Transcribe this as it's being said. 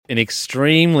an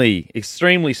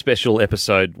extremely special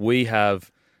episode. We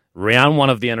have round one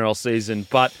of the NRL season,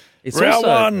 but it's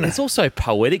also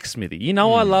poetic, Smithy.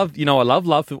 I love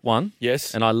Love for one.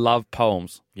 Yes. And I love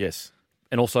poems. Yes.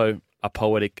 And also a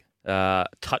poetic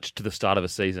touch to the start of a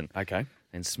season. Okay.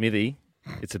 And Smithy,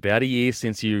 it's about a year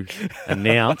since you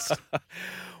announced.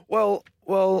 Well,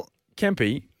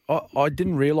 Kempy, I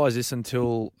didn't realise this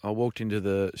until I walked into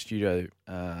the studio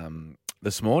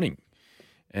this morning,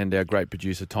 and our great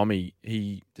producer Tommy,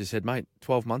 he just said, "Mate,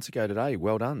 12 months ago today,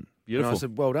 well done." Beautiful. And I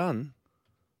said, "Well done.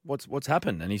 What's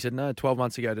happened?" And he said, "No, 12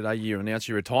 months ago today, you announced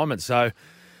your retirement." So,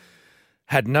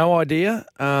 had no idea,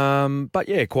 but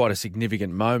yeah, quite a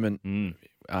significant moment in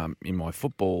my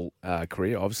football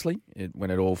career. Obviously,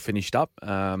 when it all finished up,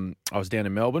 I was down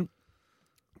in Melbourne.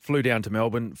 Flew down to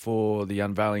Melbourne for the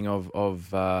unveiling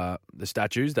of the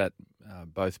statues that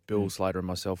both Bill Slater and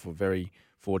myself were very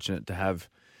fortunate to have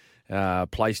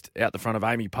placed out the front of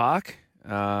Amy Park,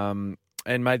 and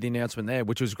made the announcement there,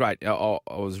 which was great. I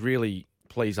was really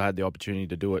pleased I had the opportunity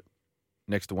to do it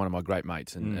next to one of my great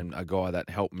mates and a guy that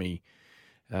helped me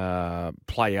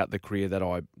play out the career that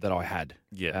I had.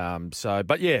 Yeah.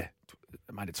 But yeah,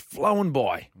 mate, it's flowing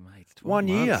by. Mate, 1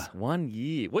 year. 1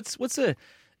 year. What's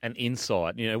an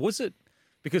insight? Was it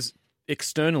because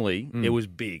externally it was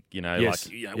big? Yes.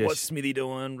 What's Smithy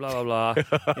doing? Blah blah blah.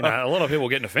 A lot of people were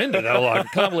getting offended. They were like,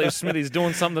 "Can't believe Smithy's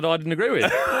doing something that I didn't agree with."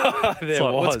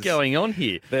 What's going on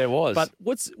here? There was. But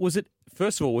was it?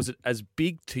 First of all, was it as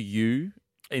big to you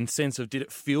in sense of did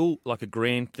it feel like a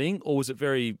grand thing, or was it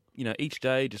very each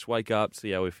day just wake up,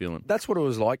 see how we're feeling? That's what it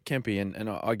was like, Kempy, and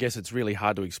I guess it's really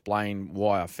hard to explain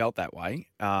why I felt that way.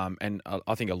 And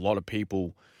I think a lot of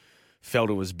people felt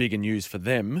it was bigger news for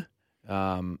them,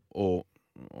 or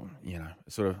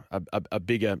sort of a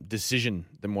bigger decision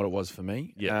than what it was for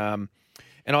me. Yeah.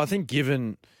 And I think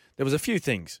given there was a few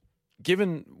things.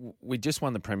 Given we just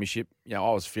won the premiership, I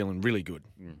was feeling really good,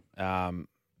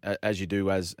 as you do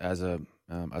as a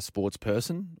sports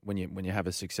person when you have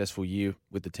a successful year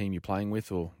with the team you're playing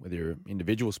with, or whether you're an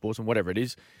individual sportsman, whatever it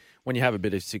is. When you have a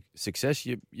bit of success,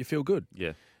 you feel good.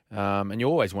 Yeah. And you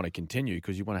always want to continue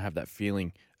because you want to have that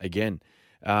feeling again.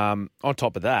 On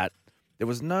top of that, there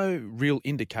was no real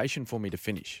indication for me to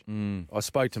finish. I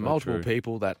spoke to multiple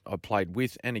people that I played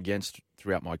with and against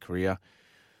throughout my career,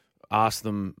 asked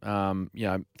them,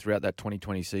 throughout that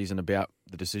 2020 season about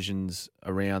the decisions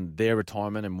around their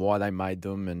retirement and why they made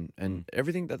them, and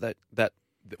everything that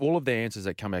all of their answers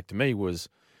that come back to me was,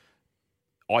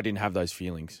 I didn't have those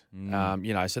feelings.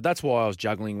 So that's why I was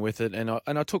juggling with it, and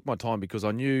I took my time because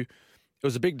I knew it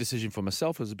was a big decision for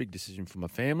myself. It was a big decision for my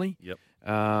family. Yep.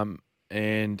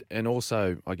 And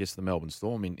also, I guess, the Melbourne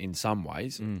Storm in some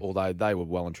ways, although they were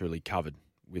well and truly covered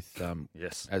with,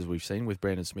 yes, as we've seen with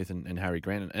Brandon Smith and Harry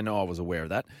Grant, and I was aware of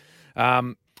that.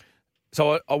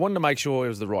 So I wanted to make sure it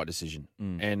was the right decision.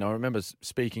 And I remember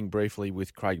speaking briefly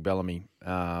with Craig Bellamy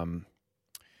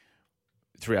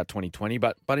throughout 2020,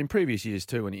 but in previous years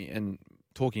too, and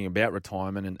talking about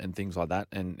retirement and things like that.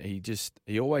 And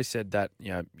he always said that,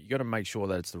 you got to make sure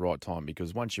that it's the right time,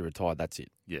 because once you retire, that's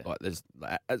it. Yeah. Like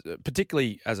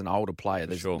particularly as an older player,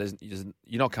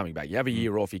 you're not coming back. You have a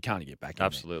year off, you can't get back in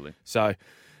Absolutely. there.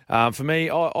 So for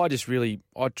me,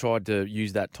 I tried to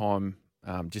use that time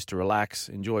just to relax,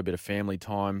 enjoy a bit of family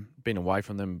time, been away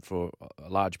from them for a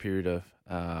large period of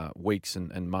weeks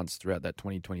and months throughout that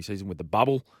 2020 season with the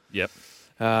bubble. Yep.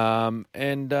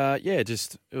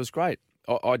 It was great.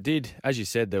 I did, as you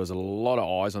said, there was a lot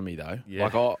of eyes on me though. Yeah.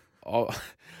 Like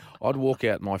I'd walk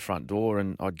out my front door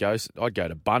and I'd go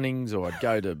to Bunnings, or I'd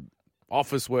go to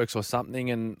Office Works or something,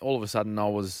 and all of a sudden I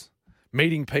was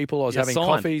meeting people. I was having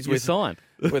coffees with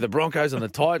the Broncos and the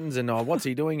Titans, and what's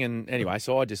he doing? And anyway,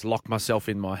 so I just locked myself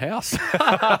in my house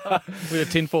with a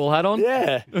tinfoil hat on.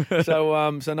 Yeah. So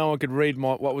no one could read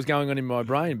what was going on in my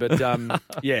brain. But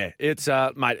it's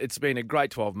mate, it's been a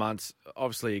great 12 months.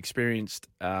 Obviously experienced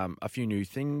a few new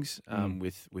things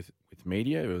with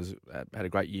media. Had a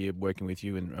great year working with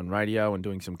you on radio and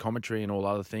doing some commentary and all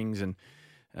other things, and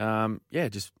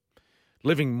just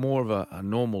living more of a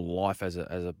normal life as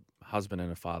a husband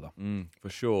and a father. For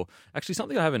sure. Actually,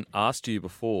 something I haven't asked you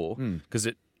before, because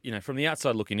from the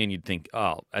outside looking in, you'd think,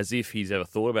 as if he's ever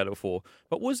thought about it before.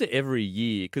 But was it every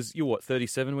year? Because you're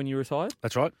 37 when you retired?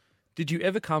 That's right. Did you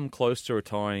ever come close to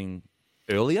retiring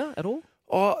earlier at all?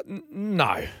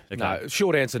 No. Okay. No.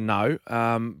 Short answer, no.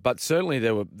 But certainly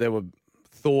there were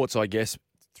thoughts, I guess,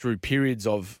 through periods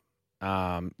of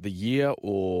the year,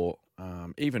 or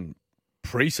even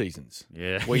pre-seasons.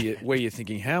 Yeah. Where you're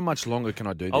thinking, how much longer can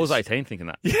I do this? I was 18 thinking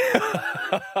that.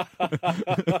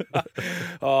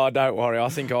 Oh, don't worry. I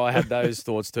think I had those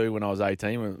thoughts too when I was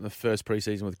 18, when the first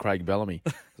pre-season with Craig Bellamy.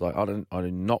 I was like, I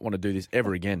do not want to do this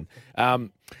ever again.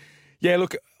 Yeah,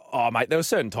 look, mate, there were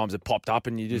certain times it popped up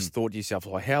and you just thought to yourself,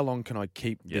 like, how long can I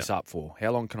keep this up for?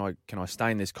 How long can I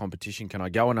stay in this competition? Can I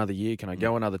go another year? Can I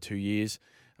go another 2 years?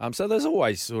 So there's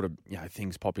always sort of,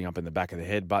 things popping up in the back of the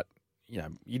head, but,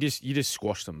 you just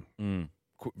squash them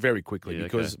very quickly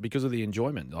because of the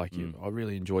enjoyment. Like, I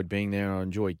really enjoyed being there. I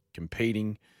enjoyed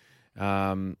competing.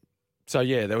 So,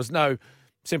 there was no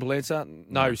simple answer,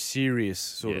 no serious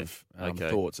sort of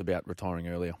thoughts about retiring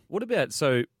earlier. What about,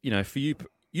 for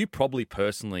you probably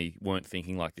personally weren't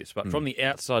thinking like this, but from the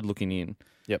outside looking in,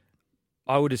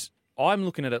 I'm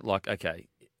looking at it like, okay,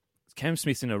 Cam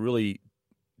Smith's in a really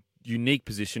unique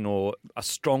position or a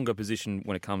stronger position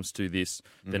when it comes to this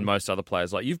than most other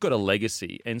players. Like, you've got a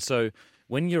legacy. And so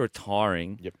when you're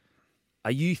retiring, are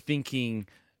you thinking,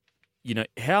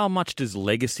 how much does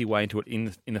legacy weigh into it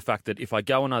in the fact that if I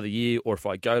go another year or if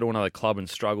I go to another club and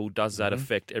struggle, does that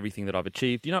affect everything that I've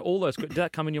achieved? All those, did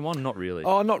that come in your mind? Not really.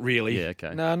 Oh, not really. Yeah,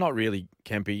 okay. No, not really,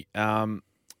 Kempy.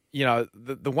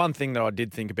 The one thing that I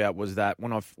did think about was that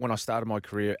when I started my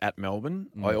career at Melbourne,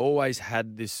 I always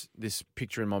had this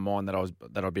picture in my mind that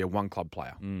I'd be a one club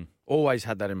player. Always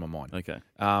had that in my mind. Okay.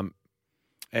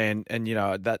 And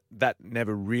that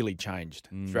never really changed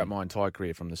throughout my entire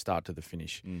career from the start to the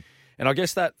finish. And I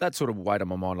guess that sort of weighed on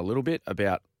my mind a little bit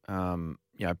about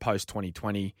post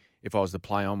 2020. If I was to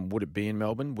play on, would it be in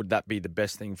Melbourne? Would that be the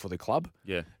best thing for the club?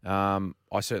 Yeah.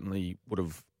 I certainly would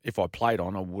have. If I played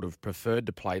on, I would have preferred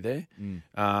to play there.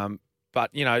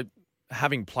 But,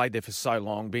 having played there for so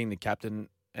long, being the captain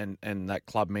and that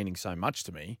club meaning so much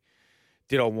to me,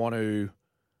 did I want to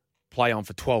play on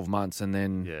for 12 months and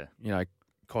then,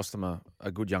 cost them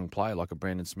a good young player like a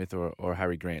Brandon Smith or a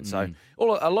Harry Grant? So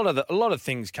a lot of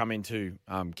things come into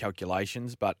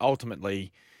calculations, but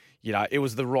ultimately, it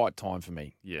was the right time for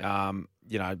me. Yeah.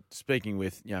 Speaking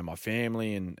with, my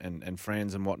family and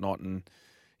friends and whatnot, and,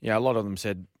 a lot of them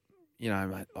said,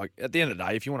 mate, like, at the end of the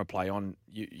day, if you want to play on,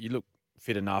 you look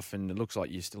fit enough and it looks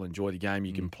like you still enjoy the game,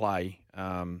 you can play.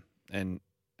 And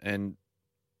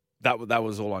that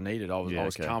was all I needed. I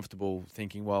was comfortable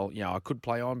thinking, well, I could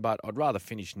play on, but I'd rather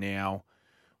finish now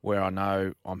where I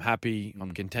know I'm happy,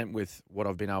 I'm content with what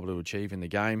I've been able to achieve in the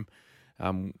game,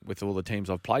 with all the teams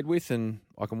I've played with, and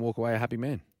I can walk away a happy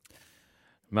man.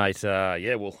 Mate,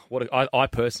 I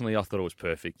personally, I thought it was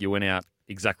perfect. You went out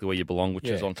exactly where you belong, which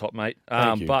is on top, mate.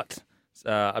 Thank you. But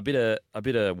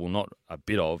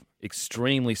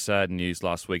extremely sad news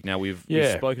last week. Now, we've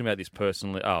spoken about this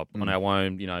personally on our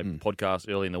own, podcast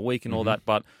early in the week and all that,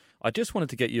 but I just wanted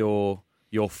to get your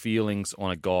feelings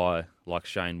on a guy like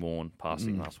Shane Warne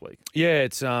passing last week. Yeah,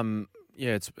 it's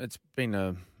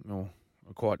been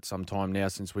quite some time now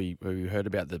since we heard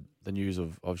about the news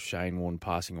of Shane Warne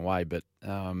passing away, but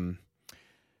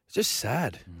it's just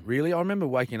sad, really. I remember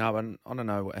waking up, and I don't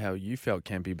know how you felt,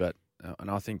 Kempy, but and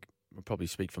I think I'll probably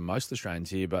speak for most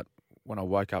Australians here, but when I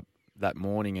woke up that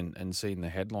morning and seeing the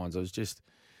headlines, I was just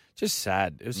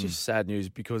sad. It was just sad news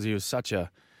because he was such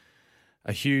a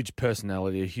huge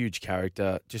personality, a huge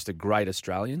character, just a great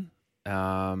Australian.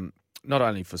 Not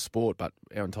only for sport, but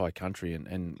our entire country.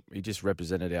 And he just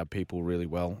represented our people really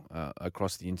well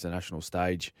across the international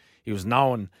stage. He was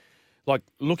known, like,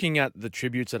 looking at the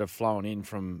tributes that have flown in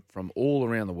from all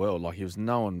around the world, like, he was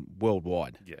known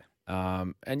worldwide. Yeah.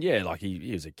 Like,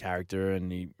 he was a character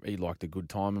and he liked a good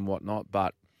time and whatnot.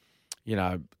 But,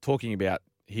 talking about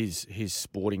his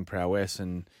sporting prowess,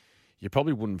 and you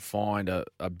probably wouldn't find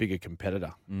a bigger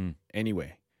competitor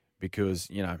anywhere because,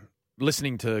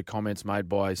 listening to comments made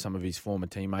by some of his former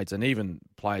teammates and even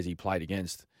players he played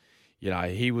against,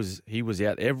 he was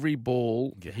out every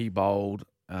ball he bowled,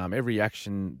 every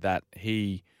action that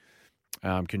he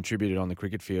contributed on the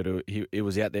cricket field. He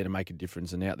was out there to make a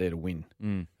difference and out there to win.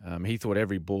 He thought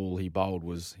every ball he bowled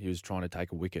he was trying to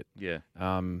take a wicket. Yeah.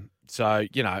 So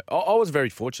I was very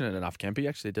fortunate enough, Kempy,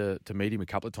 actually to meet him a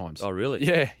couple of times. Oh, really?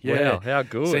 Yeah. Wow, how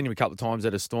good. Seen him a couple of times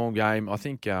at a Storm game. I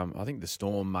think the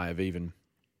Storm may have even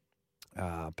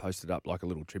posted up like a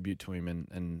little tribute to him,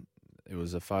 and it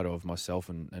was a photo of myself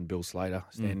and Bill Slater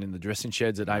standing in the dressing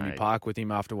sheds at Amy Park with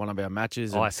him after one of our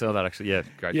matches. I saw that actually. Yeah,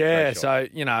 great. Yeah, great shot. so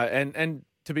and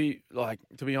to be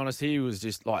honest, he was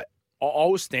just like I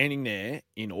was standing there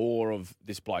in awe of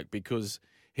this bloke because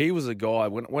he was a guy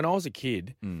when I was a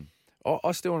kid.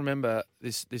 I still remember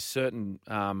this certain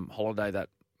holiday that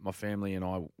my family and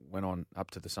I went on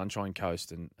up to the Sunshine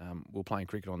Coast, and we were playing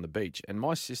cricket on the beach, and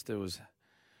my sister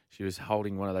she was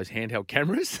holding one of those handheld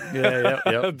cameras.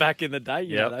 Yeah. Back in the day.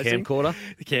 Yeah, camcorder.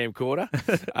 The camcorder.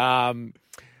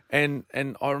 And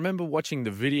I remember watching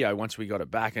the video once we got it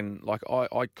back, and like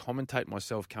I commentate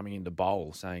myself coming into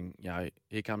bowl, saying,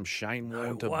 here comes Shane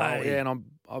Warne to bowl. Yeah, and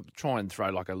I'll try and throw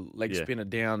like a leg spinner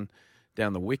down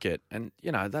the wicket, and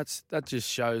that just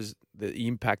shows the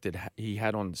impact that he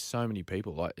had on so many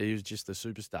people. Like, he was just a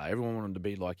superstar. Everyone wanted to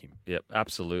be like him. Yep,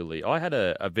 absolutely. I had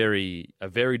a very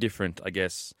different, I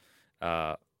guess,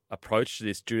 approach to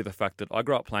this due to the fact that I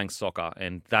grew up playing soccer,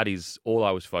 and that is all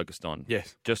I was focused on.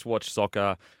 Yes, just watch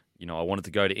soccer. I wanted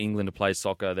to go to England to play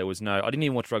soccer. There was I didn't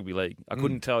even watch rugby league. I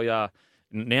couldn't tell you.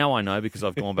 Now I know because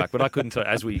I've gone back, but I couldn't tell,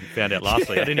 as we found out last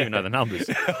week, I didn't even know the numbers.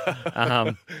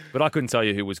 But I couldn't tell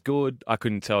you who was good. I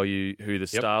couldn't tell you who the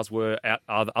stars were,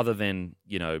 other than,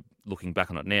 looking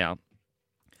back on it now.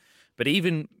 But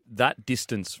even that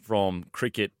distance from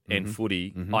cricket and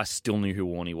footy, I still knew who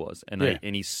Warnie was.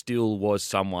 And he still was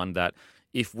someone that,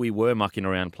 if we were mucking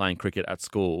around playing cricket at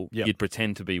school, you'd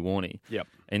pretend to be Warnie. Yep.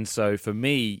 And so for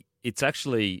me, it's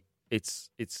actually, it's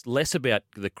less about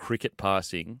the cricket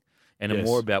passing and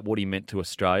more about what he meant to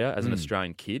Australia as an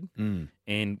Australian kid.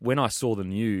 And when I saw the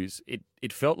news,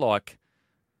 it felt like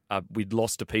we'd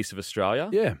lost a piece of Australia.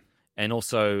 Yeah. And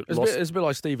also it's a bit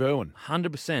like Steve Irwin.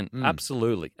 100%.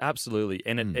 Absolutely.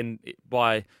 And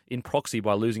in proxy,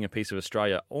 by losing a piece of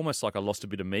Australia, almost like I lost a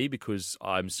bit of me, because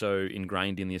I'm so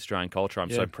ingrained in the Australian culture. I'm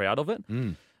so proud of it.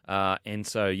 And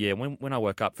so, when I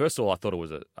woke up, first of all, I thought it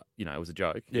was a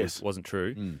joke. Yes. It wasn't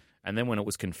true. And then when it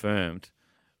was confirmed,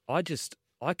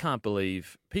 I can't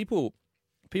believe people,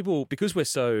 because we're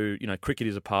so, cricket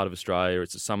is a part of Australia,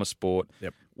 it's a summer sport.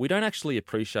 Yep. We don't actually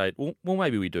appreciate, well,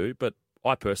 maybe we do, but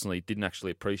I personally didn't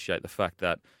actually appreciate the fact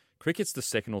that cricket's the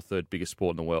second or third biggest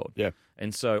sport in the world. Yeah.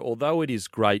 And so, although it is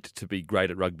great to be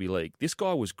great at rugby league, this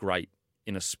guy was great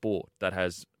in a sport that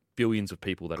has billions of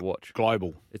people that watch.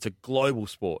 Global. It's a global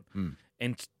sport.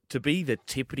 And to be the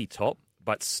tippity top,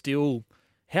 but still,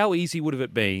 how easy would have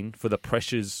it been for the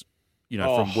pressures,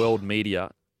 from world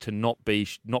media to not be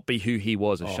who he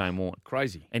was as Shane Warne?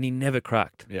 Crazy. And he never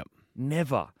cracked. Yep.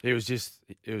 Never. It was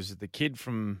the kid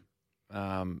from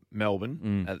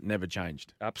Melbourne that never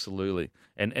changed. Absolutely.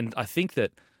 And I think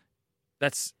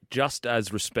that's just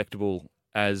as respectable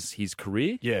as his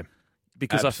career. Yeah.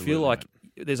 Because absolutely, I feel like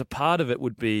there's a part of it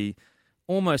would be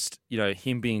almost,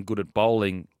 him being good at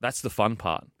bowling. That's the fun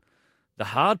part. The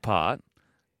hard part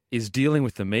is dealing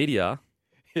with the media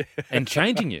and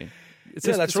changing you. It's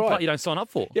that's right. A part you don't sign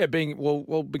up for. Yeah,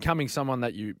 becoming someone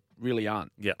that you really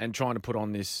aren't. Yeah. And trying to put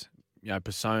on this,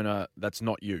 persona that's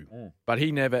not you. But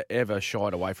he never, ever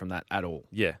shied away from that at all.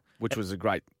 Yeah. Which was a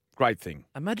great thing.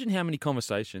 Imagine how many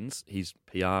conversations his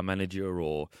PR manager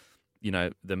or,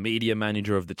 the media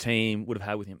manager of the team would have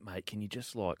had with him. Mate, can you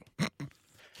just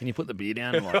can you put the beer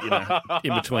down,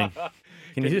 in between?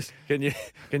 Can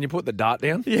you put the dart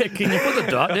down? Yeah, can you put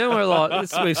the dart down?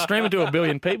 We're streaming to 1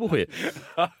 billion people here.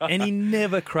 And he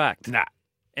never cracked. Nah.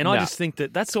 And I just think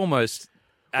that's almost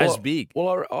as big.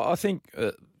 Well, I think,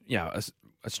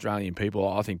 Australian people,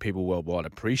 I think people worldwide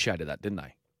appreciated that, didn't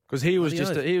they? Because he was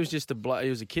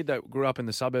a kid that grew up in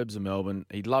the suburbs of Melbourne.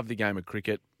 He loved the game of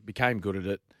cricket, became good at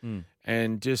it,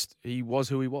 and he was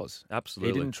who he was.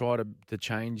 Absolutely. He didn't try to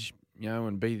change,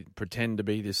 and pretend to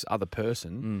be this other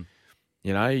person.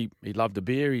 He loved a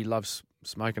beer, he loves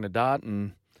smoking a dart,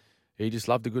 and he just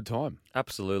loved a good time.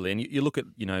 Absolutely. And you look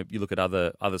at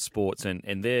other sports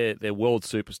and they're world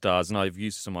superstars, and I've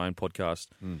used this on my own podcast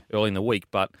early in the week,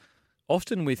 but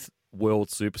often with world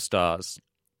superstars,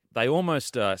 they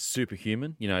almost are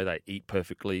superhuman. They eat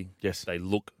perfectly. Yes. They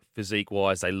look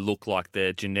physique-wise, they look like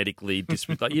they're genetically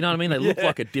you know what I mean? They look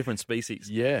like a different species.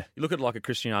 Yeah. You look at like a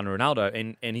Cristiano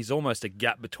Ronaldo, and he's almost a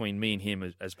gap between me and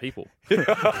him as people.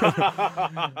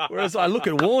 Whereas I look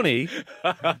at Warnie,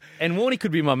 and Warnie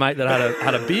could be my mate that I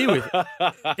had a beer with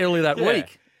earlier that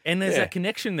week. And there's that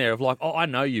connection there of like, oh, I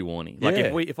know you, Warnie. Like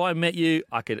if I met you,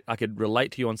 I could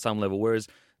relate to you on some level. Whereas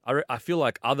I feel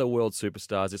like other world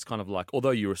superstars, it's kind of like,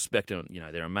 although you respect them,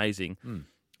 they're amazing,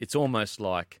 it's almost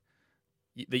like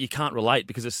that you can't relate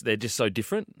because they're just so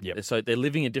different. Yep. So they're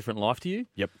living a different life to you.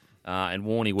 Yep. And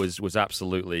Warnie was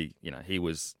absolutely, he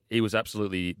was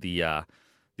absolutely the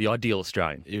ideal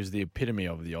Australian. He was the epitome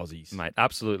of the Aussies. Mate,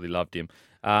 absolutely loved him.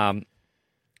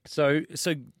 So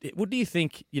what do you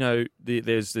think,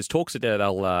 there's talks that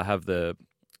they'll have the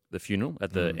funeral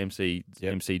at the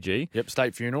MCG. Yep,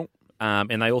 state funeral.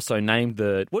 and they also named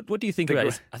the what do you think about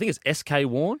it? I think it's SK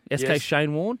Warne, Yes.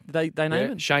 Shane Warne. They name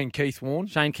Yeah, it Shane Keith Warne.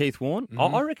 Shane Keith Warne.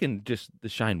 I reckon just the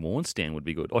Shane Warne stand would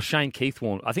be good, or Shane Keith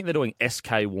Warne. I think they're doing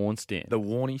SK Warne stand. The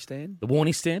Warney stand. The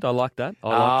Warney stand. I like that. I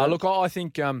like that. Look, I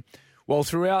think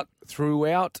throughout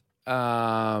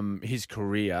his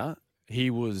career,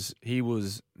 he was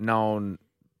known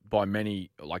by many,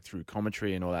 like through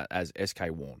commentary and all that, as SK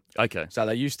Warne. Okay. So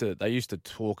they used to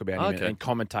talk about him and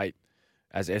commentate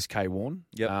as SK Warne.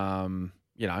 Yep. I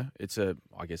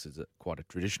guess it's quite a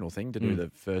traditional thing to do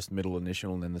the first middle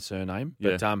initial and then the surname.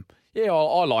 Yeah. But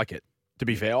I like it. To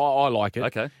be fair, I like it.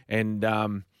 Okay. And I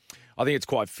think it's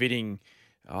quite fitting.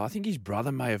 I think his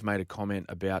brother may have made a comment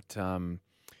about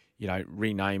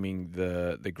renaming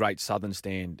the Great Southern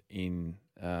Stand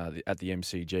at the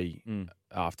MCG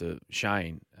after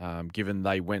Shane, given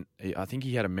they went. I think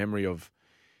he had a memory of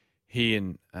he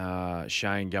and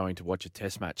Shane going to watch a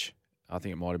Test match. I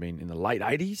think it might have been in the late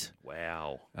 80s.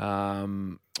 Wow.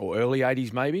 Or early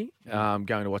 80s maybe. Going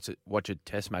to watch a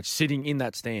Test match, sitting in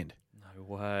that stand. No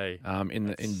way.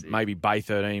 In maybe Bay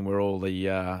 13, where all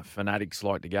the fanatics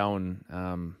like to go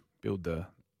and build the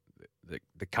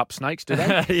cup snakes, do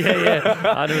they? yeah.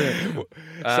 I don't know.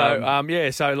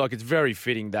 So like it's very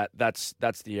fitting that that's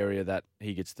the area that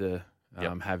he gets to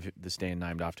have the stand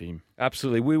named after him.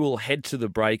 Absolutely. We will head to the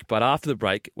break, but after the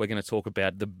break, we're going to talk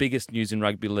about the biggest news in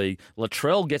rugby league.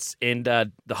 Latrell gets, and the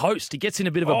host, he gets in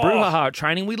a bit of a brouhaha at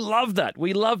training. We love that.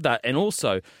 And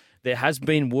also, there has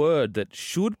been word that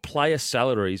should player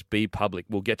salaries be public.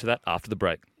 We'll get to that after the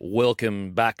break.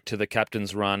 Welcome back to the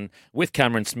Captain's Run with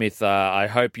Cameron Smith. I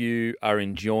hope you are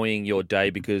enjoying your day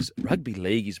because rugby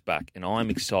league is back and I'm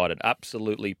excited,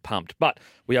 absolutely pumped. But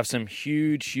we have some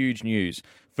huge news.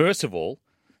 First of all,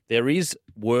 there is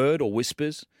word or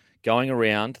whispers going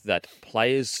around that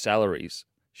players' salaries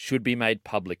should be made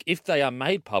public. If they are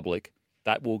made public,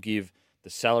 that will give the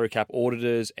salary cap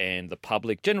auditors and the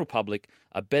public, general public,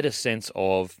 a better sense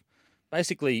of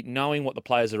basically knowing what the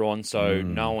players are on so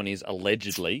no one is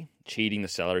allegedly cheating the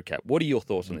salary cap. What are your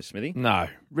thoughts on this, Smithy? No,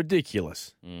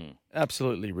 ridiculous.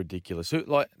 Absolutely ridiculous.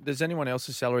 Does anyone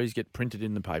else's salaries get printed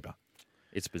in the paper?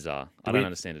 It's bizarre. I don't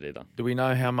understand it either. Do we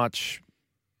know how much,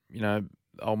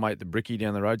 old mate the brickie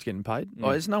down the road's getting paid?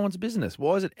 It's no one's business.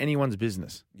 Why is it anyone's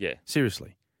business? Yeah.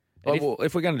 Seriously.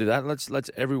 If we're going to do that,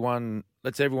 let's everyone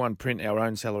print our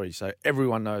own salary so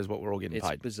everyone knows what we're all getting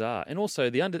paid. It's bizarre, and also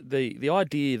the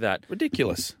idea that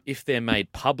ridiculous. If they're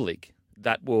made public,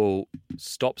 that will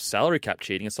stop salary cap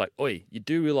cheating. It's like, you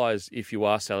do realise if you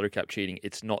are salary cap cheating,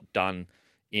 it's not done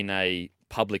in a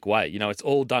public way. It's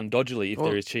all done dodgily if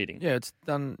there is cheating. Yeah, it's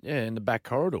done. Yeah, in the back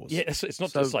corridors. Yeah, it's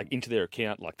not just like into their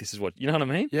account. Like this is what you know what I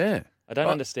mean. Yeah. I don't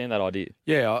understand that idea.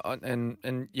 Yeah, and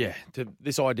to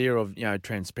this idea of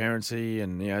transparency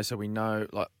and so we know,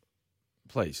 like,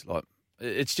 please, like,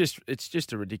 it's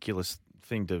just a ridiculous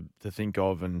thing to think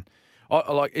of. And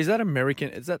is that American?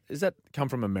 Is that come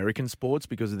from American sports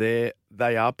because they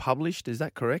are published? Is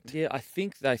that correct? Yeah, I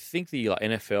think the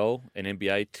NFL and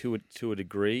NBA to a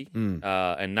degree,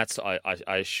 and that's I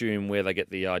assume where they get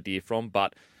the idea from.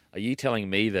 But are you telling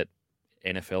me that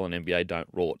NFL and NBA don't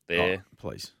rort there? Oh,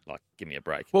 please. Like, give me a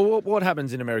break. Well, what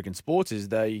happens in American sports is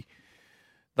they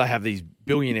have these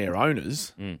billionaire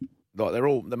owners. Like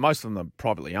most of them are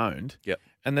privately owned. Yep.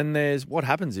 And then what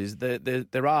happens is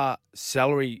there are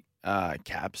salary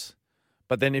caps,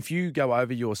 but then if you go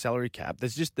over your salary cap,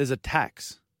 there's a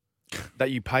tax that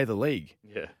you pay the league.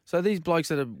 Yeah. So these blokes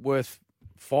that are worth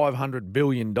 $500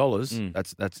 billion,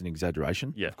 that's an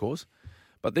exaggeration, of course.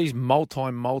 But these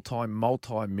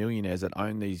multi-millionaires that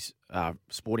own these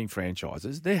sporting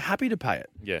franchises, they're happy to pay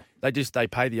it. Yeah. They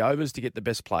pay the overs to get the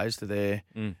best players to their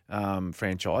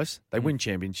franchise. They win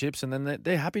championships, and then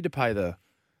they're happy to pay the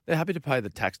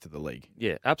tax to the league.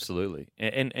 Yeah, absolutely.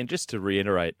 And just to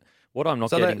reiterate, what I'm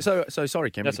not getting. So sorry,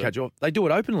 Cameron, to cut you off. They do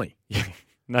it openly.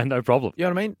 No problem. You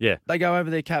know what I mean? Yeah. They go over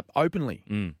their cap openly.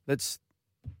 That's,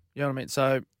 you know what I mean.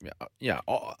 So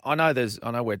I know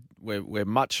we're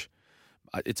much.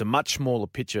 It's a much smaller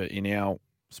picture in our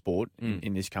sport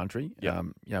in this country. Yeah.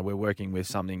 We're working with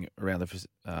something around the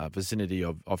vicinity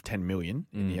of 10 million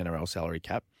in the NRL salary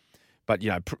cap. But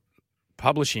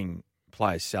publishing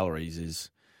players' salaries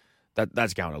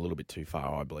that's going a little bit too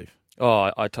far, I believe.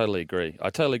 Oh, I totally agree.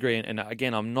 And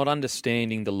again, I'm not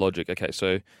understanding the logic. Okay,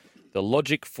 so the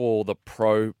logic for the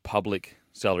pro-public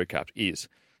salary cap is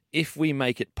if we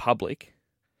make it public,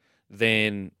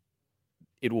 then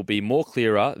it will be more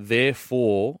clearer,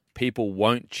 therefore people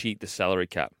won't cheat the salary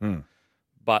cap.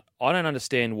 But I don't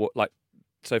understand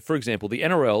so for example, the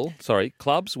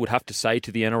clubs would have to say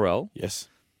to the NRL, yes,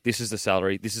 this is the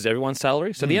salary, this is everyone's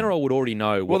salary. So the NRL would already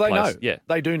know what Well, they players, know. Yeah,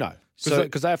 They do know.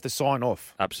 Because they have to sign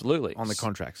off absolutely. on the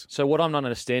contracts. So what I'm not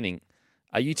understanding,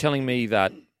 are you telling me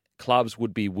that clubs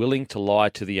would be willing to lie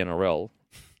to the NRL,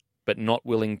 but not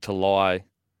willing to lie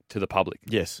to the public?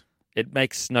 Yes. It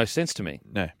makes no sense to me.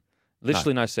 No.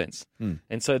 Literally no sense.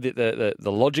 And so the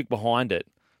logic behind it,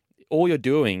 all you're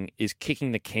doing is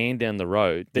kicking the can down the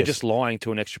road. They're just lying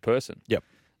to an extra person. Yep.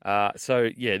 So,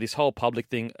 yeah, this whole public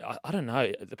thing, I don't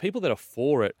know. The people that are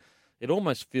for it, it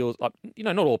almost feels like,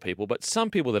 not all people, but some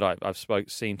people that I've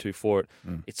seen to for it,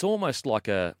 it's almost like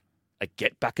a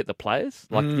get back at the players.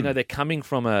 Like, they're coming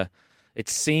from it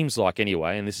seems like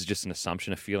anyway, and this is just an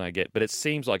assumption, a feeling I get, but it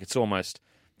seems like it's almost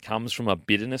comes from a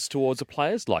bitterness towards the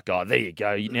players. Like, oh, there you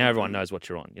go. Now everyone knows what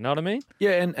you're on. You know what I mean?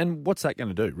 Yeah, and what's that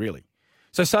going to do, really?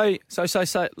 So say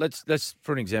let's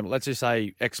for an example, let's just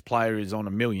say X player is on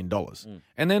 $1 million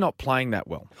and they're not playing that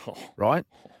well, right?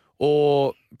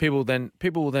 Or people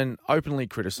will then openly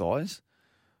criticise.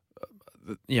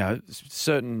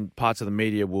 Certain parts of the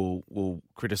media will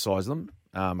criticise them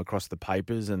across the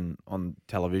papers and on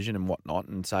television and whatnot,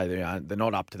 and say they're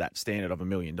not up to that standard of $1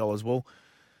 million. Well,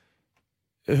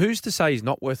 who's to say he's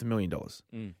not worth $1 million?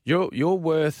 Your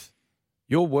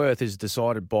worth is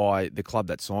decided by the club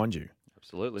that signed you.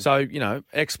 Absolutely. So,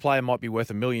 X player might be worth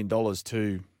 $1 million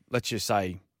to, let's just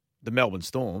say, the Melbourne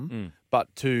Storm,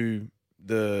 but to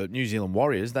the New Zealand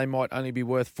Warriors, they might only be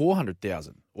worth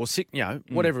 400,000 or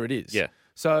whatever it is. Yeah.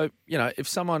 So, if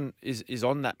someone is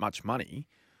on that much money,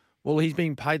 well, he's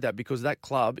being paid that because that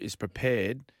club is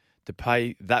prepared to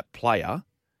pay that player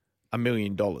 $1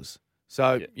 million.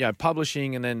 So,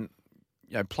 publishing and then,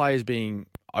 players being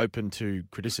open to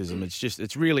criticism,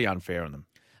 it's really unfair on them.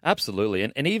 Absolutely.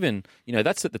 And even,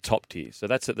 that's at the top tier. So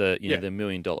that's at the, the $1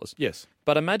 million. Yes.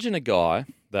 But imagine a guy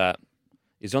that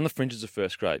is on the fringes of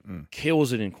first grade,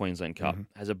 kills it in Queensland Cup,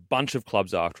 has a bunch of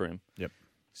clubs after him,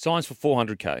 signs for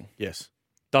 $400K. Yes.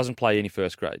 Doesn't play any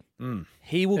first grade.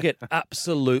 He will get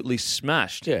absolutely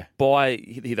smashed by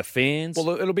the fans. Well,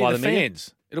 it'll be by the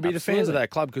fans. Media. It'll be the fans of that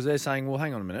club because they're saying, well,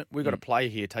 hang on a minute, we've got a player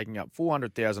here taking up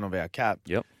 $400,000 of our cap.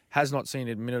 Yep. Has not seen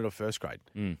a minute of first grade.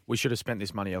 We should have spent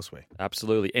this money elsewhere.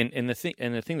 Absolutely. And the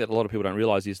thing that a lot of people don't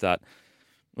realise is that,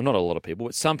 well, not a lot of people,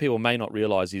 but some people may not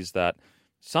realise is that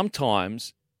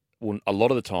sometimes, well, a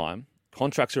lot of the time,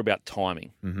 contracts are about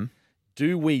timing.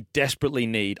 Do we desperately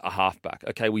need a halfback?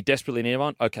 Okay, we desperately need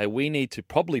one. Okay, we need to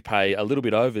probably pay a little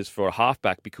bit overs for a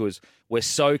halfback because we're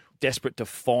so desperate to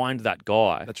find that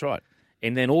guy. That's right.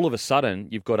 And then all of a sudden,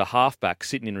 you've got a halfback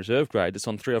sitting in reserve grade that's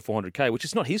on 300 or 400K, which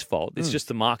is not his fault. It's just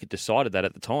the market decided that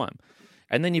at the time.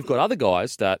 And then you've got other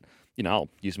guys that, I'll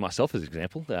use myself as an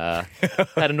example,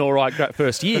 had an all right great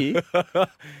first year.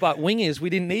 But wingers, we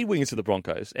didn't need wingers at the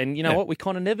Broncos. And you know what? We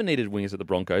kind of never needed wingers at the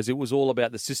Broncos. It was all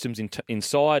about the systems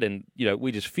inside and,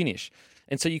 we just finish.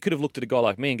 And so you could have looked at a guy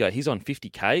like me and go, he's on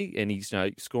 50K and he's,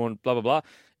 scoring blah, blah, blah.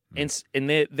 And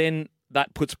then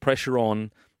that puts pressure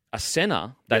on a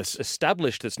centre that's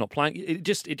established that's not playing. It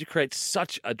just creates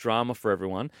such a drama for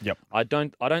everyone. Yep. I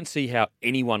don't see how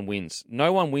anyone wins.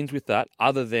 No one wins with that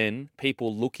other than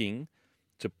people looking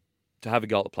to have a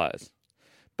go at the players.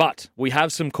 But we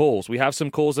have some calls. We have some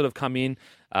calls that have come in.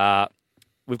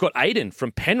 We've got Aiden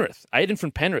from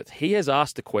Penrith. He has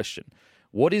asked a question.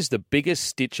 What is the biggest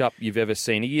stitch-up you've ever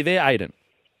seen? Are you there, Aiden?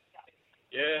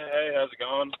 Yeah, hey, how's it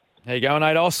going? How you going,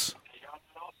 Ados?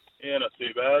 Yeah, not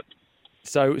too bad.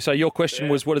 So your question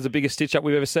was, what is the biggest stitch-up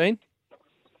we've ever seen?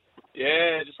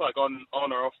 Yeah, just like on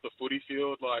or off the footy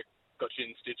field, like got you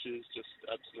in stitches, just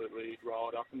absolutely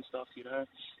rolled up and stuff,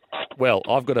 Well,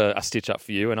 I've got a stitch-up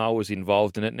for you, and I was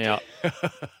involved in it. Now,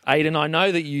 Aiden, I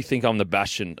know that you think I'm the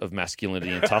bastion of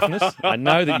masculinity and toughness. I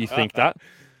know that you think that.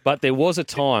 But there was a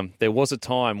time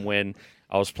when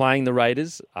I was playing the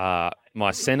Raiders.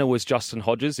 My centre was Justin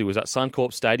Hodges. It was at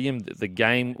Suncorp Stadium. The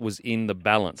game was in the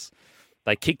balance.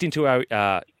 They kicked into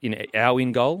our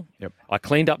in goal. Yep. I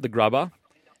cleaned up the grubber.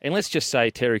 And let's just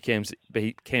say Terry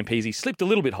Campese slipped a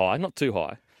little bit high, not too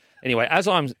high. Anyway, as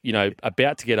I'm,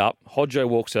 about to get up, Hodjo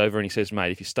walks over and he says,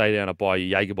 mate, if you stay down, I'll buy you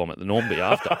Jaeger bomb at the Normby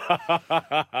after.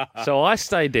 So I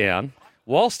stay down.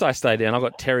 Whilst I stay down, I've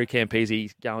got Terry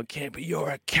Campese going, Campy, you're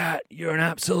a cat. You're an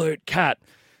absolute cat.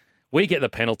 We get the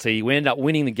penalty. We end up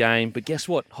winning the game. But guess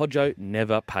what? Hodjo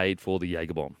never paid for the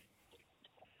Jaeger bomb.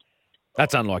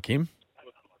 That's unlike him.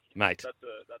 That's Mate. a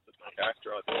act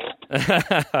right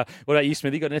there. What about you,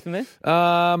 Smithy? Got anything there?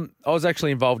 I was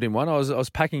actually involved in one. I was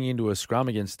packing into a scrum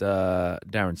against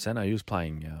Darren Senna. He was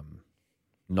playing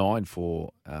 9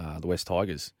 for the West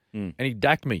Tigers, and he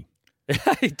dacked me.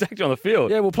 He dacked you on the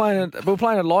field. Yeah, we're playing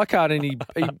at Leichhardt, and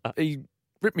he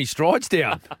ripped me strides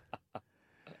down.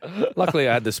 Luckily,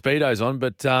 I had the Speedos on,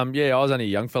 but I was only a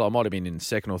young fella. I might have been in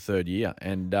second or third year.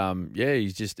 And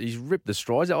he's ripped the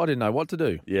strides out. I didn't know what to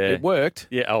do. Yeah. It worked.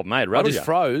 Yeah, oh, mate, I rattled just ya.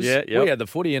 froze. Yeah, yep. We had the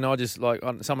footy, and I just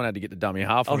someone had to get the dummy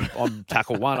half on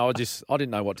tackle one. I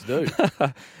didn't know what to do.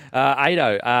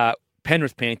 Ado,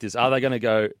 Penrith Panthers, are they going to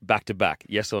go back to back?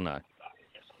 Yes or no?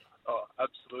 Oh,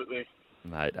 absolutely.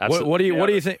 Mate, absolutely. What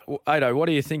do you think, Ado? What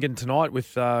are you thinking tonight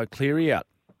with Cleary out?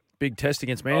 Big test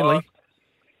against Manly.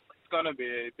 It's going to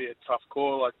be a tough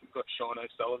call. Like, we've got Sean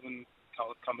O'Sullivan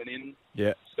coming in,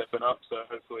 stepping up. So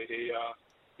hopefully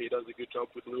he does a good job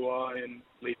with Luai and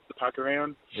leads the pack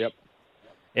around. Yep.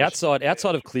 Outside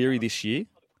of Cleary this year,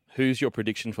 who's your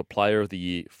prediction for Player of the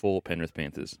Year for Penrith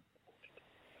Panthers?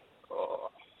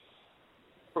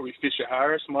 Probably Fisher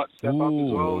Harris might step up as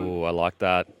well. Ooh, I like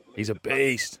that. He's a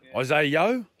beast.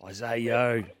 Isaiah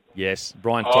Isaiah. Yes.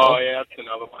 Brian Oh, Todd. yeah, that's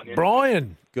another one. Yeah.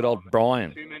 Brian. Good old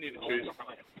Brian. Too many to choose from.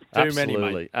 Many,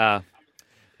 Absolutely.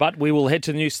 But we will head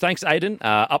to the news. Thanks, Aiden.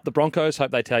 Up the Broncos.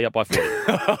 Hope they tell you up by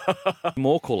 40.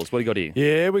 More callers. What do you got here?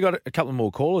 Yeah, we got a couple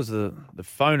more callers. The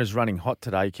phone is running hot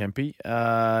today, Kempy.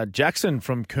 Jackson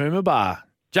from Coomera.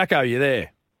 Jacko, you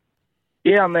there?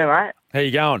 Yeah, I'm there, mate. How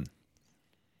you going?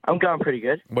 I'm going pretty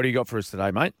good. What do you got for us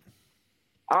today, mate?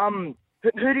 Who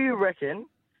do you reckon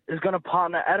is going to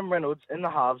partner Adam Reynolds in the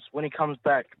halves when he comes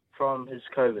back from his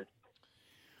COVID?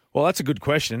 Well, that's a good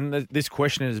question. This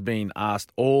question has been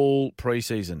asked all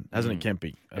pre-season, hasn't it,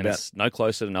 Kempy? And it's no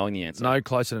closer to knowing the answer. No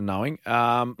closer to knowing.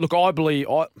 Look,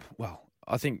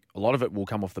 I think a lot of it will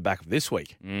come off the back of this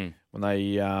week when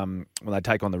they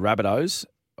take on the Rabbitohs.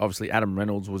 Obviously, Adam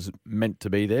Reynolds was meant to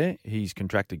be there. He's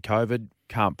contracted COVID,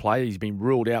 can't play. He's been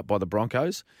ruled out by the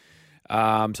Broncos,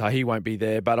 so he won't be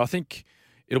there. But I think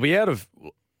it'll be out of.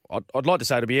 I'd like to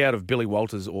say it'll be out of Billy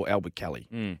Walters or Albert Kelly.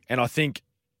 And I think,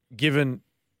 given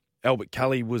Albert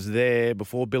Kelly was there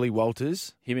before Billy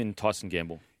Walters, Him and Tyson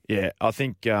Gamble. yeah, I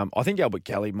think Albert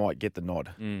Kelly might get the nod.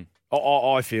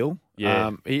 I feel.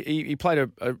 Yeah. He played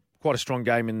quite a strong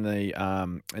game in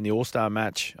the All-Star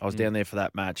match. I was down there for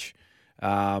that match.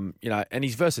 And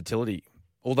his versatility,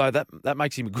 although that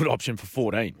makes him a good option for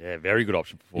 14. Yeah, very good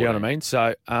option for 14. You know what I mean?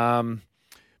 So,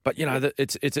 but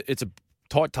it's a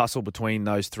tight tussle between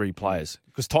those three players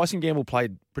because Tyson Gamble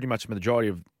played pretty much the majority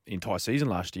of the entire season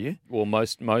last year. Well,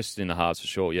 most in the halves for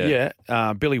sure, yeah.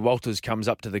 Yeah. Billy Walters comes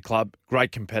up to the club,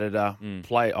 great competitor.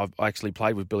 I've actually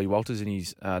played with Billy Walters in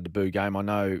his debut game. I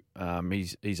know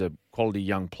he's a quality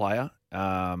young player,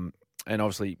 and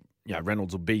obviously,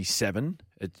 Reynolds will be 7.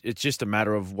 It's just a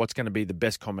matter of what's going to be the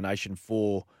best combination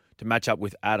to match up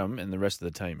with Adam and the rest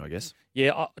of the team, I guess.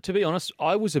 Yeah, to be honest,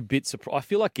 I was a bit surprised. I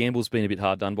feel like Gamble's been a bit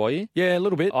hard done by you. Yeah, a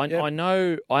little bit.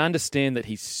 I understand that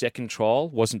his second trial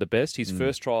wasn't the best. His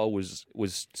first trial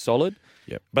was solid.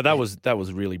 Yeah, but that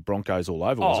was really Broncos all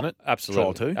over, wasn't it?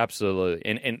 Absolutely. Trial 2.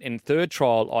 Absolutely. And third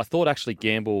trial, I thought actually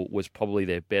Gamble was probably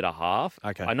their better half.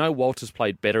 Okay. I know Walters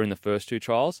played better in the first 2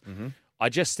 trials. I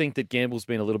just think that Gamble's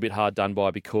been a little bit hard done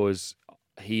by because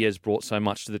he has brought so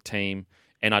much to the team,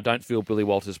 and I don't feel Billy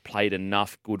Walters played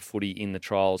enough good footy in the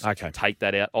trials to take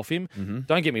that out off him.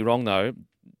 Don't get me wrong, though.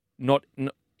 Not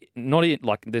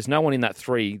there's no one in that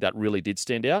 3 that really did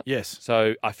stand out. Yes.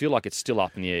 So I feel like it's still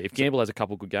up in the air. If Gamble has a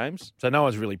couple good games, So no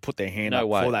one's really put their hand no up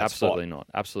way. for that Absolutely spot. not.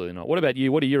 Absolutely not. What about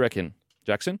you? What do you reckon,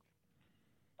 Jackson?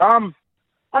 I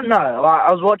don't know. Like,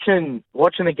 I was watching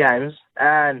the games,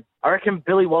 and I reckon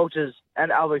Billy Walters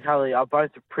and Albert Kelly are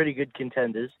both pretty good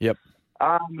contenders. Yep.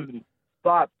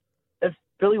 But if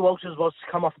Billy Walters was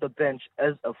to come off the bench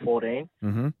as a 14,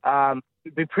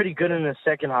 it'd be pretty good in the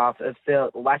second half if they're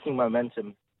lacking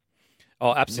momentum.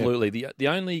 Oh, absolutely. The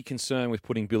only concern with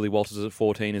putting Billy Walters at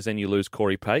 14 is then you lose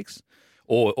Corey Pakes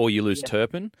or you lose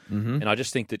Turpin. And I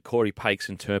just think that Corey Pakes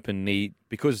and Turpin need,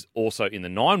 because also in the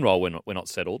 9 role we're not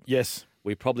settled, Yes.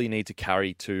 we probably need to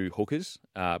carry 2 hookers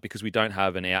because we don't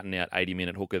have an out-and-out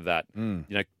 80-minute hooker that,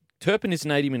 Turpin is an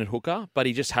 80-minute hooker, but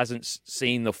he just hasn't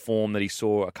seen the form that he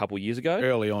saw a couple of years ago.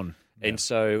 Early on. And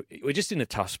so we're just in a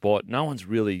tough spot. No one's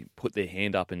really put their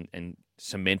hand up and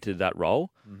cemented that role.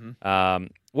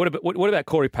 What about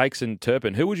Corey Pakes and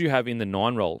Turpin? Who would you have in the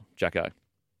 9 role, Jacko?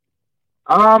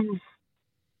 I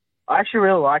actually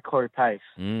really like Corey Pakes.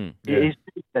 Yeah. He's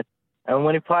pretty good. And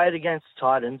when he played against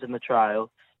Titans in the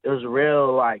trial, it was a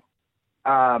real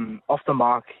off the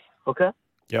mark hooker.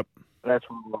 Yep. That's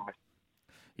what I like.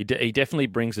 He definitely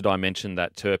brings a dimension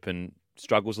that Turpin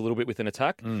struggles a little bit with an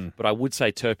attack, but I would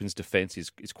say Turpin's defence is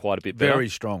quite a bit better. Very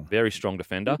strong. Very strong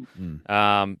defender.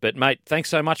 But, mate, thanks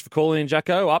so much for calling in,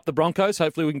 Jacko. Up the Broncos.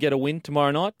 Hopefully we can get a win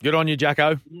tomorrow night. Good on you,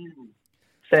 Jacko.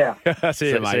 See ya. See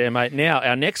you, mate. See you, mate. Now,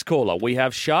 our next caller, we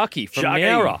have Sharky from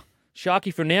Nowra.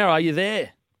 Sharky from Nowra, are you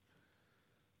there?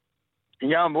 You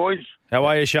going, boys? How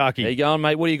are you, There Sharky? you going,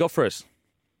 mate? What do you got for us?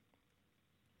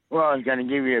 Well, I was going to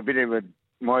give you a bit of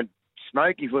my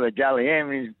smoky for the Dally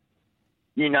M.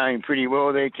 You know him pretty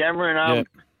well there, Cameron.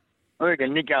 I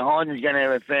reckon Nico Hines is going to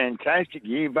have a fantastic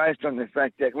year based on the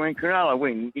fact that when Cronulla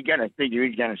win, you're going to figure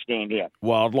he's going to stand out.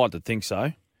 Well, I'd like to think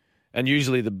so. And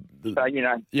usually So, you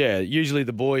know. Yeah, usually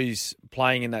the boys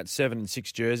playing in that 7 and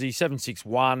 6 jersey,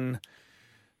 7-6-1,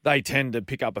 they tend to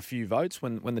pick up a few votes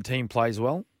when the team plays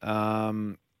well,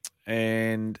 and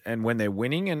when they're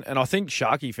winning. And I think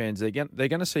Sharky fans, they're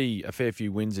going to see a fair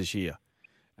few wins this year.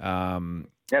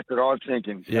 That's what I was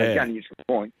thinking. So Yeah. he's going to use the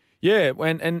point. Yeah,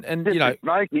 and you know,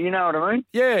 Smoky, you know what I mean?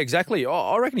 yeah, exactly.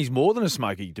 I reckon he's more than a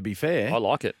Smoky. To be fair, I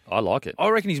like it. I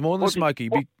reckon he's more than a What's he- Smoky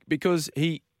because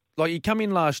he come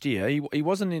in last year. He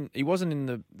wasn't in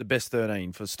the best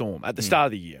 13 for Storm at the start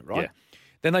of the year, right? Yeah.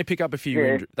 Then they pick up a few.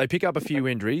 Yeah. They pick up a few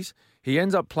injuries. He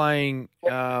ends up playing.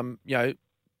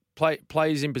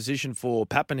 Plays in position for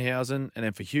Pappenhausen and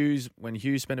then for Hughes when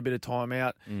Hughes spent a bit of time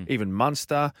out. Even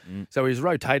Munster. So he's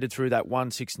rotated through that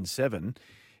 1, 6, and 7.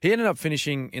 He ended up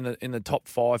finishing in the top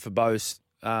 5 for both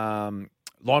line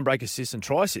break assists and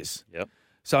try assists. Yep.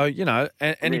 So, you know,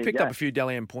 and he There you picked go. up a few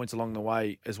Dally M points along the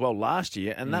way as well last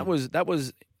year, and that was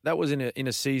in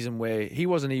a season where he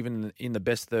wasn't even in the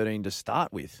best 13 to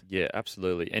start with. Yeah,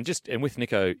 absolutely. And with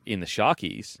Nico in the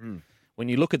Sharkies, when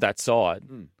you look at that side,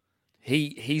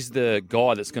 he's the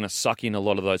guy that's going to suck in a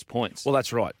lot of those points. Well,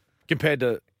 that's right. Compared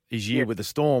to his year with the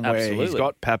Storm, where he's Absolutely.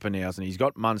 got Pappenhausen, he's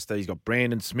got Munster, he's got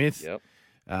Brandon Smith,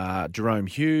 Yep. Jerome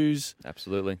Hughes,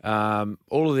 Absolutely.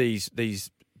 all of these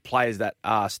players that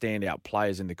are standout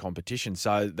players in the competition.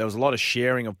 So there was a lot of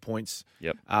sharing of points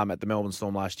Yep. at the Melbourne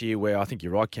Storm last year, where I think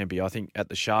you're right, Kempy. I think at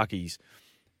the Sharkies,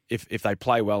 if they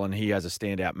play well and he has a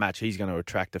standout match, he's going to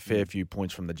attract a fair few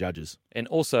points from the judges. And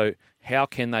also, how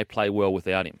can they play well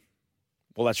without him?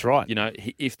 Well, that's right. You know,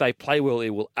 if they play well, it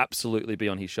will absolutely be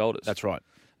on his shoulders. That's right.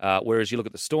 Whereas you look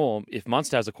at the Storm, if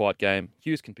Munster has a quiet game,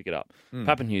 Hughes can pick it up.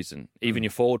 Pappenhausen, even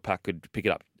your forward pack could pick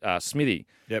it up. Smithy.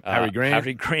 Yep,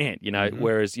 Harry Grant. You know,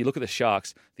 whereas you look at the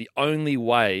Sharks, the only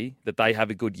way that they have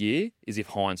a good year is if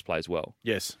Hines plays well,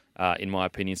 Yes. in my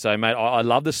opinion. So, mate, I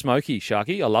love the Smoky,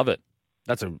 Sharky. I love it.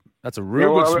 That's a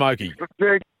real good smoky.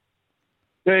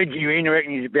 Third year in, I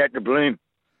reckon he's about to bloom.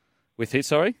 With who,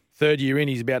 sorry? Third year in,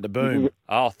 he's about to boom.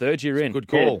 Oh, third year in. Good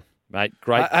call. Mate,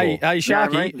 great call. Hey,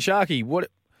 Sharky, mate. Sharky, what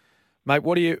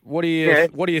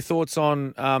are your thoughts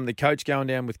on the coach going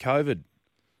down with COVID?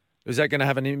 Is that going to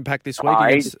have an impact this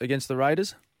week against the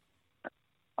Raiders?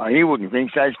 He wouldn't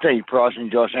think so. Steve Price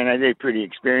and Josh Hannay, they're pretty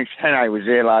experienced. Hannay was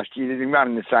there last year. They've been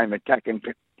running the same attacking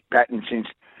pattern since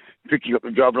Vicky got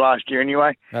the job last year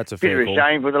anyway. That's a Bit fair of a call.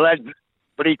 shame for the lad,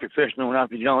 but he's professional enough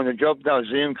to go on the job. They'll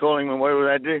Zoom calling and whatever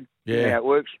they do. Yeah. You know how it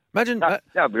works. Imagine,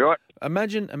 That'll be right.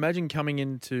 imagine coming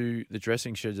into the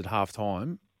dressing sheds at half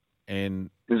time and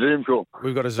The Zoom call.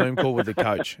 we've got a Zoom call with the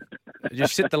coach.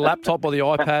 Just sit the laptop or the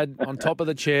iPad on top of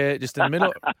the chair, just in the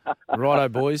middle. Righto,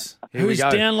 boys. Here we go.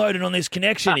 downloading on this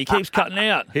connection? He keeps cutting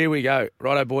out. Here we go.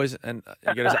 Righto, boys. And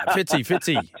you got to say,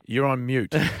 Fitzy, you're on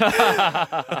mute. You've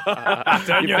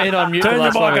been on mute. Turn the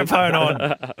your last microphone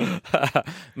on.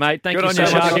 Mate, thank Good you on so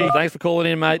you, much. Sharky. Thanks for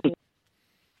calling in, mate.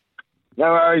 No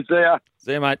worries, see ya.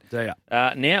 See you, mate. See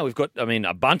ya. Now we've got,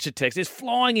 a bunch of texts. It's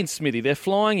flying in, Smithy. They're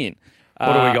flying in.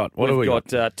 What do we got? What do we got?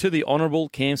 To the Honourable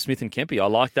Cam Smith and Kempy. I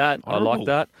like that. I like Honourable.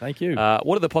 that. Thank you.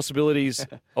 What are the possibilities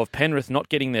of Penrith not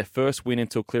getting their first win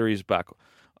until Cleary is back?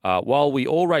 While we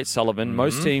all rate Sullivan,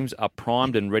 most teams are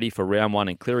primed and ready for round one,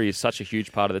 and Cleary is such a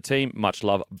huge part of the team. Much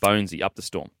love, Bonesy. Up the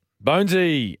Storm.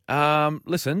 Bonesy,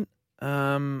 listen,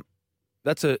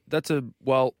 that's a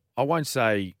well, I won't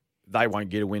say they won't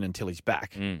get a win until he's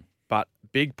back, but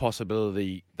big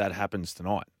possibility that happens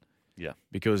tonight. Yeah,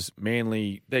 because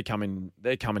Manly they're coming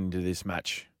into this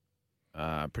match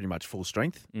pretty much full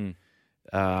strength,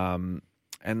 and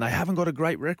they haven't got a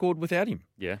great record without him.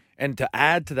 Yeah, and to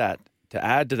add to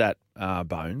that,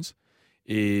 Bones,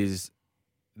 is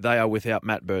they are without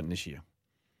Matt Burton this year.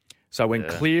 So when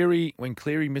Cleary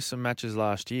missed some matches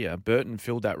last year, Burton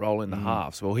filled that role in the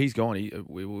halves. Well, he's gone.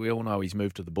 We all know he's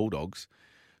moved to the Bulldogs.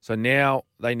 So now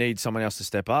they need someone else to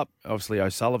step up. Obviously,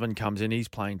 O'Sullivan comes in. He's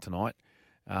playing tonight.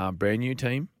 Brand new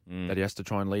team that he has to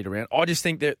try and lead around. I just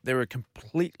think that they're a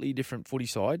completely different footy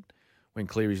side when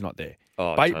Cleary's not there.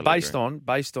 Oh, I totally agree.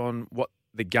 based on what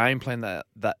the game plan that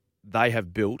they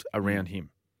have built around him.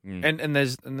 And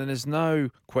there's no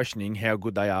questioning how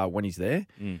good they are when he's there.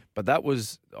 But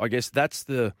that's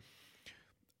the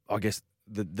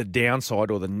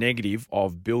downside or the negative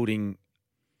of building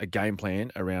a game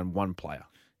plan around one player.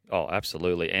 Oh,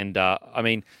 absolutely. And,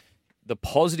 The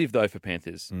positive, though, for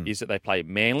Panthers is that they play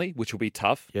Manly, which will be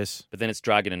tough. Yes. But then it's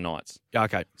Dragon and Knights.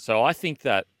 Okay. So I think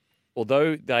that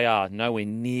although they are nowhere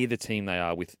near the team they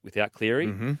are without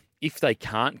Cleary, if they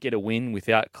can't get a win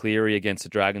without Cleary against the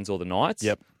Dragons or the Knights,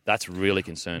 that's really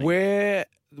concerning. They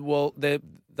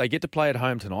get to play at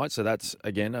home tonight, so that's,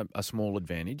 again, a small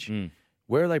advantage.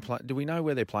 Where are they playing? Do we know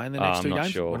where they're playing the next two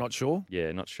games? Sure. We're not sure?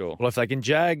 Yeah, not sure. Well, if they can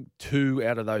jag 2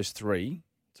 out of those 3...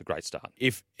 It's a great start.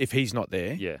 If he's not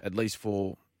there, at least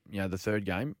for the third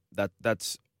game,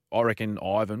 that's I reckon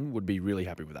Ivan would be really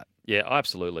happy with that. Yeah,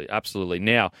 absolutely.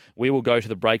 Now, we will go to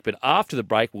the break, but after the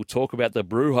break, we'll talk about the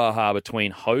brouhaha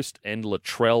between Host and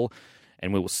Latrell,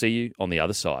 and we will see you on the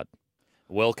other side.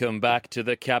 Welcome back to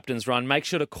the Captain's Run. Make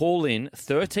sure to call in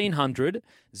 1300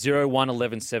 01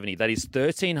 1170. That is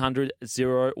 1300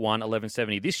 01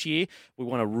 1170. This year, we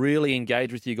want to really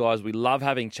engage with you guys. We love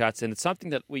having chats, and it's something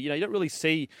that you don't really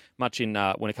see much in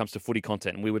when it comes to footy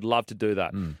content, and we would love to do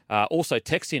that. Also,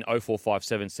 text in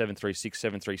 0457 736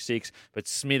 736. But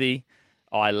Smithy,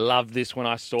 I loved this when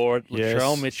I saw it. Yes.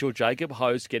 Latrell Mitchell, Jacob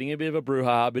Host, getting a bit of a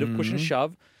brouhaha, a bit of push and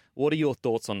shove. What are your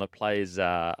thoughts on the players?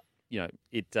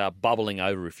 Bubbling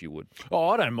over, if you would. Oh,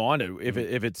 I don't mind it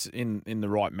if it's in the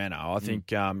right manner. I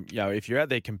think if you're out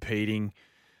there competing,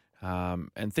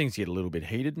 and things get a little bit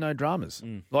heated, no dramas.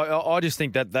 Like I just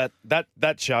think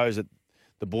that shows that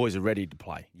the boys are ready to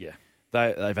play. Yeah,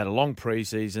 they've had a long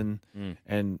preseason,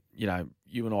 and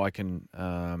you and I can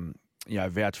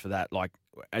vouch for that. Like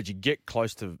as you get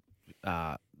close to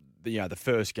the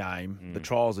first game, the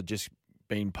trials have just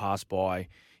been passed by.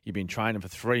 You've been training for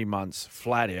 3 months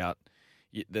flat out.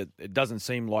 It doesn't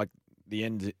seem like the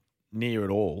end's near at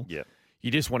all. Yeah.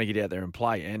 You just want to get out there and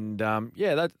play. And,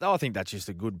 I think that's just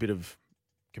a good bit of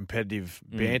competitive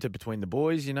banter between the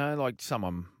boys, like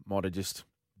someone might have just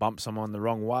bumped someone the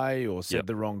wrong way or said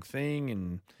the wrong thing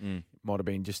and might have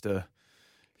been just a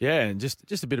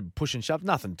bit of push and shove.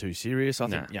 Nothing too serious. I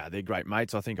think, they're great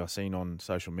mates. I think I've seen on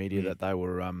social media that they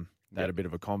were... They had a bit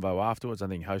of a convo afterwards. I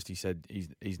think Hosty said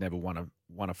he's never won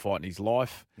a fight in his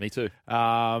life. Me too.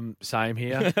 Same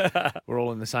here. We're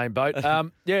all in the same boat. So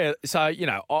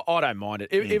I don't mind it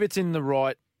if it's in the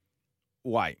right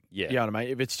way. Yeah, you know what I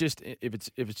mean. If it's just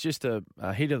a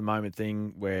heat of the moment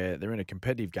thing where they're in a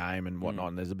competitive game and whatnot,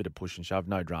 and there's a bit of push and shove,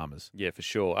 no dramas. Yeah, for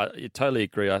sure. I totally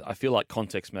agree. I feel like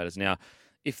context matters now.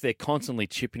 If they're constantly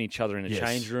chipping each other in a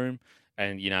change room.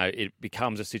 And, it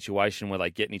becomes a situation where they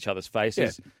get in each other's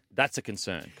faces. Yeah. That's a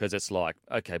concern because it's like,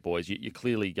 okay, boys, you're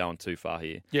clearly going too far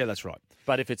here. Yeah, that's right.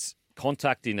 But if it's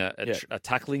contact in a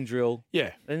tackling drill,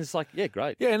 then it's like,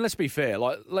 great. Yeah, and let's be fair.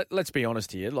 Like, let's be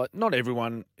honest here. Like, not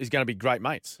everyone is going to be great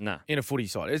mates in a footy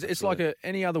side. It's like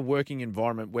any other working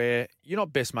environment where you're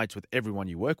not best mates with everyone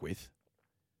you work with.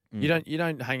 You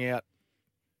don't hang out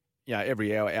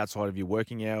every hour outside of your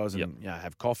working hours and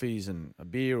have coffees and a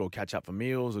beer or catch up for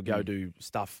meals or go do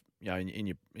stuff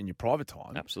in your private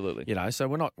time. Absolutely. So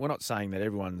we're not saying that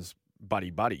everyone's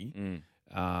buddy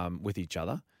with each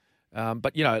other.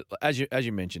 But as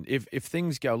you mentioned, if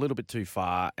things go a little bit too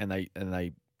far and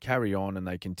they carry on and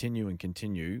they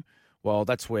continue, well,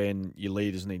 that's when your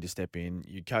leaders need to step in.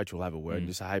 Your coach will have a word and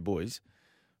just say, "Hey, boys,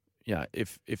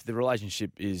 if the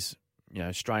relationship is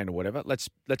strained or whatever, let's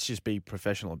just be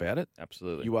professional about it."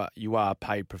 Absolutely. You are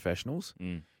paid professionals.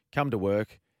 Come to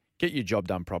work, get your job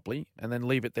done properly, and then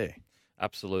leave it there.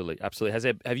 Absolutely.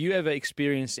 Have you ever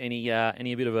experienced any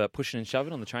bit of a pushing and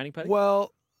shoving on the training paddock?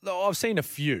 Well, I've seen a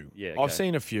few. Yeah, okay. I've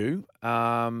seen a few,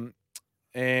 and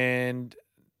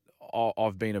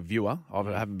I've been a viewer. I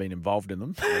haven't been involved in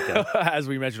them, as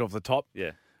we mentioned off the top.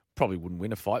 Yeah, probably wouldn't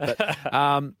win a fight,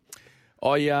 but.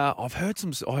 I've heard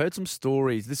some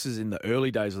stories. This is in the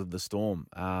early days of the Storm,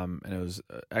 and it was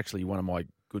actually one of my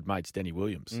good mates, Denny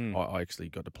Williams. I actually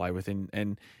got to play with him,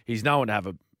 and he's known to have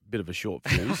a bit of a short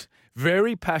fuse.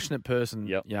 Very passionate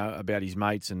person, about his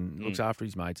mates and looks after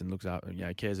his mates and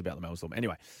cares about the Melbourne Storm.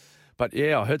 Anyway, but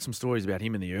I heard some stories about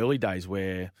him in the early days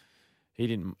where he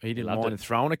didn't mind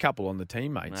throwing a couple on the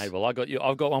teammates. Mate, well,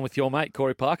 I've got one with your mate,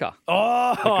 Corey Parker.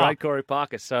 Oh, the great Corey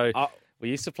Parker. So. We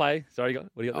used to play. Sorry,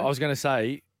 what do you got there? I was going to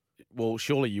say, well,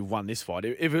 surely you've won this fight.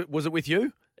 Was it with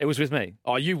you? It was with me.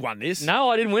 Oh, you won this?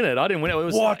 No, I didn't win it.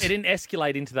 What? It didn't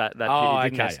escalate into that. Oh, it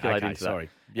didn't escalate into sorry.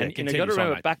 That. Yeah, and you got to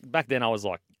remember, back then I was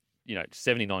like,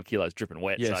 79 kilos dripping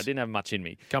wet, so I didn't have much in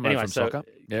me. Come from soccer.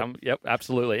 Yep,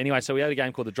 absolutely. Anyway, so we had a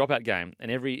game called the Dropout Game, and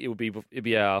it'd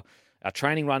be our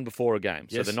training run before a game.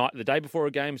 So the day before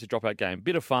a game is a Dropout Game.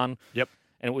 Bit of fun. Yep.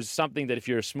 And it was something that if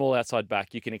you're a small outside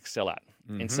back, you can excel at.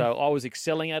 And so I was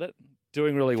excelling at it,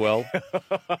 doing really well.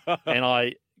 And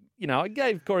I, I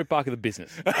gave Corey Parker the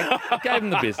business. I gave him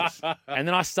the business. And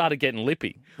then I started getting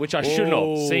lippy, which I shouldn't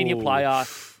have. Senior player,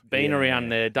 been around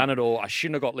there, done it all. I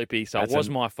shouldn't have got lippy, so it was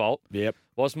my fault. Yep.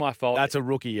 Was my fault. That's a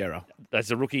rookie error.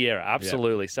 That's a rookie error,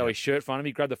 absolutely. So his shirt in front of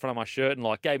me, grabbed the front of my shirt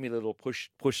and gave me the little push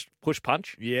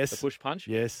punch. Yes. The push punch.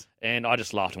 Yes. And I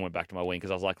just laughed and went back to my wing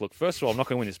because I was like, look, first of all, I'm not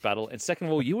going to win this battle. And second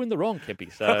of all, you were in the wrong,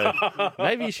 Kempy. So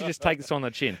maybe you should just take this on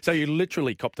the chin. So you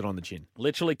literally copped it on the chin.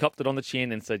 Literally copped it on the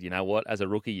chin and said, you know what, as a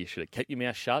rookie, you should have kept your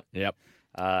mouth shut. Yep.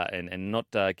 And not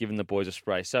given the boys a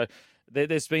spray. So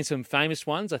there's been some famous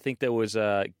ones. I think there was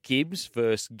Gibbs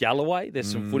versus Galloway. There's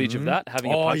some footage of that,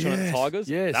 having a punch on the Tigers.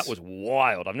 Yes. That was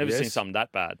wild. I've never seen something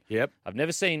that bad. Yep. I've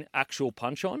never seen actual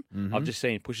punch on. I've just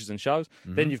seen pushes and shoves.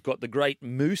 Then you've got the great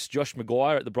Moose, Josh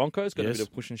Maguire at the Broncos, got a bit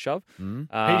of push and shove. He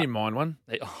didn't mind one.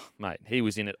 Mate, he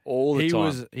was in it all the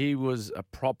time. He was a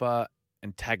proper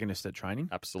antagonist at training.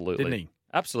 Absolutely. Didn't he?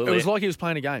 Absolutely. It was like he was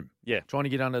playing a game. Yeah. Trying to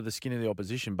get under the skin of the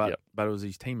opposition, but it was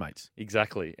his teammates.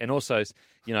 Exactly. And also,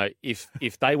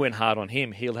 if they went hard on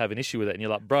him, he'll have an issue with it. And you're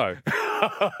like, bro,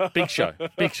 big show.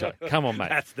 Come on, mate.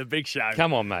 That's the big show.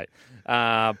 Come on, mate.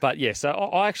 But yeah, so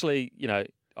I actually,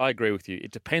 I agree with you.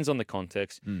 It depends on the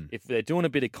context. If they're doing a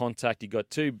bit of contact, you've got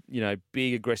two,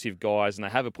 big aggressive guys and they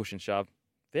have a push and shove,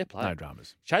 fair play. No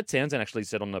dramas. Chad Townsend actually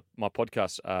said on my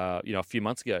podcast, a few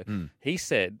months ago, he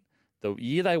said the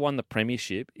year they won the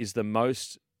premiership is the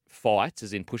most fights,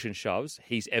 as in push and shoves,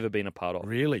 he's ever been a part of.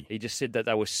 Really? He just said that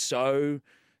they were so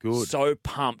good, so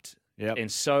pumped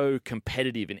and so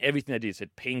competitive in everything they did. He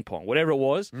said ping pong, whatever it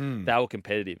was, they were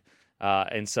competitive.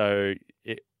 And so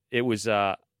it was,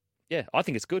 I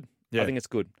think it's good. Yeah. I think it's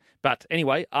good. But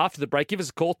anyway, after the break, give us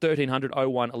a call, 1300 01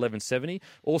 1170.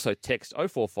 Also text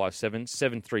 0457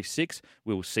 736.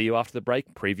 We will see you after the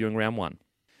break, previewing round one.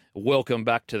 Welcome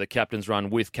back to the Captain's Run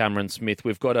with Cameron Smith.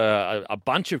 We've got a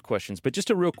bunch of questions, but just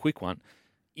a real quick one.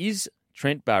 Is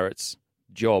Trent Barrett's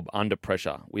job under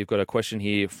pressure? We've got a question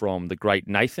here from the great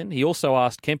Nathan. He also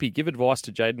asked, Kempy, give advice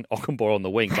to Jaden Ockenborough on the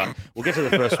wing, but we'll get to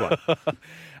the first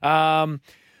one.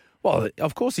 Well,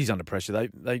 of course he's under pressure.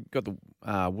 They got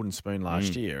the wooden spoon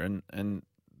last year, and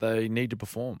they need to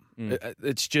perform.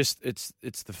 It's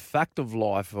the fact of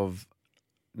life of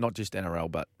not just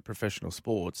NRL but professional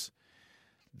sports.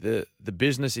 The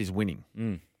business is winning,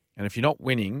 and if you're not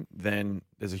winning, then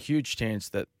there's a huge chance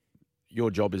that your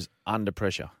job is under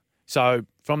pressure. So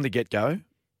from the get-go,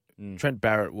 Trent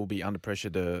Barrett will be under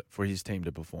pressure for his team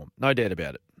to perform. No doubt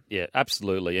about it. Yeah,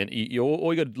 absolutely. And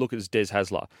all you got to look at is Des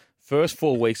Hasler. First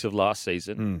 4 weeks of last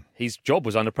season, his job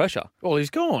was under pressure. Well, he's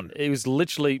gone. He was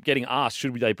literally getting asked,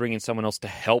 should they bring in someone else to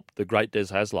help the great Des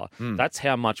Hasler? That's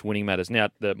how much winning matters. Now,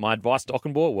 my advice to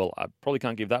Ockenborough, well, I probably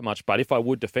can't give that much, but if I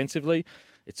would defensively,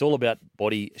 it's all about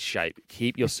body shape.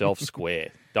 Keep yourself square.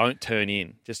 Don't turn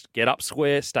in. Just get up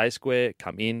square, stay square,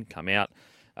 come in, come out.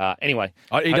 Anyway.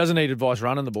 He doesn't need advice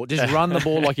running the ball. Just run the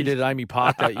ball like he did at Amy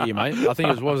Park that year, mate. I think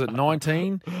it was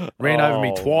 19? Ran over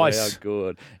me twice. Yeah,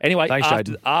 good. Anyway,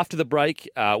 thanks, after the break,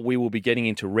 we will be getting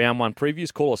into round one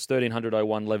previews. Call us 1300 01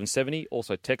 1170.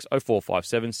 Also text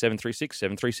 0457 736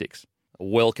 736.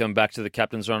 Welcome back to the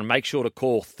Captain's Run. Make sure to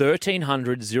call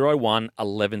 1300 01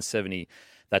 1170.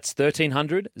 That's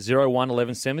 1300 01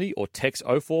 1170 or text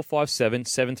 0457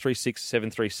 736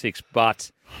 736. But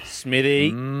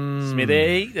Smithy,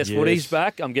 this footy's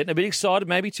back. I'm getting a bit excited,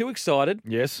 maybe too excited.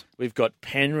 Yes. We've got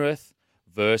Penrith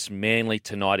versus Manly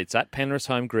tonight. It's at Penrith's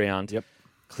home ground. Yep.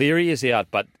 Cleary is out,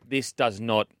 but this does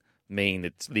not mean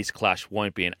that this clash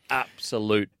won't be an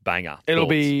absolute banger. It'll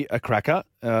be a cracker.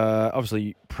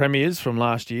 Obviously, premiers from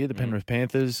last year, the Penrith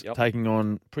Panthers, taking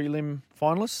on prelim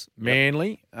finalists,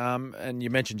 Manly. And you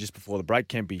mentioned just before the break,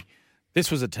 Kempy, this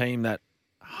was a team that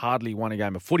hardly won a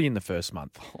game of footy in the first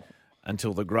month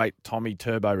until the great Tommy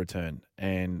Turbo returned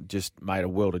and just made a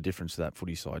world of difference to that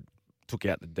footy side. Took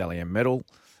out the Dally M medal,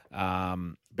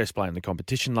 best player in the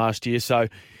competition last year. So,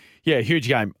 yeah, huge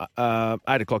game. 8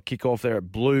 o'clock kickoff there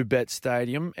at Blue Bet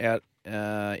Stadium out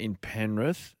in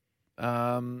Penrith.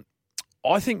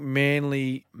 I think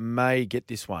Manly may get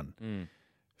this one.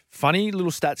 Funny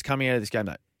little stats coming out of this game,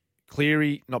 though.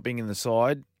 Cleary not being in the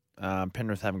side.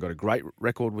 Penrith haven't got a great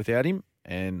record without him,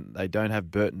 and they don't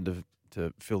have Burton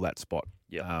to fill that spot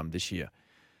this year.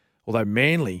 Although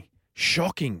Manly,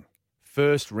 shocking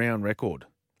first-round record.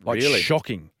 Really?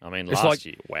 Shocking. I mean, it's last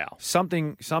year, wow.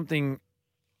 Something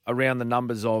around the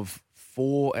numbers of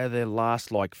 4 out of their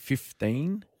last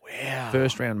 15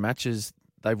 first-round matches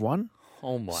they've won.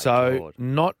 Oh, my God. So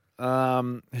not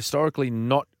historically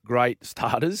not great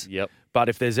starters. Yep. But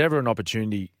if there's ever an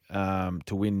opportunity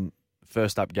to win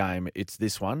first-up game, it's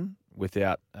this one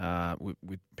without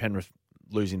with Penrith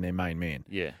losing their main man.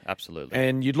 Yeah, absolutely.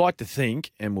 And you'd like to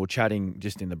think, and we're chatting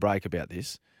just in the break about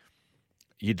this,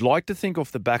 you'd like to think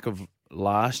off the back of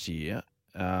last year,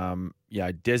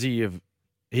 Desi,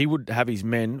 he would have his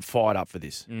men fired up for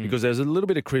this because there's a little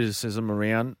bit of criticism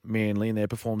around Manly and their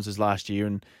performances last year,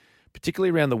 and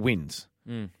particularly around the wins,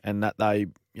 and that they,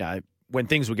 when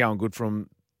things were going good for them,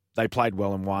 they played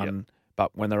well and won. Yep.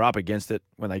 But when they're up against it,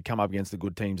 when they come up against the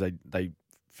good teams, they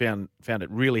found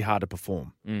it really hard to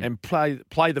perform and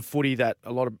play the footy that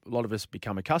a lot of us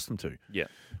become accustomed to. Yeah,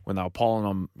 when they were piling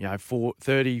on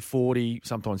 30, 40,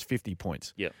 sometimes 50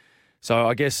 points. Yeah. So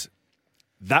I guess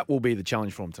that will be the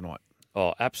challenge for them tonight.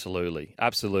 Oh, absolutely.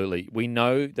 Absolutely. We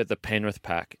know that the Penrith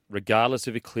pack, regardless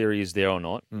if Cleary is there or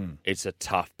not, it's a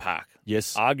tough pack.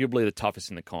 Yes. Arguably the toughest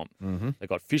in the comp. Mm-hmm. They've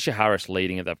got Fisher Harris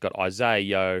leading it. They've got Isaiah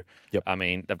Yeo. Yep. I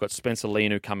mean, they've got Spencer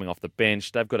Linu coming off the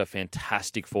bench. They've got a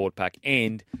fantastic forward pack.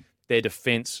 And their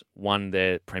defence won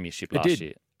their premiership last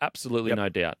year. Absolutely no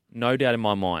doubt. No doubt in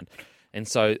my mind. And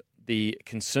so the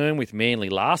concern with Manly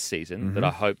last season that I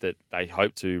hope that they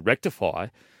hope to rectify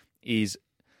is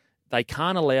they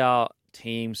can't allow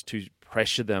teams to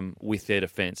pressure them with their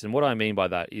defence. And what I mean by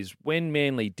that is when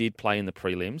Manly did play in the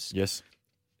prelims, yes,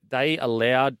 they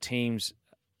allowed teams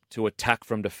to attack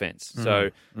from defence.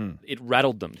 So it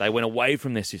rattled them. They went away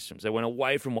from their systems. They went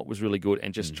away from what was really good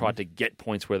and just tried to get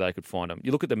points where they could find them.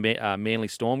 You look at the Manly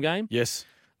Storm game. Yes.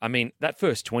 I mean, that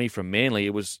first 20 from Manly,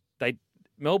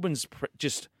 Melbourne's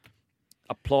just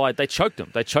applied. They choked them.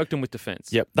 They choked them with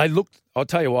defence. Yep. They looked. I'll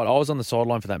tell you what. I was on the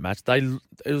sideline for that match. It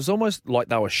was almost like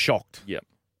they were shocked. Yep.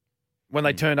 When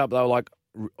they turned up, they were like,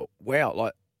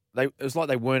 "Wow!" It was like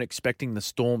they weren't expecting the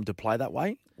Storm to play that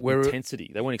way.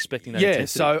 Intensity. They weren't expecting that.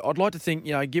 Intensity. So I'd like to think,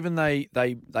 given they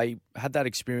had that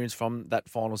experience from that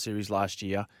final series last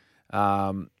year,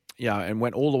 and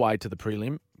went all the way to the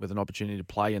prelim with an opportunity to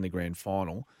play in the grand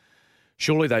final.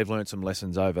 Surely they've learned some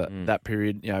lessons over that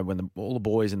period, when all the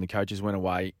boys and the coaches went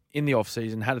away in the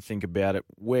off-season, had to think about it.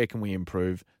 Where can we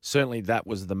improve? Certainly that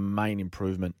was the main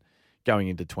improvement going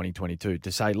into 2022,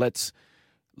 to say, let's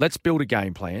build a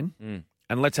game plan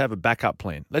and let's have a backup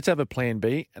plan. Let's have a plan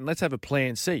B and let's have a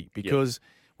plan C, because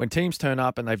when teams turn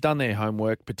up and they've done their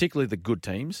homework, particularly the good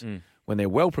teams, when they're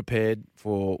well prepared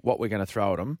for what we're going to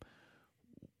throw at them,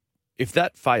 if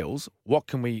that fails, what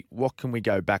can we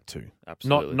go back to?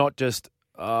 Absolutely. Not just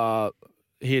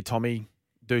here, Tommy,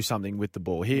 do something with the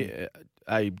ball. Here,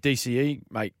 a DCE,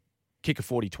 mate, kick a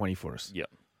 40-20 for us. Yeah,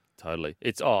 totally.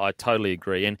 I totally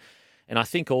agree, and I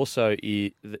think also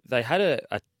they had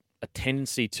a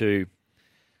tendency to,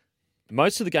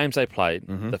 most of the games they played,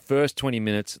 the first 20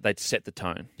 minutes they'd set the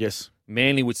tone. Yes.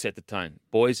 Manly would set the tone.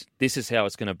 Boys, this is how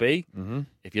it's going to be.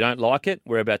 If you don't like it,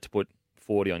 we're about to put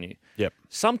 40 on you. Yep.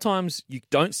 Sometimes you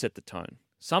don't set the tone.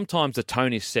 Sometimes the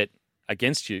tone is set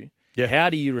against you. Yeah. How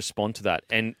do you respond to that?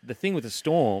 And the thing with the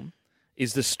Storm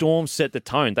is the Storm set the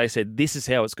tone. They said, this is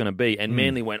how it's going to be. And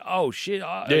Manly went, oh, shit,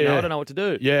 I don't know what to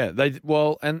do. Yeah.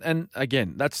 And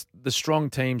again, that's the strong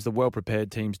teams, the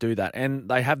well-prepared teams do that. And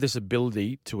they have this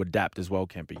ability to adapt as well,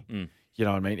 Kempy. You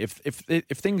know what I mean?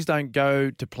 If things don't go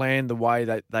to plan the way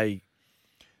that they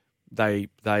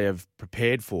have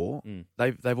prepared for,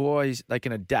 they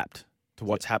can adapt to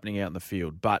what's happening out in the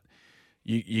field. But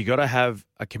you got to have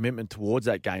a commitment towards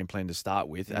that game plan to start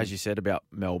with. As you said about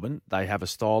Melbourne, they have a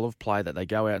style of play that they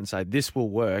go out and say, this will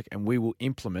work and we will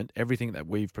implement everything that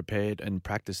we've prepared and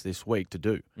practiced this week to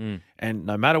do. And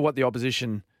no matter what the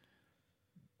opposition,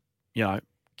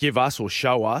 give us or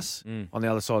show us on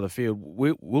the other side of the field,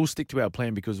 we'll stick to our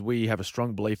plan because we have a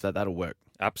strong belief that that'll work.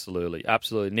 Absolutely.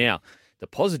 Absolutely. Now, the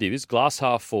positive is glass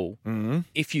half full.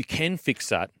 If you can fix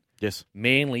that, yes,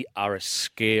 Manly are a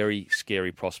scary,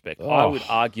 scary prospect. Oh. I would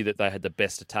argue that they had the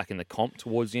best attack in the comp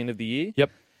towards the end of the year. Yep.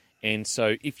 And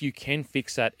so if you can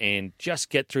fix that and just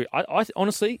get through, I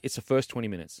honestly, it's the first 20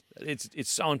 minutes. It's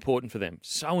so important for them.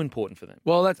 So important for them.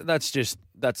 Well,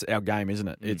 that's our game, isn't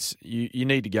it? It's you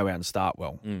need to go out and start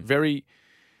well. Very,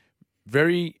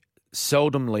 very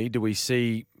seldomly do we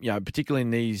see, particularly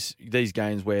in these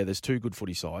games where there's two good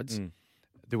footy sides,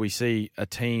 do we see a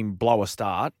team blow a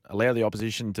start, allow the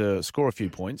opposition to score a few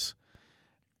points,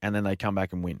 and then they come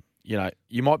back and win.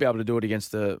 You might be able to do it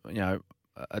against a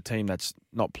team that's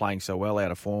not playing so well,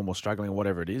 out of form or struggling or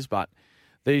whatever it is, but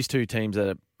these two teams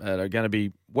that are going to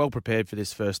be well prepared for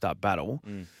this first up battle,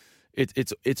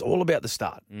 it's all about the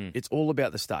start. It's all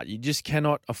about the start. You just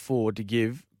cannot afford to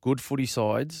give good footy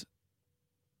sides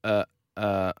a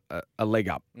leg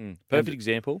up. Perfect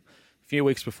example. A few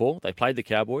weeks before, they played the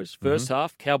Cowboys. First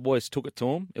half, Cowboys took it to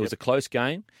them. It was a close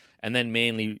game, and then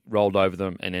Manly rolled over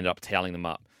them and ended up toweling them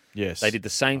up. Yes. They did the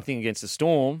same thing against the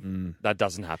Storm. That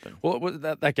doesn't happen. Well,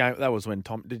 that game, that was when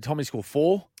did Tommy score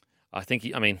 4? I think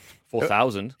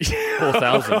 4,000.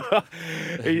 4,000.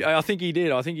 I think he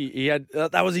did. I think he had.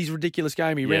 That was his ridiculous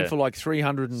game. He ran for like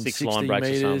 360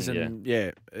 metres, and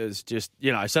it was just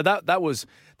So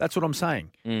that's what I'm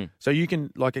saying. So you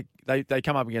can they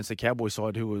come up against the Cowboys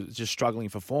side who was just struggling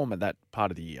for form at that part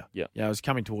of the year. Yeah, it was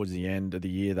coming towards the end of the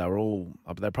year.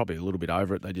 They're probably a little bit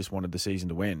over it. They just wanted the season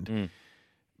to end.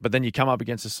 But then you come up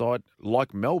against a side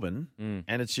like Melbourne,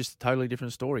 and it's just a totally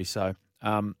different story. So.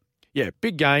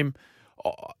 Big game.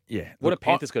 What are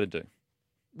Panthers got to do?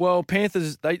 Well,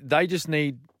 Panthers, they just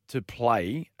need to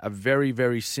play a very,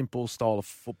 very simple style of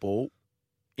football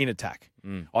in attack.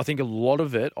 I think a lot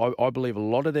of it, I believe a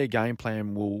lot of their game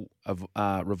plan will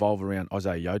revolve around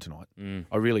Isaiah Yeo tonight.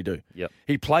 I really do. Yep.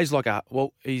 He plays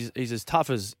he's as tough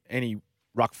as any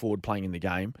ruck forward playing in the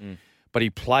game, but he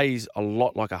plays a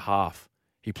lot like a half.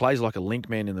 He plays like a link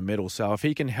man in the middle. So if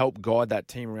he can help guide that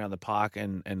team around the park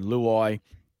and Luai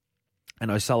and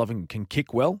O'Sullivan can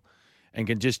kick well and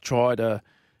can just try to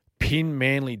pin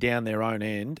Manly down their own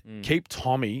end, keep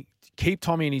Tommy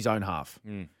in his own half.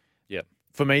 Yep.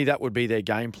 For me, that would be their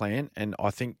game plan, and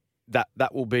I think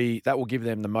that will give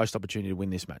them the most opportunity to win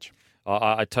this match.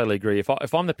 I totally agree.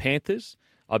 If I'm the Panthers,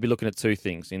 I'd be looking at two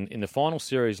things. In the final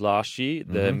series last year,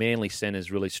 the Manly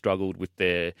centres really struggled with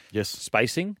their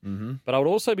spacing. But I would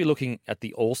also be looking at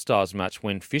the All-Stars match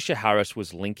when Fisher Harris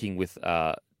was linking with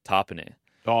Tarpanair.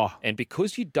 And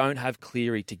because you don't have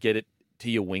Cleary to get it to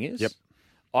your wingers,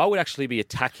 I would actually be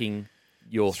attacking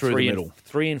your three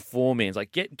and four mans.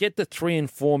 Like get the 3 and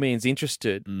 4 mans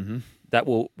interested. That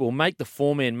will make the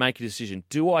 4-man make a decision.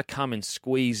 Do I come and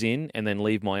squeeze in and then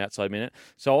leave my outside minute?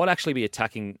 So I would actually be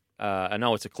attacking. I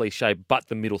know it's a cliche, but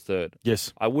the middle third.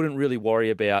 Yes, I wouldn't really worry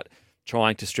about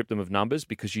trying to strip them of numbers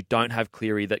because you don't have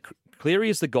Cleary. That Cleary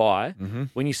is the guy.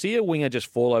 When you see a winger just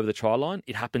fall over the try line,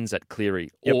 it happens at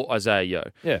Cleary or Isaiah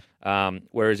Yeo. Yeah.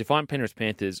 Whereas if I'm Penrith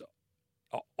Panthers,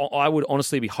 I would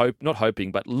honestly be not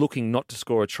hoping, but looking not to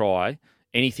score a try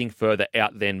anything further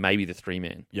out than maybe the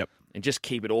 3-man. Yep. And just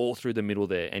keep it all through the middle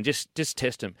there and just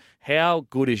test them. How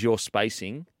good is your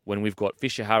spacing when we've got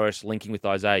Fisher Harris linking with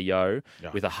Isaiah Yeo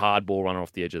with a hard ball runner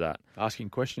off the edge of that? Asking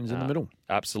questions in the middle.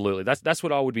 Absolutely. That's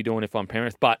what I would be doing if I'm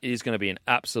Penrith, but it is going to be an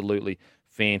absolutely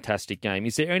fantastic game.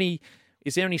 Is there any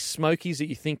smokies that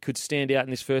you think could stand out in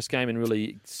this first game and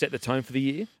really set the tone for the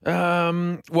year?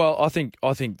 Well, I think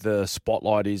the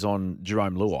spotlight is on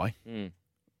Jerome Luai.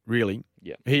 Really.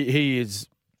 Yeah. He is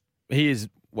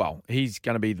well, he's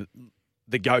going to be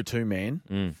the go-to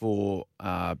man for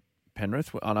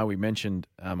Penrith. I know we mentioned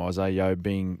Isaiah Yeo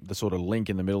being the sort of link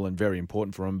in the middle and very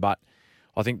important for him, but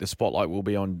I think the spotlight will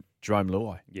be on Jerome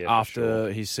Luai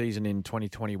after his season in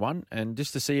 2021, and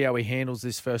just to see how he handles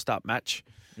this first up match,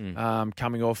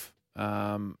 coming off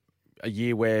a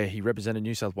year where he represented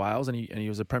New South Wales and he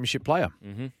was a premiership player.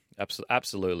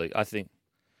 Absolutely, I think.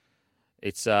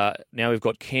 It's now we've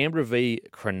got Canberra v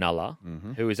Cronulla,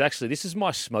 who is actually, this is my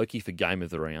smoky for game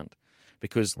of the round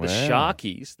because the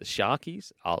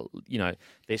Sharkies are,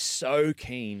 they're so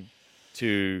keen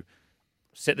to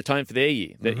set the tone for their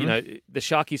year. The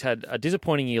Sharkies had a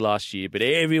disappointing year last year, but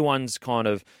everyone's kind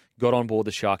of got on board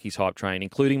the Sharkies hype train,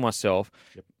 including myself.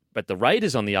 Yep. But the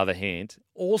Raiders, on the other hand,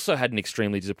 also had an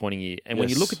extremely disappointing year. And when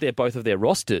you look at both of their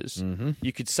rosters,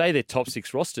 you could say they're top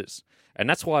 6 rosters. And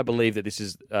that's why I believe that this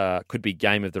is could be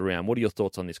game of the round. What are your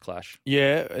thoughts on this clash?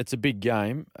 Yeah, it's a big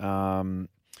game.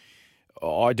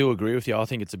 I do agree with you. I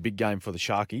think it's a big game for the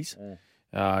Sharkies,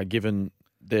 given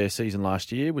their season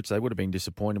last year, which they would have been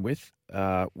disappointed with.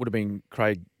 Would have been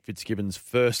Craig Fitzgibbon's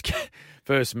first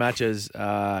match as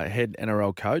head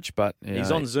NRL coach, but he's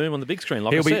on Zoom on the big screen,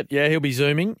 like I said. Yeah, he'll be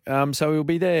Zooming. So he'll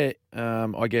be there,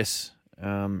 I guess,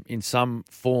 in some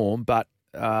form. But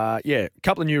a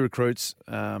couple of new recruits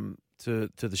to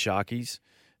the Sharkies.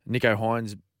 Nicho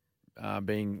Hynes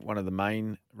being one of the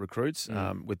main recruits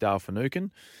with Dale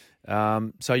Finucane.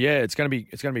 It's going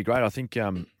to be great. I think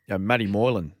Matty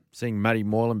Moylan, seeing Matty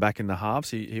Moylan back in the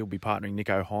halves, he'll be partnering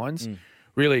Nicho Hynes.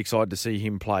 Really excited to see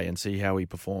him play and see how he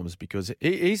performs because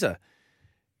he's a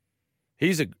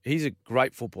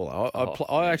great footballer.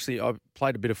 I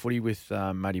played a bit of footy with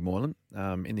Matty Moylan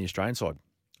in the Australian side.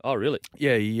 Oh, really?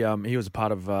 Yeah, he was a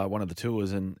part of one of the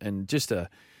tours and just I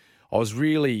was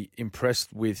really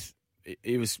impressed with.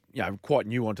 He was quite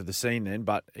new onto the scene then,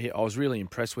 but I was really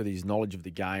impressed with his knowledge of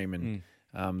the game and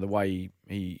the way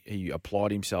he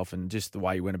applied himself and just the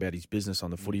way he went about his business on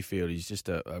the footy field. He's just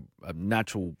a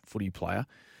natural footy player.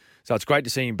 So it's great to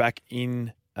see him back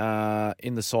in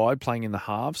the side, playing in the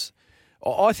halves.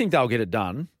 I think they'll get it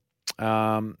done.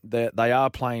 They are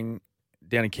playing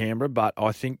down in Canberra, but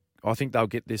I think they'll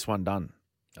get this one done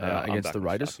against the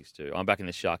Raiders. I'm backing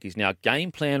the Sharkies. Now,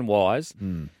 game plan wise,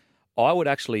 I would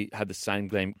actually have the same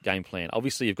game plan.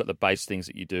 Obviously, you've got the base things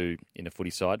that you do in a footy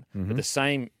side, but the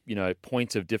same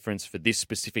point of difference for this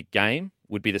specific game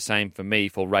would be the same for me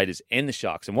for Raiders and the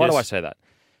Sharks. And why do I say that?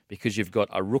 Because you've got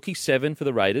a rookie 7 for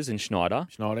the Raiders in Schneider,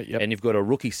 yep. And you've got a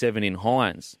rookie 7 in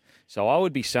Hines. So I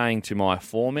would be saying to my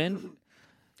foremen,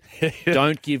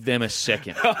 don't give them a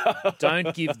second.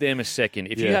 Don't give them a second.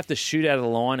 If you have to shoot out of the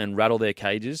line and rattle their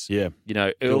cages,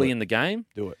 early in the game,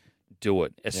 do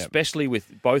it. Especially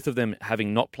with both of them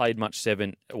having not played much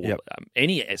 7 or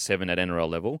any 7 at NRL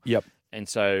level. Yep. And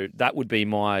so that would be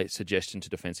my suggestion to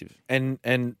defensive.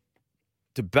 And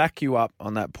to back you up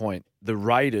on that point, the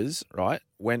Raiders, right,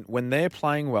 when they're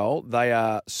playing well, they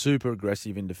are super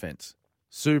aggressive in defence.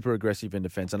 Super aggressive in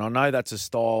defence. And I know that's a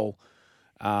style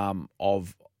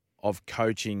of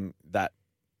coaching that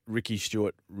Ricky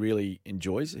Stewart really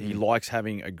enjoys. He likes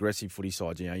having aggressive footy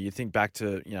sides. You think back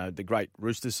to the great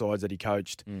Roosters sides that he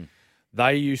coached.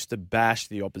 They used to bash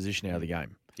the opposition out of the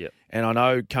game. Yep. And I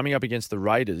know coming up against the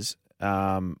Raiders,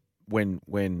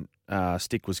 when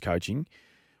Stick was coaching,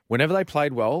 whenever they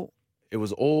played well,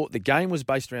 the game was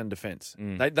based around defence.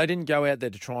 They didn't go out there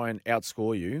to try and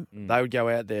outscore you. They would go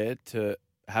out there to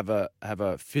have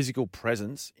a physical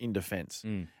presence in defence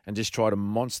and just try to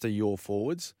monster your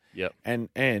forwards. Yep.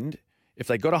 And if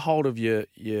they got a hold of your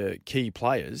key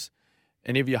players,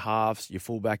 any of your halves, your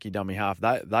fullback, your dummy half,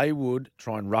 they would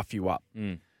try and rough you up.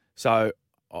 So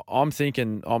I'm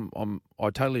thinking, I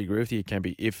totally agree with you,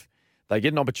 Kempy. If they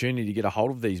get an opportunity to get a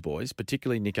hold of these boys,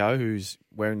 particularly Nico, who's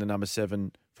wearing the number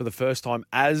 7 for the first time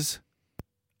as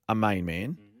a main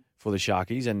man for the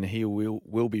Sharkies, and he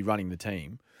will be running the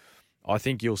team. I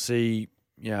think you'll see,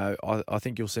 I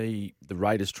think you'll see the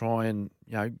Raiders try and,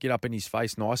 get up in his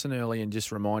face nice and early and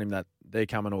just remind him that they're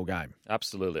coming all game.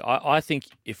 Absolutely. I think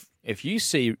if you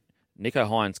see Nico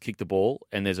Hines kick the ball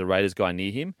and there's a Raiders guy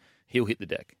near him, he'll hit the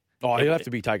deck. Oh, he'll have to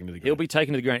be taken to the ground. He'll be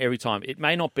taken to the ground every time. It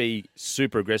may not be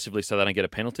super aggressively so they don't get a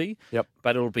penalty,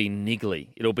 but it'll be niggly.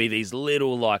 It'll be these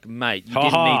little, mate, you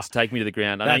didn't need to take me to the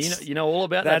ground. I know, you know all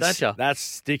about that, don't you? That's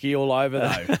Sticky all over,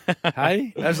 though.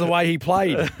 Hey? That's the way he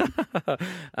played.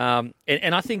 And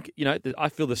I think, I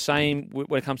feel the same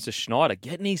when it comes to Schneider.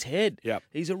 Get in his head. Yep.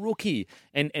 He's a rookie.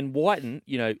 And Whiten,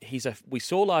 we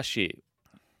saw last year,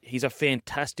 he's a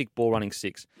fantastic ball-running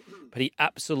 6, but he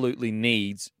absolutely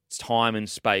needs time and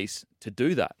space to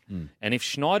do that. And if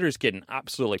Schneider is getting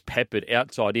absolutely peppered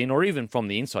outside in, or even from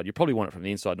the inside, you probably want it from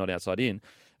the inside, not outside in,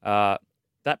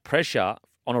 that pressure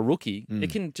on a rookie, it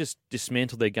can just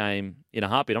dismantle their game in a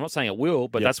heartbeat. I'm not saying it will,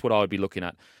 but that's what I would be looking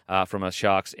at from a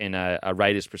Sharks and a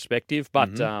Raiders perspective.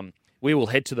 But we will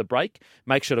head to the break.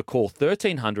 Make sure to call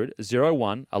 1300 01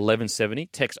 1170,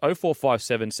 text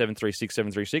 0457 736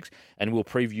 736, and we'll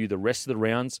preview the rest of the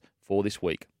rounds for this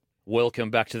week. Welcome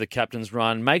back to the Captain's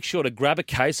Run. Make sure to grab a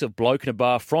case of Bloke in a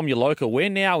Bar from your local. We're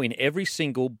now in every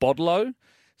single Bodlo,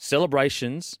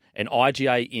 Celebrations, and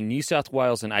IGA in New South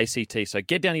Wales and ACT. So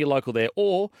get down to your local there,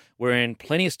 or we're in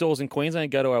plenty of stores in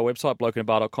Queensland. Go to our website,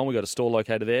 blokeinhabar.com. We've got a store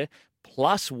locator there.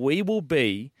 Plus, we will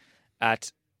be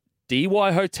at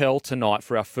DY Hotel tonight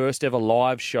for our first ever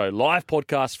live show, live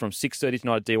podcast from 6:30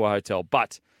 tonight at DY Hotel.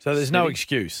 So there's no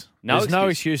excuse. There's no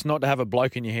excuse not to have a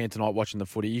bloke in your hand tonight watching the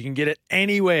footy. You can get it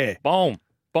anywhere. Boom.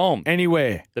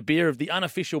 Anywhere. The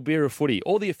unofficial beer of footy,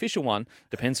 or the official one,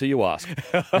 depends who you ask.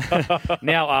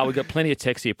 Now, we've got plenty of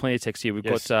text here. We've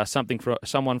got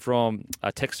someone from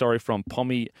a text from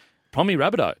Pommy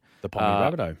Rabideau. The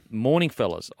Pommy Rabideau. Morning,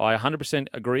 fellas. I 100%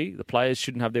 agree. The players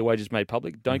shouldn't have their wages made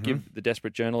public. Don't give the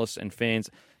desperate journalists and fans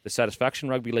the satisfaction.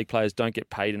 Rugby league players don't get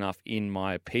paid enough, in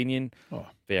my opinion. Oh,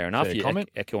 fair enough. You're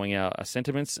echoing our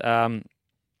sentiments.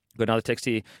 Got another text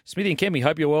here. Smithy and Kemi,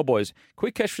 hope you're well, boys.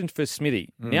 Quick question for Smithy.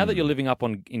 Now that you're living up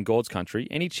in God's country,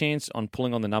 any chance on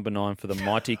pulling on the number 9 for the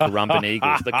mighty Currumbin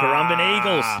Eagles? The Currumbin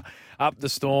Eagles. Up the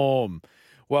Storm.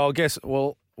 Well,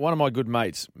 one of my good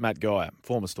mates, Matt Geyer,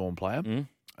 former Storm player,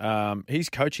 he's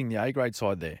coaching the A-grade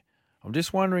side there. I'm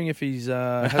just wondering if he's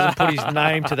hasn't put his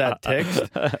name to that text.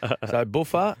 So,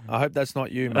 Buffer, I hope that's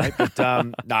not you, mate.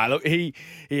 But, look, he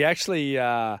actually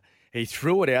he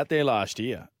threw it out there last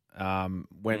year.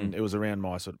 When it was around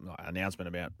my sort of announcement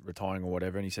about retiring or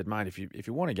whatever, and he said, "Mate, if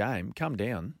you want a game, come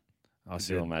down." I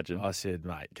said,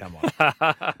 "Mate, come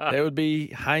on." There would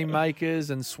be haymakers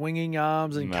and swinging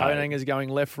arms and coat hangers going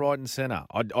left, right, and centre.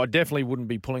 I definitely wouldn't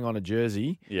be pulling on a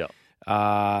jersey. Yeah.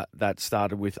 That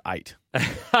started with 8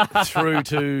 through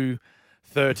to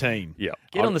 13. Yeah.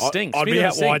 Get on the sting. I'd be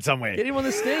out wide somewhere. Get him on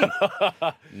the sting.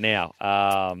 Now,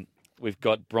 we've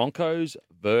got Broncos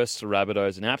versus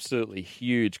Rabbitohs, an absolutely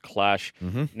huge clash.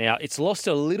 Mm-hmm. Now, it's lost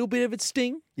a little bit of its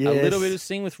sting, a Yes. little bit of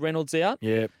sting with Reynolds out,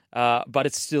 Yeah. but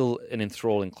it's still an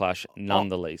enthralling clash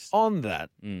nonetheless. On that,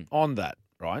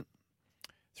 right?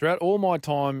 Throughout all my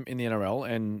time in the NRL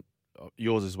and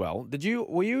yours as well,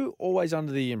 were you always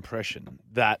under the impression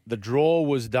that the draw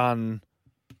was done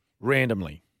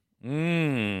randomly?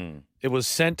 It was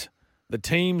sent. The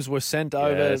teams were sent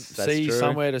overseas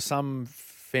somewhere to some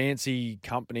fancy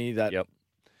company that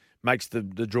makes the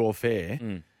draw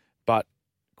fair. But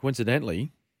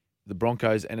coincidentally, the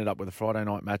Broncos ended up with a Friday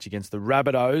night match against the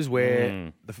Rabbitohs,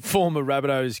 where the former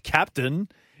Rabbitohs captain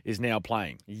is now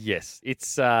playing. Yes,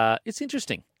 it's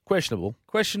interesting. Questionable.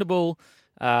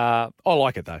 I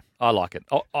like it, though. I like it.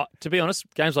 To be honest,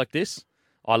 games like this,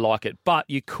 I like it. But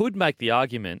you could make the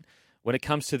argument when it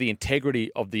comes to the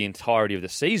integrity of the entirety of the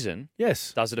season.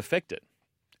 Yes. Does it affect it?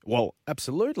 Well,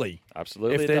 absolutely.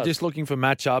 Absolutely. If they're just looking for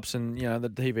matchups and, the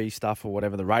TV stuff or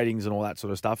whatever, the ratings and all that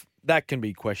sort of stuff, that can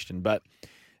be questioned. But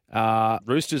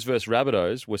Roosters versus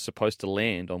Rabbitohs were supposed to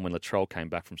land on when Latrell came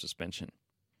back from suspension.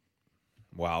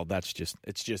 Wow, it's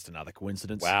just another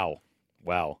coincidence. Wow.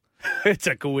 It's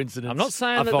a coincidence. I'm not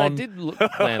saying that they did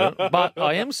land on it, but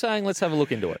I am saying let's have a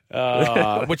look into it.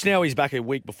 Which now he's back a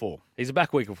week before. He's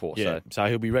back a week before, so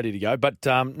he'll be ready to go. But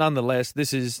nonetheless,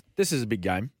 this is a big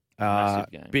game.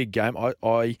 Massive game. Big game.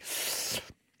 I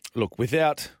look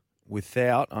without,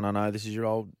 and I know this is your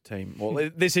old team. Well,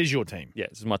 this is your team. Yeah,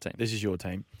 this is my team. This is your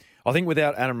team. I think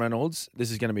without Adam Reynolds, this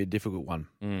is going to be a difficult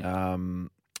one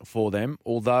for them.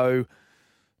 Although,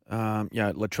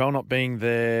 Latrell not being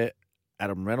there,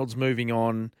 Adam Reynolds moving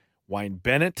on, Wayne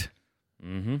Bennett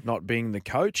not being the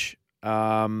coach.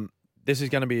 This is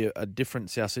going to be a different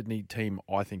South Sydney team,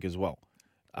 I think, as well.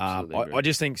 I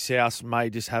just think South may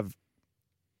just have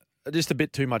just a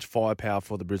bit too much firepower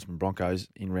for the Brisbane Broncos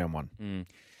in round one.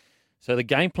 So the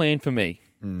game plan for me,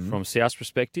 from South's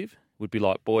perspective, would be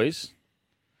like, boys,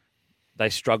 they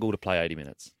struggle to play 80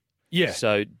 minutes. Yeah.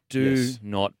 So do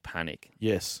not panic.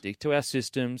 Yes. Stick to our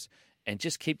systems and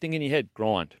just keep thinking in your head.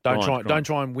 Grind. Don't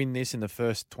try and win this in the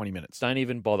first 20 minutes. Don't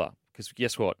even bother. Because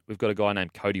guess what? We've got a guy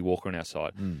named Cody Walker on our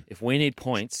side. If we need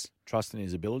points, trust in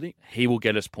his ability, he will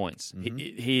get us points.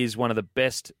 He is one of the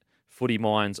best footy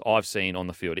minds I've seen on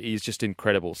the field. He's just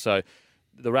incredible. So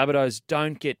the Rabbitohs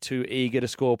don't get too eager to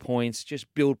score points.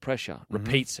 Just build pressure.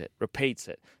 Repeats it.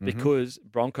 Because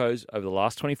Broncos, over the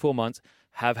last 24 months,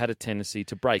 have had a tendency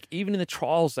to break. Even in the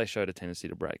trials, they showed a tendency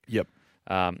to break. Yep.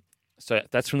 So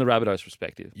that's from the Rabbitohs'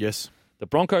 perspective. Yes. The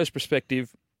Broncos'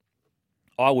 perspective,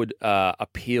 I would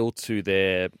appeal to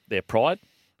their pride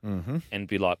and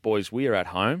be like, boys, we are at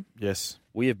home. Yes.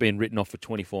 We have been written off for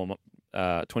 24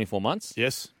 months.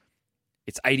 Yes.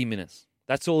 It's 80 minutes.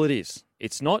 That's all it is.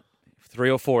 It's not 3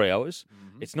 or 4 hours.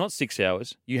 It's not 6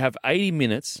 hours. You have 80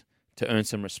 minutes to earn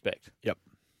some respect. Yep.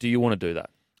 Do you want to do that?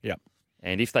 Yep.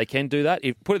 And if they can do that,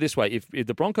 put it this way, if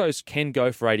the Broncos can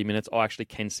go for 80 minutes, I actually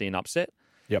can see an upset.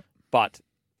 Yep. But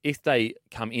if they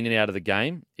come in and out of the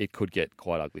game, it could get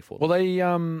quite ugly for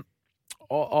them.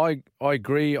 Well, I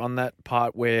agree on that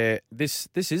part where this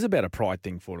is about a pride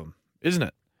thing for them, isn't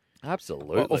it?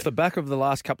 Absolutely. Off the back of the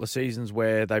last couple of seasons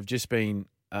where they've just been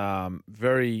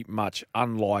very much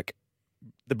unlike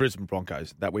the Brisbane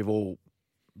Broncos that we've all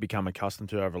become accustomed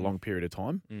to over a long period of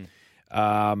time.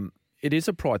 It is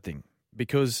a pride thing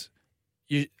because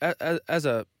you, as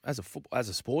a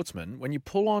sportsman, when you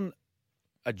pull on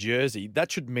a jersey,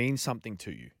 that should mean something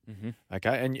to you.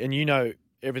 Okay, and you know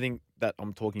everything that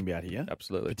I'm talking about here.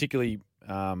 Absolutely. Particularly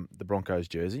the Broncos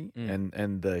jersey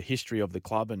and the history of the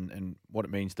club and what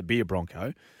it means to be a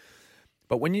Bronco.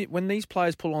 But when these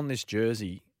players pull on this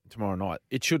jersey tomorrow night,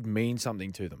 it should mean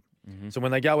something to them. So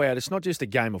when they go out, it's not just a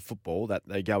game of football that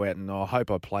they go out and I hope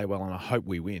I play well and I hope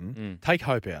we win. Take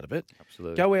hope out of it.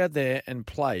 Absolutely. Go out there and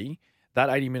play that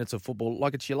 80 minutes of football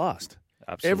like it's your last.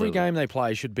 Absolutely. Every game they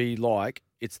play should be like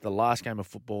it's the last game of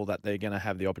football that they're going to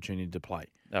have the opportunity to play.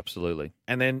 Absolutely.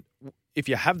 And then if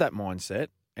you have that mindset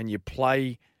and you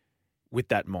play with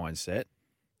that mindset,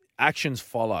 actions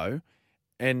follow,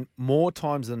 and more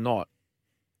times than not,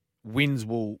 wins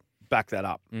will back that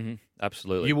up.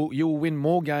 Absolutely. You will win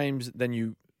more games than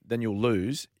you'll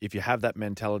lose if you have that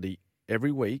mentality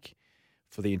every week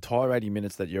for the entire 80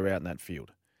 minutes that you're out in that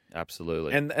field.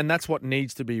 Absolutely. And that's what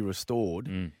needs to be restored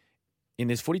in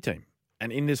this footy team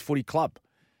and in this footy club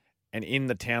and in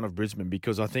the town of Brisbane,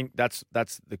 because I think that's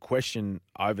the question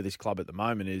over this club at the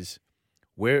moment is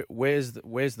where's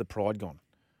the pride gone?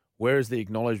 Where is the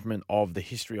acknowledgement of the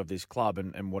history of this club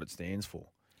and what it stands for?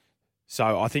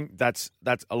 So I think that's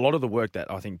a lot of the work that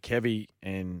I think Kevy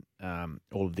and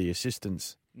all of the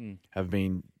assistants have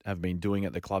been doing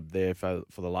at the club there for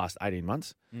the last 18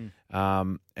 months.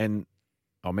 And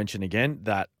I'll mention again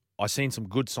that I've seen some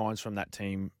good signs from that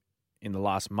team in the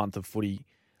last month of footy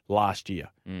last year,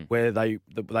 where they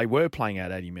were playing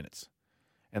out 80 minutes,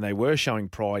 and they were showing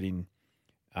pride in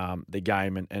the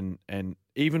game, and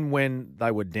even when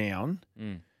they were down,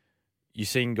 you're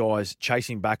seeing guys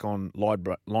chasing back on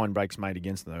line breaks made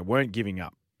against them. They weren't giving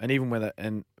up, and even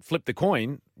when flip the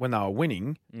coin when they were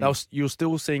winning, you're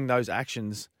still seeing those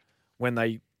actions when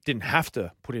they didn't have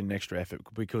to put in an extra effort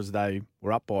because they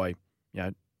were up by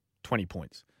 20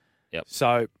 points. Yep.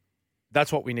 So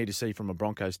that's what we need to see from a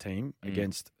Broncos team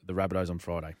against the Rabbitohs on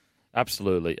Friday.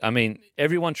 Absolutely. I mean,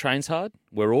 everyone trains hard.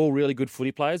 We're all really good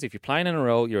footy players. If you're playing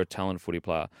NRL, you're a talented footy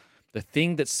player. The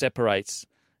thing that separates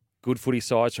good footy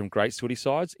sides from great footy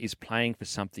sides is playing for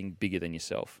something bigger than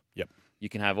yourself. Yep. You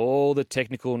can have all the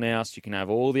technical nous. You can have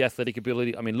all the athletic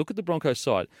ability. I mean, look at the Broncos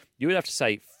side. You would have to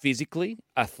say physically,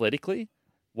 athletically,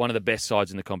 one of the best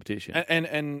sides in the competition.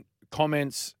 And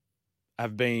comments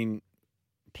have been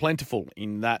plentiful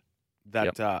in that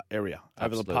area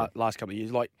over the last couple of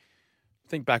years. Like,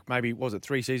 think back, maybe, was it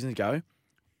 3 seasons ago?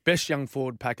 Best young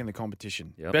forward pack in the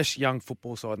competition. Yep. Best young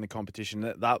football side in the competition.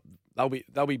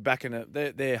 They'll be back in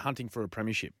they're hunting for a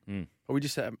premiership. But we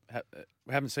just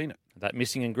we haven't seen it. That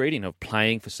missing ingredient of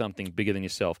playing for something bigger than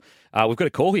yourself. We've got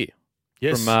a call here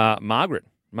from Margaret.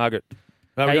 Margaret.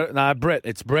 No, Brett.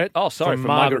 It's Brett. Oh, sorry, from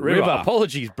Margaret River.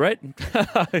 Apologies, Brett.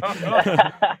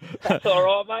 That's all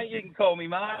right, mate. You can call me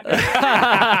Mark.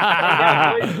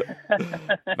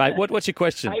 Mate, what's your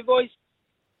question? Hey, boys.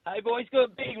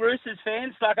 Got big Roosters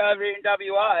fans stuck over here in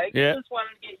WA. Yeah. Just wanted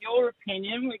to get your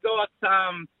opinion. We got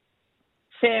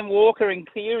Sam Walker and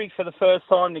Cleary for the first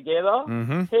time together.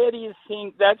 Mm-hmm. How do you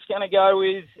think that's going to go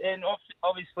with, and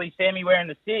obviously Sammy wearing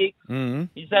the 6,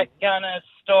 is that going to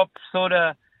stop sort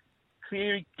of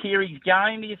Cleary's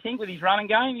game, do you think, with his running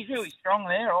game? He's really strong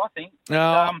there, I think.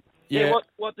 Yeah.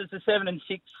 What does the 7 and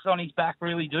 6 on his back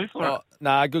really do for him?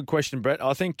 No, good question, Brett.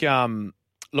 I think,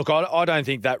 look, I don't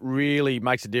think that really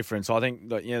makes a difference. I think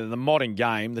that, the modern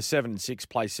game, the 7 and 6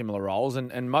 play similar roles,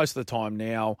 and most of the time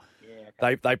now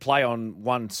they play on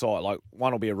one side. Like,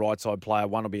 one will be a right side player,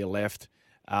 one will be a left.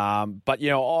 But,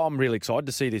 I'm really excited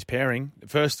to see this pairing.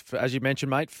 First, as you mentioned,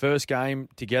 mate, first game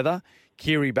together.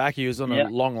 Kiri back, he was on a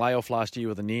long layoff last year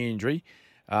with a knee injury.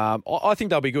 I think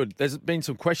they'll be good. There's been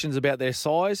some questions about their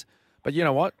size, but you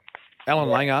know what? Alan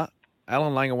Langer,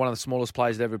 one of the smallest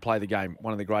players to ever play the game,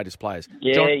 one of the greatest players.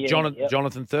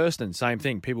 Jonathan Thurston, same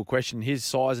thing. People question his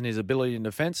size and his ability in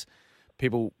defence.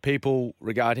 People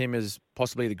regard him as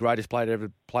possibly the greatest player to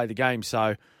ever play the game. So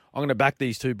I'm going to back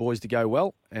these two boys to go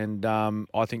well, and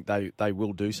I think they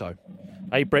will do so.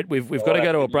 Hey, Brett, we've got to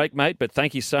go to a break, mate, but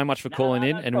thank you so much for calling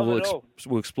in, and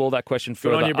we'll explore that question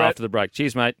further after the break.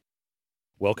 Cheers, mate.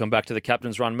 Welcome back to the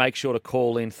Captain's Run. Make sure to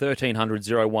call in 1300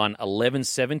 01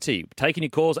 1170. Taking your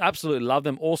calls, absolutely love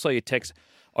them. Also your text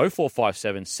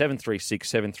 0457 736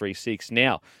 736.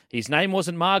 Now, his name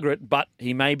wasn't Margaret, but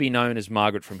he may be known as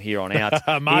Margaret from here on out.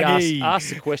 Muggy. He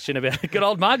asked a question about good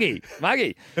old Muggy.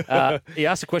 He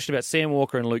asked a question about Sam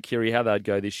Walker and Luke Keary, how they'd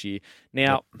go this year.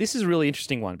 Now, this is a really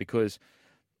interesting one because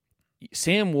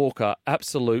Sam Walker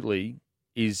absolutely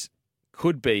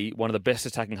could be one of the best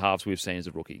attacking halves we've seen as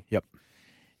a rookie. Yep.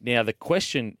 Now, the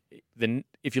question,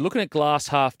 if you're looking at glass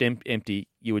half empty,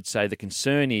 you would say the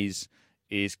concern is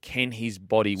can his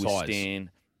body withstand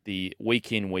the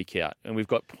week in, week out? And we've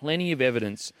got plenty of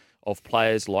evidence of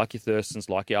players like your Thurstons,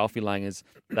 like your Alfie Langers,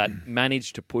 that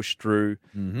managed to push through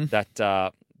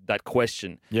that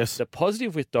question. Yes. The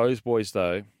positive with those boys,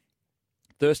 though,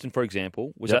 Thurston, for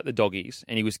example, was at the Doggies,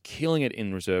 and he was killing it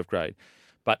in reserve grade.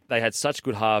 But they had such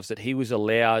good halves that he was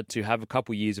allowed to have a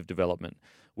couple years of development.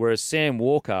 Whereas Sam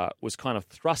Walker was kind of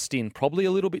thrust in probably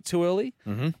a little bit too early.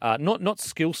 Not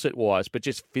skill set wise, but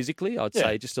just physically, I'd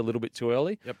say just a little bit too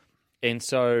early. Yep. And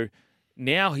so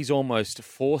now he's almost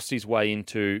forced his way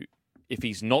into, if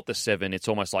he's not the 7, it's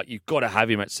almost like you've got to have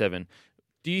him at 7.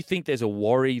 Do you think there's a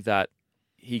worry that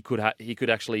he could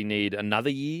actually need another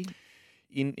year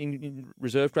in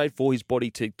reserve grade for his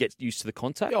body to get used to the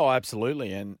contact? Oh,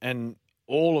 absolutely. And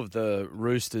all of the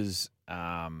Roosters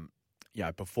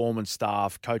performance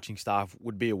staff, coaching staff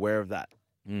would be aware of that.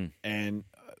 And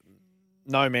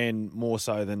no man more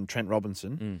so than Trent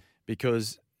Robinson,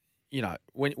 because,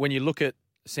 when you look at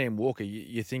Sam Walker,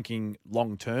 you're thinking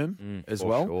long term as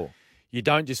well. Sure. You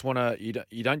don't just want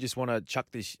to chuck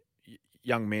this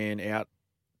young man out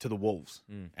to the wolves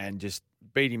and just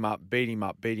beat him up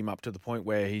to the point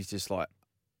where he's just like,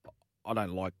 I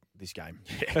don't like this game.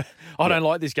 I don't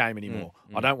like this game anymore.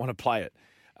 I don't want to play it.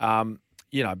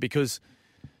 Because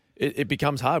it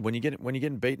becomes hard when you're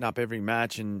getting beaten up every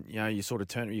match, and you got a short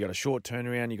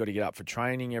turnaround. You got to get up for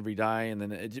training every day, and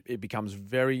then it becomes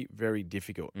very, very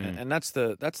difficult. And that's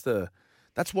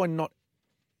why not.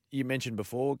 You mentioned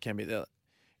before, Camby,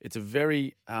 it's a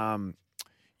very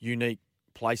unique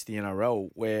place, the NRL,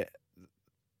 where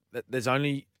there's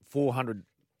only 400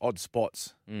 odd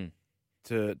spots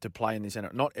to play in this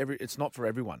NRL. It's not for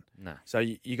everyone. No. So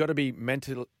you got to be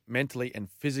mentally and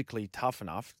physically tough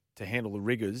enough to handle the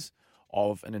rigours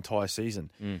of an entire season.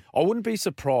 I wouldn't be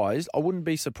surprised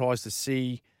to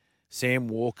see Sam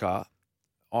Walker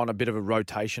on a bit of a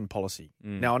rotation policy.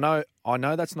 Now I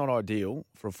know that's not ideal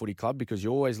for a footy club because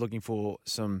you're always looking for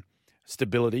some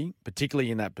stability,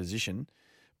 particularly in that position.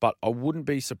 But I wouldn't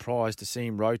be surprised to see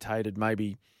him rotated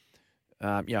maybe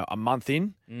a month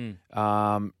in.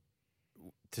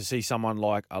 To see someone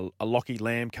like a Lockie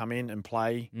Lamb come in and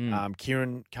play,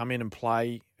 Kieran come in and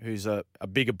play, who's a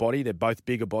bigger body. They're both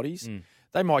bigger bodies.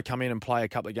 They might come in and play a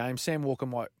couple of games. Sam Walker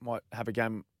might have a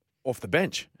game off the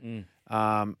bench.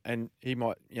 And he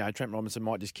might, Trent Robinson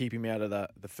might just keep him out of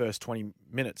the first 20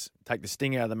 minutes, take the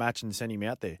sting out of the match and send him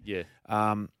out there. Yeah.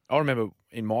 I remember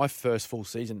in my first full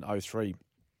season, 03,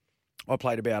 I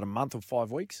played about a month or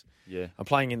 5 weeks. Yeah. I'm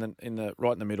playing in the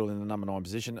right in the middle in the number 9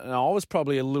 position. And I was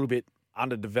probably a little bit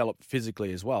underdeveloped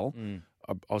physically as well.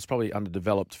 I was probably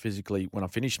underdeveloped physically when I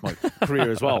finished my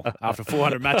career as well after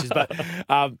 400 matches, but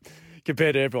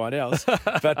compared to everyone else.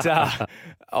 But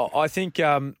I think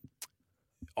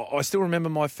I still remember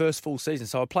my first full season.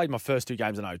 So I played my first 2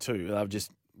 games in 02. They were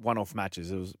just one-off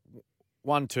matches. It was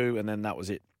 1-2, and then that was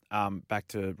it, back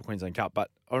to Queensland Cup.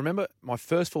 But I remember my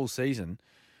first full season,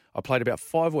 I played about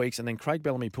 5 weeks, and then Craig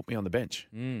Bellamy put me on the bench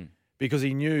because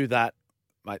he knew that,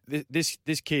 mate, this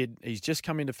kid, he's just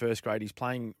come into first grade. He's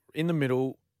playing in the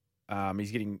middle.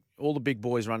 He's getting all the big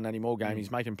boys running at him all game.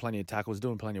 He's making plenty of tackles,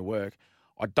 doing plenty of work.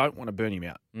 I don't want to burn him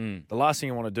out. The last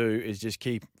thing I want to do is just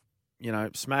keep,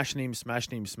 smashing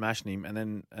him,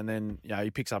 and then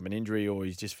he picks up an injury or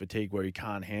he's just fatigued where he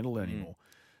can't handle it anymore.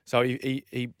 So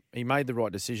he made the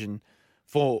right decision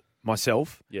for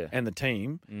myself and the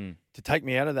team to take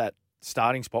me out of that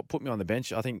starting spot, put me on the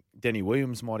bench. I think Denny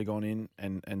Williams might have gone in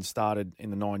and started in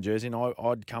the 9 jersey, and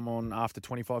I'd come on after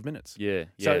 25 minutes. Yeah.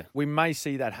 So we may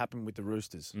see that happen with the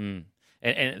Roosters. And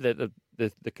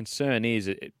the concern is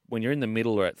when you're in the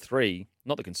middle or at 3,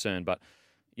 not the concern, but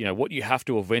what you have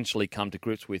to eventually come to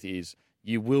grips with is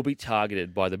you will be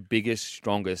targeted by the biggest,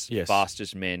 strongest,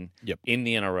 fastest men in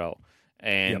the NRL.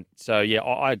 And so,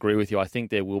 I agree with you. I think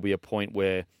there will be a point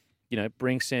where,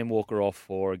 bring Sam Walker off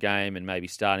for a game and maybe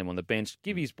start him on the bench,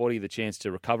 give his body the chance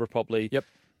to recover properly.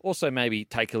 Also, maybe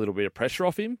take a little bit of pressure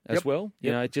off him as well.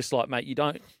 Just like, mate, you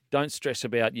don't stress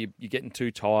about you getting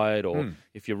too tired, or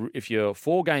if you're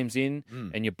 4 games in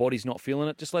and your body's not feeling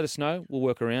it, just let us know. We'll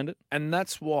work around it. And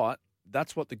that's what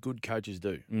the good coaches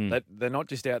do. They're not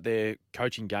just out there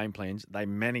coaching game plans. They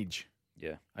manage.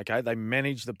 Yeah. Okay. They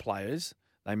manage the players.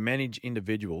 They manage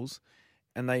individuals,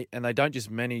 and they don't just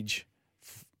manage,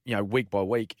 week by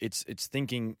week. It's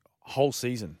thinking whole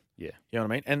season. Yeah. You know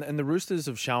what I mean? And the Roosters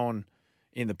have shown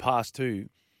in the past too,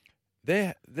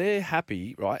 they're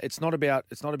happy, right? It's not about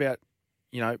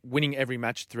winning every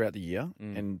match throughout the year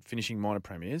and finishing minor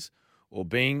premiers or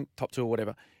being top 2 or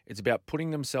whatever. It's about putting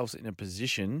themselves in a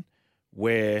position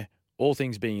where, all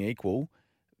things being equal,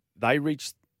 they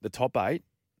reach the top 8,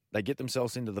 they get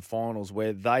themselves into the finals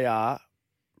where they are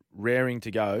raring to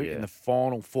go in the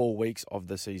final 4 weeks of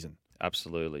the season.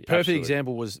 Absolutely. Perfect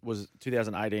example was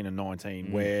 2018 and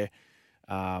 19 where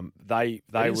they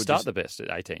didn't would start the best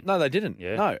at 18. No, they didn't.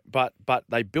 Yeah. No, but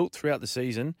they built throughout the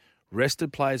season,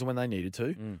 rested players when they needed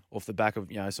to, off the back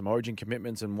of some Origin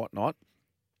commitments and whatnot.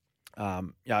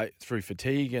 Through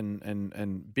fatigue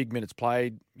and big minutes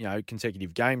played,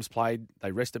 consecutive games played,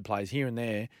 they rested players here and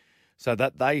there, so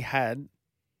that they had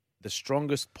the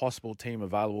strongest possible team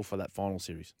available for that final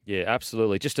series. Yeah,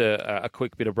 absolutely. Just a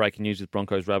quick bit of breaking news with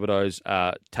Broncos Rabbitohs.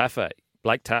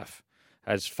 Blake Taff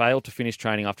has failed to finish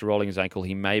training after rolling his ankle.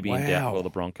 He may be in doubt for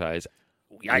the Broncos.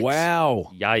 Yikes.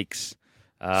 Wow. Yikes.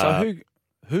 So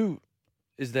who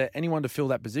is there anyone to fill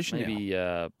that position now? Maybe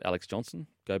Alex Johnson,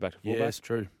 go back to fullback. Yes,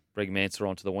 true. Greg Manser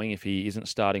onto the wing if he isn't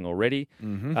starting already.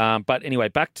 But anyway,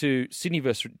 back to Sydney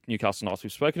versus Newcastle Knights.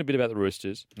 We've spoken a bit about the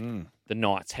Roosters. The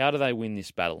Knights, how do they win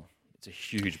this battle? It's a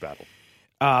huge battle.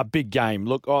 Big game.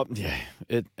 Look,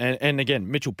 and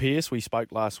again, Mitchell Pearce, we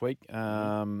spoke last week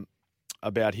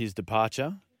about his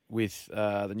departure with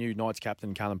the new Knights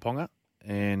captain, Kalen Ponga,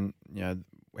 and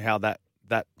how that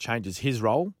changes his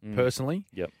role personally.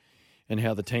 Yep. And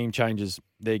how the team changes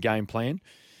their game plan.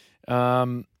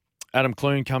 Adam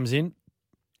Clune comes in,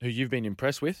 who you've been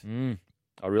impressed with.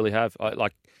 I really have.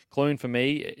 Like Clune, for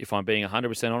me, if I'm being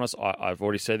 100% honest, I've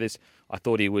already said this. I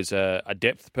thought he was a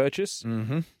depth purchase,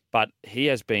 but he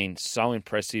has been so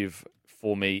impressive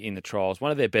for me in the trials.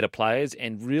 One of their better players,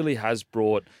 and really has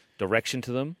brought direction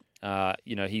to them.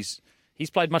 He's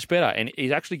played much better, and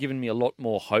he's actually given me a lot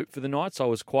more hope for the Knights. I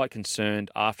was quite concerned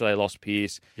after they lost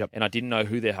Pearce, and I didn't know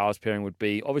who their halves pairing would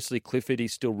be. Obviously, Clifford,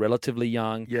 he's still relatively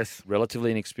young, relatively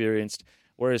inexperienced,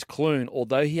 whereas Clune,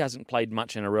 although he hasn't played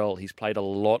much NRL, he's played a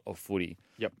lot of footy.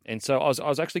 And so I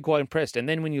was actually quite impressed. And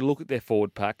then when you look at their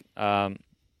forward pack, I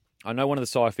know one of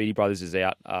the Saifidi brothers is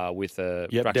out with a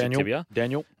fractured tibia.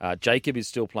 Daniel. Jacob is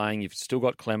still playing. You've still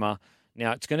got Clemmer.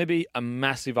 Now, it's going to be a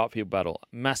massive uphill battle.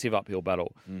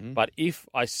 But if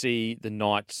I see the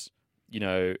Knights,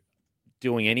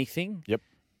 doing anything,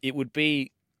 it would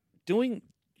be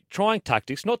trying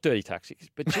tactics, not dirty tactics,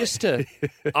 but just to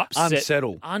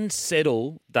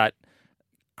unsettle that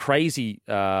crazy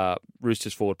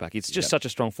Roosters forward pack. It's just such a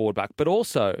strong forward pack. But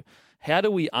also, how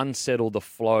do we unsettle the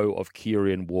flow of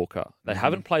Keary and Walker? They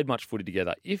haven't played much footy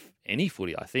together, if any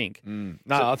footy, I think. No,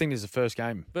 I think this is the first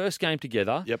game. First game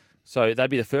together. So that'd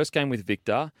be the first game with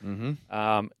Victor.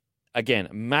 Again,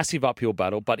 massive uphill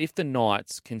battle. But if the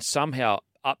Knights can somehow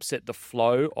upset the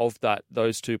flow of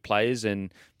those two players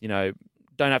and,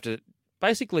 don't have to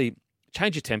basically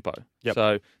change your tempo.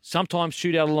 So sometimes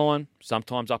shoot out a line,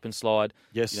 sometimes up and slide.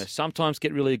 Sometimes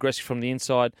get really aggressive from the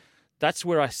inside. That's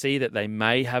where I see that they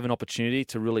may have an opportunity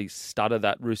to really stutter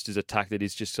that Roosters attack that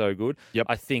is just so good.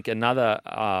 I think another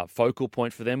focal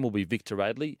point for them will be Victor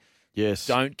Radley.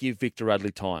 Don't give Victor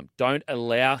Radley time. Don't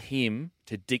allow him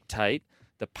to dictate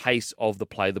the pace of the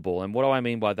play the ball. And what do I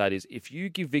mean by that is if you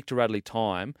give Victor Radley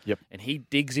time and he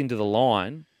digs into the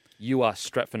line, you are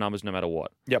strapped for numbers no matter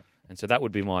what. And so that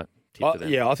would be my tip for them.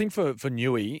 Yeah, I think for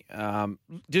Newey,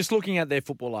 just looking at their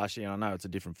football last year, I know it's a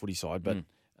different footy side, but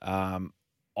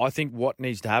I think what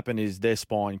needs to happen is their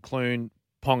spine, Clune,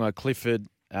 Ponga, Clifford,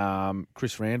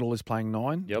 Chris Randall is playing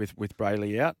 9 with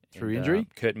Brayley out through injury.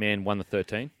 Kurt Mann won the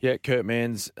 13. Yeah, Kurt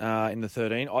Mann's in the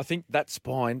 13. I think that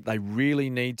spine, they really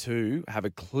need to have a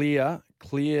clear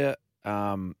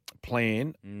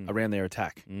plan around their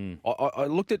attack. I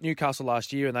looked at Newcastle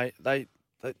last year and they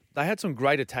had some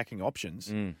great attacking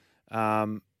options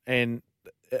and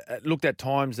looked at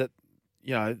times that,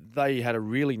 they had a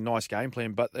really nice game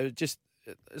plan, but it's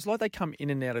like they come in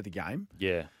and out of the game.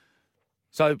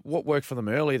 So what worked for them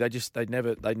early, they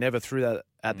never threw that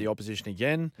at the opposition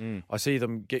again. I see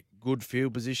them get good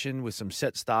field position with some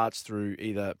set starts through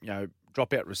either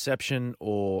drop out reception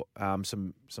or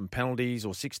some penalties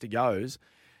or 6 to goes,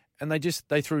 and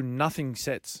they threw nothing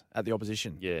sets at the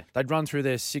opposition. They'd run through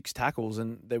their 6 tackles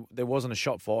and there wasn't a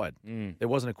shot fired. There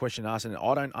wasn't a question asked, and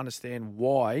I don't understand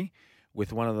why.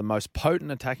 With one of the most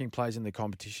potent attacking players in the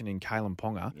competition in Kalen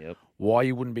Ponga, why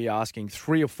you wouldn't be asking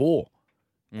 3 or 4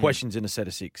 questions in a set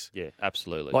of 6? Yeah,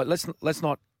 absolutely. Like let's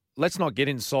not get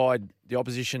inside the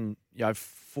opposition,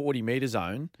 40 metre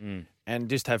zone and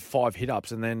just have 5 hit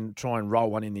ups and then try and roll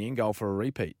one in the in goal for a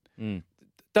repeat.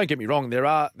 Don't get me wrong, there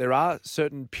are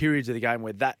certain periods of the game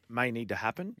where that may need to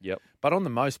happen. But on the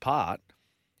most part,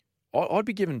 I'd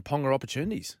be giving Ponga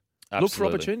opportunities. Absolutely. Look for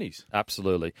opportunities.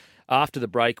 Absolutely. After the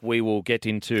break, we will get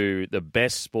into the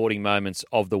best sporting moments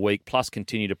of the week, plus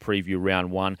continue to preview round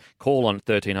 1. Call on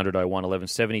 1300 01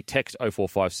 1170. Text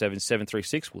 0457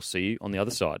 736. We'll see you on the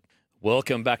other side.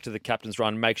 Welcome back to the Captain's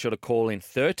Run. Make sure to call in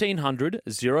 1300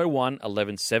 01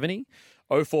 1170.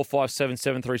 0457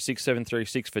 736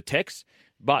 736 for text.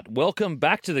 But welcome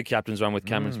back to the Captain's Run with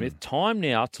Cameron Smith. Time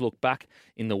now to look back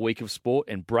in the week of sport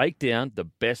and break down the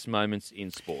best moments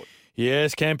in sport.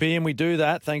 Yes, Campy, and we do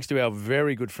that thanks to our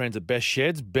very good friends at Best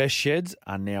Sheds. Best Sheds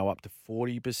are now up to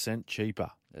 40%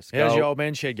 cheaper. Let's go. How's your old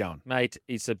man shed going? Mate,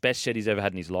 it's the best shed he's ever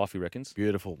had in his life, he reckons.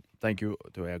 Beautiful. Thank you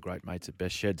to our great mates at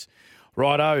Best Sheds.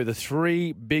 Righto, the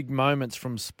 3 big moments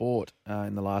from sport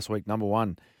in the last week. Number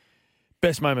 1,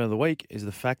 best moment of the week is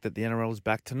the fact that the NRL is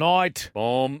back tonight.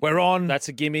 Boom. We're on. That's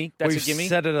a gimme. We've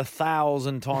said it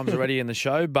 1,000 times already in the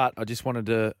show, but I just wanted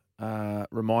to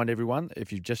remind everyone,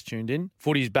 if you've just tuned in,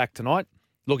 footy's back tonight.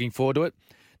 Looking forward to it.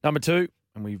 Number 2,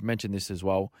 and we've mentioned this as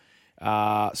well,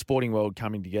 sporting world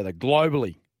coming together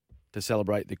globally to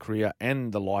celebrate the career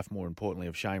and the life, more importantly,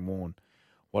 of Shane Warne.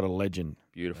 What a legend.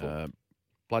 Beautiful.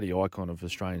 Bloody icon of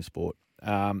Australian sport.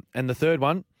 And the third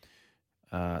one,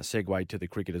 segue to the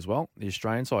cricket as well. The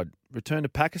Australian side returned to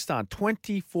Pakistan.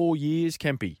 24 years,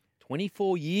 Kempy.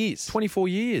 24 years? 24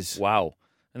 years. Wow.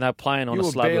 And they're playing on you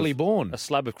were barely born. A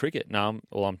slab of cricket. No,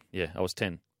 I was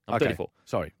 10. I'm 34.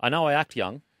 Sorry. I know I act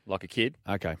young, like a kid.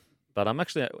 Okay. But I'm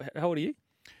actually, how old are you?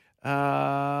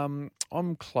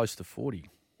 I'm close to 40.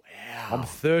 I'm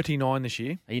 39 this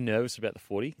year. Are you nervous about the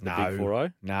 40? The No. big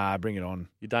 40? Nah, bring it on.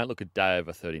 You don't look a day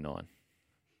over 39.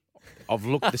 I've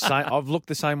looked the same. I've looked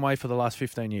the same way for the last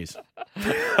 15 years.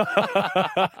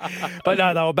 But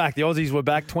no, they were back. The Aussies were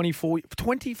back.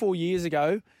 24 years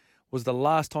ago was the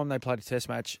last time they played a Test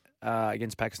match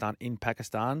against Pakistan in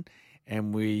Pakistan,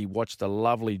 and we watched a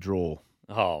lovely draw.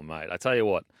 Oh, mate, I tell you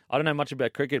what, I don't know much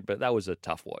about cricket, but that was a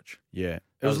tough watch. Yeah,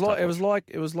 it was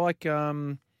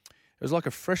like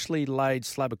a freshly laid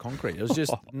slab of concrete. It was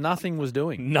just nothing was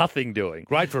doing. Nothing doing.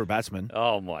 Great for a batsman.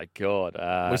 Oh, my God.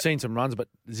 We've seen some runs, but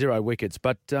 0 wickets.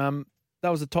 But that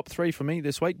was the top 3 for me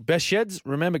this week. Best Sheds,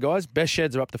 remember, guys, Best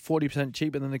Sheds are up to 40%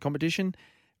 cheaper than the competition.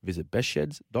 Visit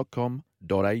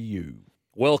bestsheds.com.au.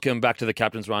 Welcome back to the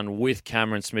Captain's Run with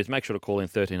Cameron Smith. Make sure to call in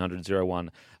 1300 01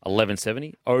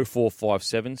 1170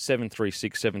 0457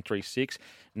 736 736.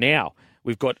 Now,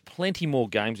 we've got plenty more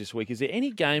games this week. Is there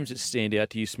any games that stand out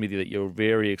to you, Smithy, that you're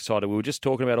very excited? We were just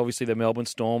talking about, obviously, the Melbourne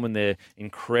Storm and their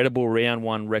incredible round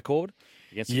 1 record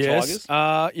against the Tigers.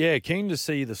 Yeah, keen to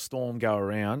see the Storm go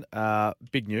around.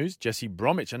 Big news, Jesse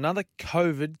Bromwich, another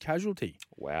COVID casualty.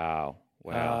 Wow.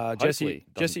 Jesse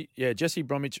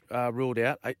Bromwich ruled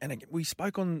out. And again, we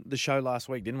spoke on the show last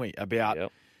week, didn't we,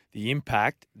 about the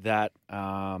impact that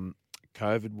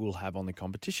COVID will have on the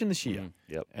competition this year.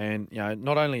 And,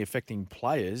 not only affecting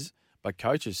players, but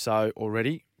coaches. So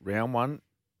already, round 1,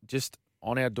 just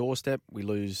on our doorstep, we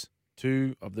lose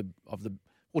two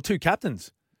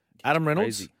captains, Adam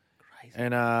Reynolds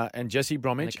and Jesse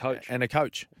Bromwich and a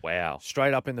coach. Wow.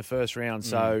 Straight up in the first round.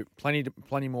 So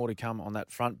plenty more to come on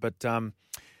that front. But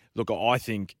look, I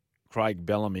think Craig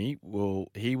Bellamy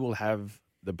will have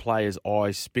the players'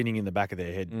 eyes spinning in the back of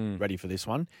their head ready for this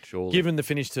one. Surely. Given the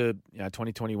finish to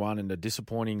 2021 and the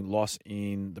disappointing loss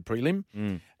in the prelim,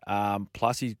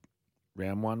 plus his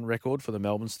round 1 record for the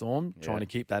Melbourne Storm, trying to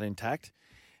keep that intact,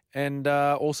 and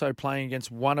also playing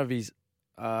against one of his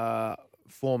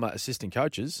former assistant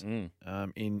coaches in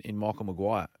Michael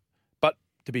Maguire. But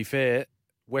to be fair,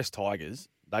 West Tigers,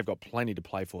 they've got plenty to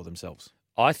play for themselves.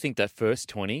 I think that first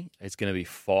 20 is going to be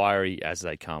fiery as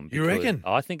they come. You reckon?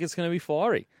 I think it's going to be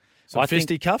fiery. Some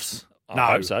fisticuffs? No.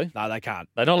 I hope so. No, they can't.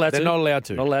 They're not allowed to. They're not allowed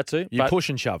to. Not allowed to. You push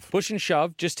and shove. Push and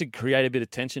shove just to create a bit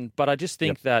of tension. But I just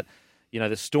think that,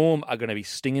 the Storm are going to be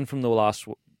stinging from the last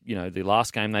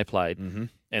game they played. Mm-hmm.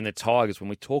 And the Tigers, when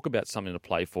we talk about something to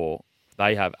play for,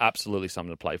 they have absolutely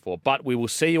something to play for. But we will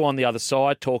see you on the other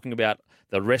side talking about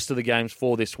the rest of the games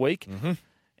for this week. Mm-hmm.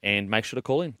 And make sure to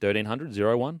call in 1300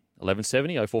 01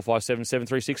 1170 0457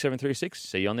 736 736.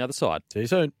 See you on the other side. See you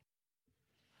soon.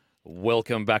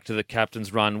 Welcome back to the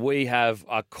Captain's Run. We have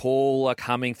a caller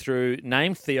coming through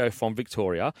named Theo from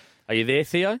Victoria. Are you there,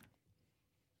 Theo?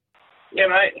 Yeah,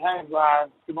 mate. Hey,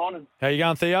 good morning. How you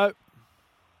going, Theo?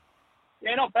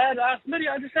 Yeah, not bad. Smitty,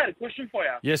 I just had a question for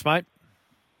you. Yes, mate.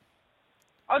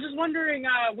 I was just wondering,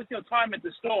 with your time at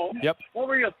the Storm, what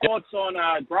were your thoughts on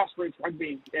grassroots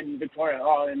rugby in Victoria,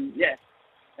 in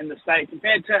the state,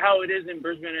 compared to how it is in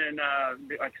Brisbane and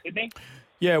Sydney?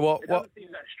 Yeah, well, it doesn't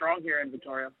seem that strong here in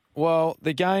Victoria. Well,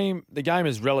 the game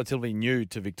is relatively new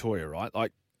to Victoria, right?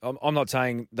 Like, I'm not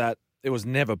saying that it was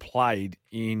never played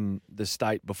in the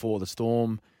state before the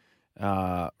Storm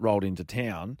rolled into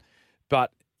town,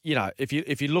 but if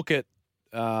you look at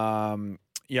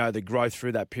the growth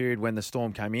through that period when the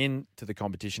Storm came in to the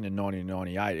competition in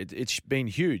 1998, it's been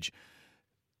huge.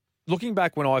 Looking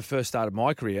back when I first started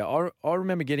my career, I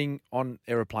remember getting on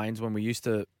aeroplanes when we used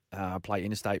to play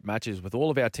interstate matches with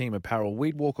all of our team apparel.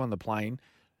 We'd walk on the plane.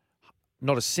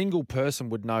 Not a single person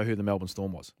would know who the Melbourne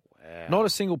Storm was. Wow. Not a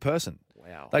single person.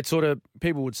 Wow.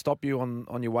 People would stop you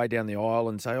on your way down the aisle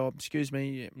and say, "Oh, excuse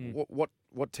me,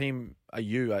 what team are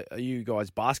you? Are you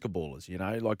guys basketballers?"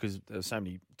 Because there's so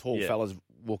many tall fellas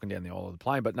walking down the aisle of the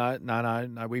plane. But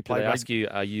no, we play. Did they ask you,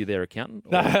 are you their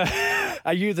accountant? No.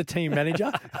 Are you the team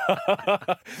manager?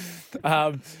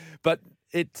 But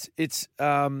it's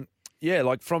from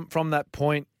that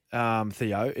point,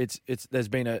 Theo, there's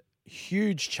been a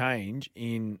huge change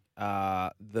in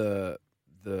the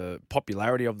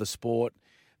popularity of the sport,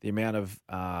 the amount of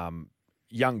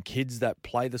young kids that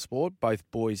play the sport, both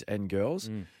boys and girls.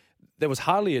 There was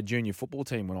hardly a junior football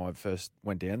team when I first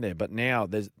went down there, but now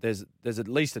there's at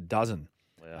least a dozen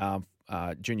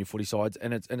junior footy sides,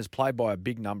 and it's played by a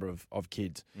big number of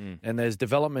kids. And there's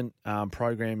development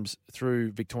programs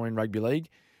through Victorian Rugby League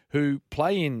who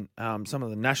play in some of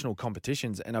the national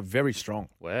competitions and are very strong.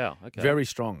 Wow, okay. Very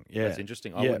strong, yeah. That's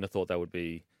interesting. I wouldn't have thought that would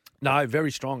be... No, very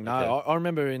strong. No, okay. I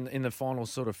remember in the final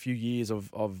sort of few years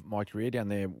of my career down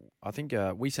there, I think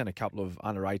we sent a couple of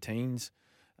under-18s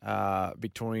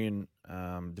Victorian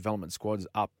development squads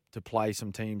up to play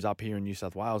some teams up here in New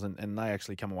South Wales, and they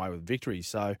actually come away with victories.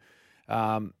 So,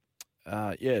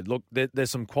 look,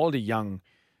 there's some quality young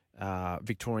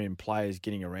Victorian players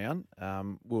getting around.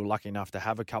 We were lucky enough to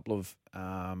have a couple of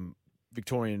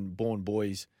Victorian-born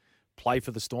boys play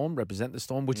for the Storm, represent the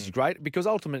Storm, which is great because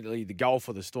ultimately the goal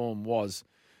for the Storm was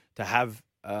to have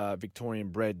a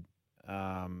Victorian-bred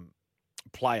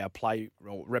player play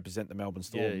or represent the Melbourne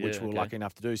Storm, which we were lucky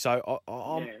enough to do. So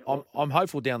I'm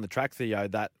hopeful down the track, Theo,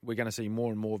 that we're going to see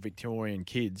more and more Victorian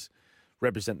kids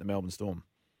represent the Melbourne Storm.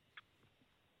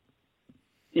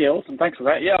 Yeah, awesome. Thanks for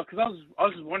that. Yeah, because I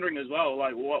was just wondering as well,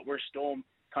 like what we're Storm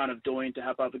kind of doing to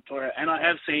help out Victoria, and I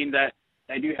have seen that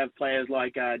they do have players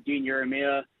like Dean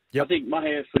Uramia. Yep. I think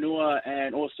Mahe Whenua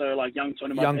and also like young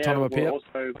Tonamapea were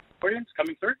also Victorians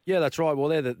coming through. Yeah, that's right. Well,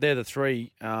 they're the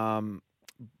three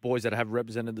boys that have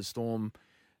represented the Storm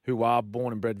who are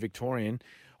born and bred Victorian.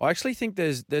 I actually think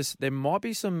there might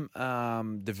be some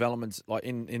developments like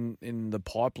in the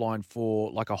pipeline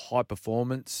for like a high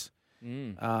performance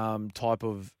type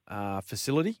of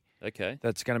facility. Okay,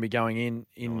 that's going to be going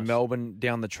in Melbourne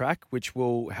down the track, which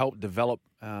will help develop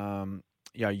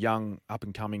young up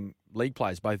and coming league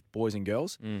players, both boys and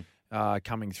girls,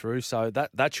 coming through. So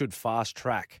that should fast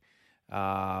track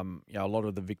a lot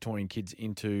of the Victorian kids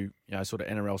into sort of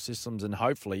NRL systems and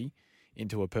hopefully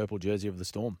into a purple jersey of the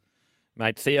Storm.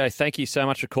 Mate, Theo, thank you so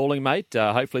much for calling, mate.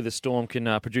 Hopefully the Storm can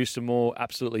produce some more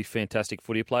absolutely fantastic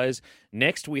footy players.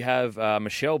 Next, we have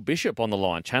Michelle Bishop on the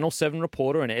line, Channel 7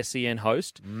 reporter and SEN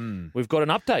host. We've got an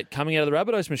update coming out of the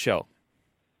Rabbitohs, Michelle.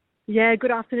 Yeah,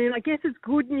 good afternoon. I guess it's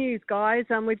good news, guys.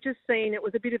 We've just seen it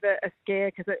was a bit of a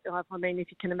scare because, I mean,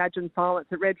 if you can imagine silence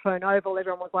at Redfern Oval,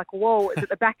 everyone was like, whoa, it's at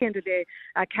the back end of their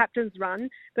captain's run.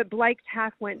 But Blake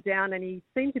Taaffe went down and he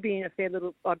seemed to be in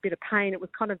a bit of pain. It was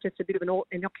kind of just a bit of an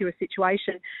innocuous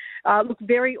situation. Looked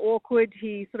very awkward.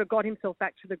 He sort of got himself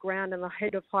back to the ground and the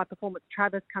head of high performance,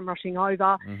 Travis, come rushing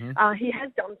over. He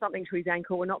has done something to his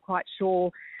ankle. We're not quite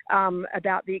sure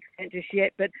about the extent just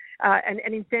yet. But and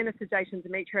in fairness to Jason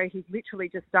Demetriou, he's literally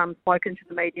just spoken to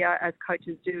the media as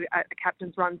coaches do at the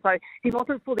captain's run. So he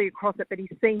wasn't fully across it, but he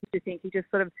seemed to think he just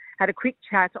sort of had a quick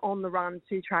chat on the run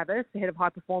to Travis, the head of high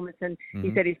performance, and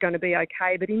he said he's going to be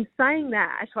okay. But in saying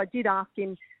that, I did ask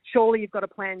him, surely you've got a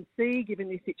plan C given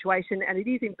this situation, and it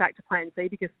is in fact a plan C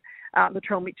because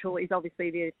Latrell Mitchell is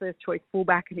obviously their first choice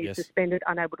fullback and he's suspended,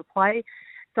 unable to play.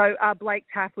 So Blake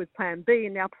Taaffe was plan B,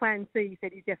 and now plan C, he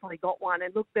said he's definitely got one.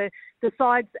 And look, the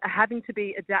sides are having to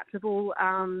be adaptable,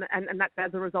 and that's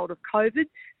as a result of COVID.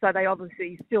 So they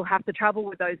obviously still have to travel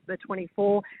with the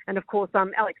 24. And of course,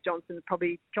 Alex Johnson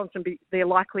be the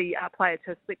likely player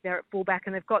to slip there at fullback,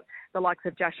 and they've got the likes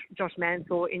of Josh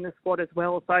Mansour in the squad as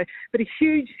well. So, but a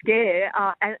huge scare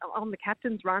on the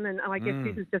captain's run, and I guess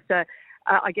this is just an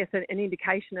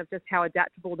indication of just how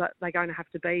adaptable that they're going to have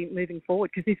to be moving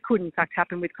forward, because this could in fact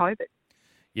happen with COVID.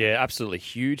 Yeah, absolutely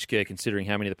huge scare considering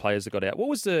how many of the players that got out. What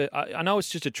was I know it's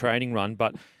just a training run,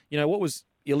 but what was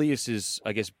Ilias's,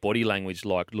 I guess, body language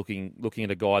like looking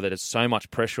at a guy that has so much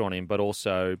pressure on him, but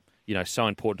also, so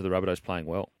important to the Rabbitohs playing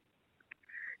well?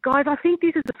 Guys, I think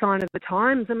this is a sign of the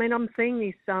times. I mean, I'm seeing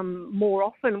this more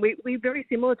often. We're very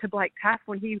similar to Blake Taaffe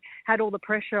when he had all the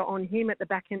pressure on him at the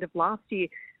back end of last year.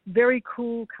 Very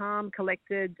cool, calm,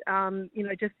 collected. They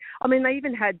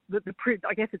even had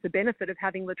I guess it's a benefit of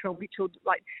having Latrell Mitchell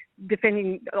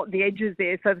defending the edges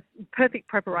there. So perfect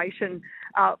preparation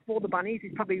for the Bunnies.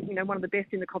 He's probably one of the best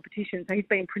in the competition. So he's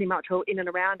been pretty much all in and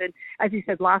around. And as you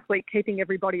said last week, keeping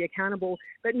everybody accountable.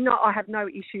 But no, I have no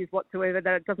issues whatsoever.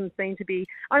 That it doesn't seem to be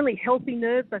only healthy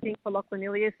nerves, I think, for Lachlan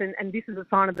Ilias. And this is a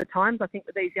sign of the times. I think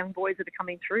that these young boys that are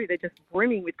coming through, they're just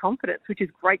brimming with confidence, which is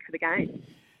great for the game.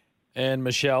 And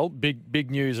Michelle,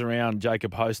 big news around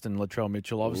Jacob Host and Latrell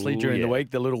Mitchell. Obviously, during the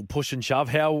week, the little push and shove.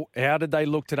 How did they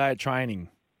look today at training?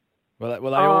 Were they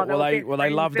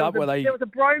loved up? There was a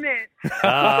bromance.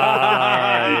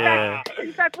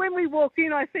 In fact, when we walked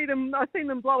in, I seen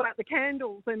them blow out the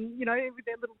candles and with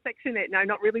their little sectionette. No,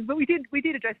 not really, but we did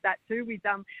address that too with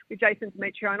Jason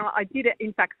Demetriou, and I did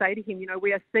in fact say to him,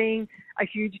 we are seeing a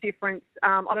huge difference.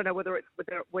 I don't know whether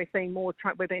we're seeing more.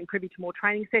 We're being privy to more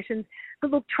training sessions, but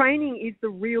look, training is the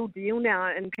real deal now,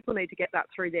 and people need to get that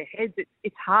through their heads.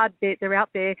 It's hard. They're out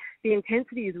there. The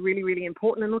intensity is really, really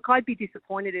important. And look, I'd be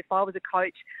disappointed if I was a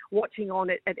coach watching on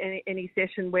it at any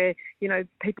session where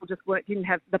people just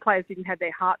the players didn't have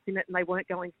their hearts in it and they weren't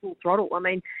going full throttle. I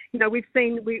mean, we've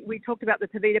seen we talked about the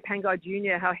Tavita Pangai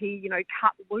Jr., how he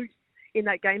cut loose in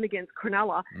that game against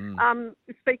Cronulla.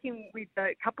 Speaking with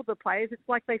a couple of the players, it's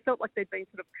like they felt like they'd been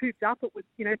sort of cooped up. It was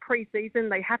pre-season.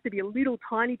 They have to be a little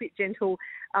tiny bit gentle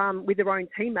with their own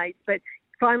teammates, but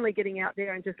finally getting out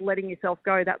there and just letting yourself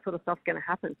go, that sort of stuff's going to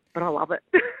happen. But I love it.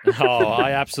 Oh,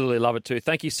 I absolutely love it too.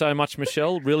 Thank you so much,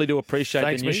 Michelle. Really do appreciate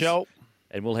Thanks, the news. Michelle.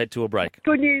 And we'll head to a break.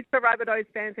 Good news for Rabbitohs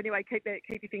fans anyway. Keep your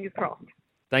fingers crossed.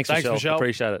 Thanks, Michelle.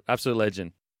 Appreciate it. Absolute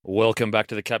legend. Welcome back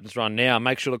to the Captain's Run. Now,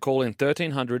 make sure to call in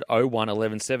 1300 01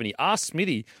 1170. Ask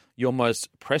Smithy your most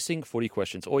pressing footy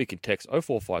questions, or you can text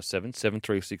 0457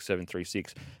 736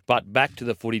 736. But back to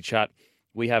the footy chat.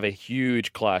 We have a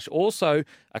huge clash. Also,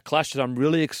 a clash that I'm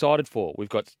really excited for. We've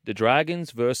got the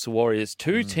Dragons versus the Warriors,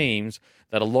 two teams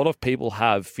that a lot of people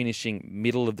have finishing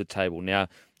middle of the table. Now,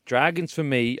 Dragons for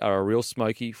me are a real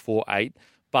smoky 4-8,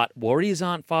 but Warriors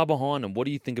aren't far behind them. What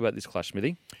do you think about this clash,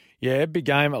 Smithy? Yeah, big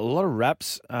game. A lot of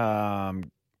raps that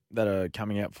are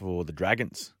coming out for the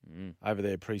Dragons over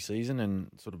their pre-season and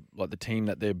sort of like the team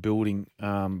that they're building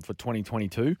for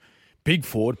 2022. Big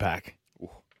forward pack.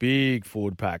 Big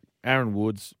forward pack. Aaron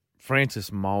Woods,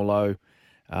 Francis Molo,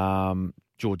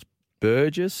 George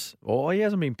Burgess. Oh, he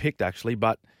hasn't been picked actually,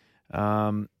 but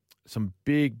some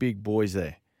big boys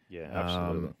there. Yeah,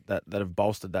 absolutely. That have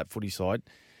bolstered that footy side.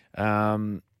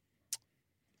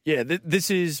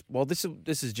 This is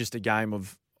just a game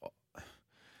of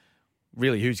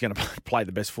really who's going to play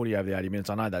the best footy over the 80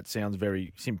 minutes. I know that sounds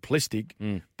very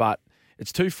simplistic, but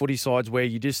it's two footy sides where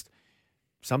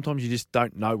sometimes you just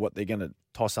don't know what they're going to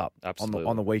toss up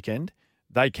on the weekend.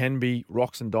 They can be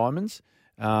rocks and diamonds.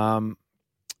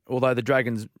 Although the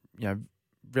Dragons,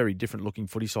 very different looking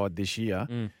footy side this year.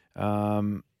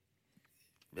 I'm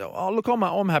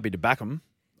happy to back them.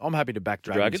 I'm happy to back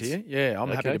Dragons here. Yeah, I'm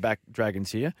happy to back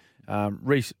Dragons here.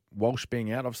 Reece Walsh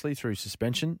being out, obviously, through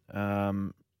suspension.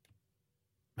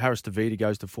 Harris DeVita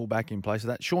goes to fullback in place of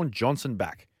that. Sean Johnson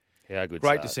back. Yeah, good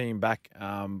Great start. to see him back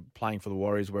playing for the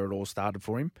Warriors where it all started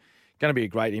for him. Going to be a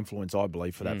great influence, I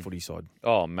believe, for that footy side.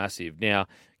 Oh, massive. Now,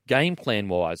 game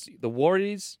plan-wise, the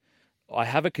Warriors, I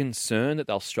have a concern that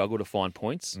they'll struggle to find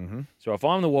points. Mm-hmm. So if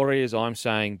I'm the Warriors, I'm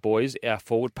saying, boys, our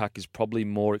forward pack is probably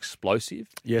more explosive.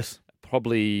 Yes.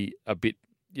 Probably a bit,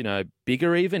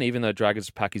 bigger even though Dragons'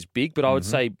 pack is big. But I would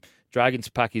say Dragons'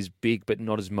 pack is big but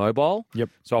not as mobile. Yep.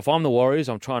 So if I'm the Warriors,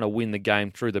 I'm trying to win the game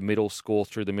through the middle, score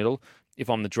through the middle. If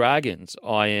I'm the Dragons,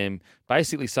 I am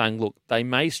basically saying, look, they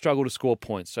may struggle to score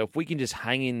points. So if we can just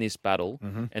hang in this battle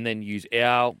and then use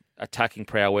our attacking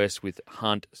prowess with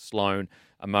Hunt, Sloan,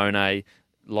 Amone,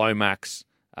 Lomax,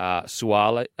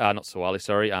 Suwali, not Suwali,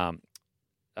 sorry. I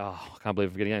can't believe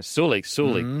I'm forgetting names. Sully.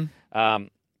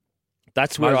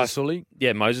 That's where Moses Sully?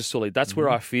 Yeah, Moses Sully. That's where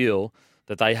I feel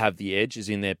that they have the edge is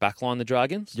in their backline, the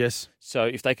Dragons. Yes. So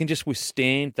if they can just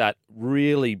withstand that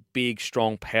really big,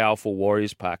 strong, powerful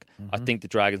Warriors pack, I think the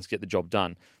Dragons get the job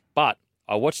done. But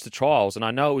I watched the trials, and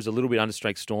I know it was a little bit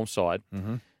understrength Storm side.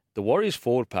 The Warriors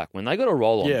forward pack, when they got a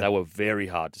roll on, they were very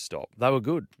hard to stop. They were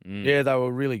good. Yeah, they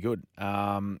were really good.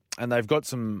 And they've got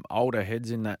some older heads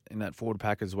in that forward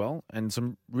pack as well, and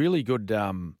some really good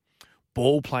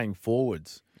ball playing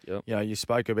forwards. Yep. You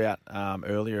spoke about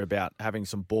earlier about having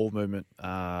some ball movement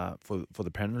for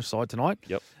the Penrith side tonight.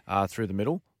 Yep. Through the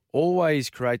middle. Always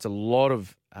creates a lot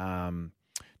of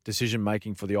decision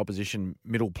making for the opposition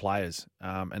middle players,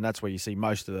 and that's where you see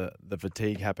most of the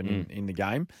fatigue happen in the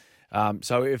game.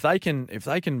 So if they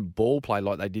can ball play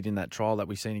like they did in that trial that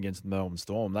we seen against the Melbourne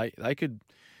Storm, they could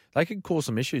cause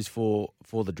some issues for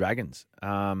the Dragons.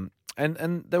 And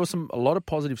there was a lot of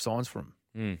positive signs for them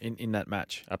in that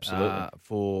match. Absolutely.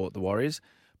 For the Warriors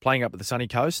playing up at the sunny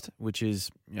coast, which is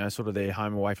sort of their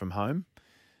home away from home.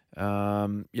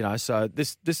 So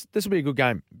this will be a good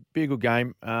game. Be a good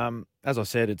game. As I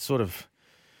said, it's sort of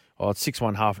it's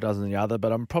 6-1, half a dozen the other,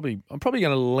 but I'm probably going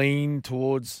to lean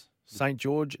towards St.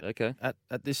 George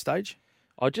at this stage.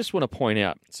 I just want to point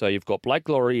out, so you've got Blake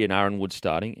Laurie and Aaron Wood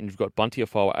starting, and you've got Bunty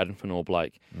Afoa, Adam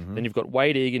Fanor-Blake. Then you've got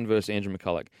Wade Egan versus Andrew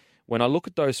McCulloch. When I look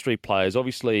at those three players,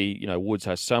 obviously, Woods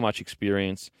has so much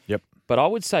experience. Yep. But I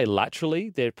would say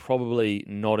laterally, they're probably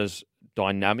not as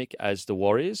dynamic as the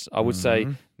Warriors. I would say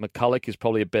McCulloch is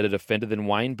probably a better defender than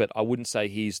Wayne, but I wouldn't say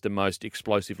he's the most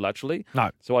explosive laterally. No.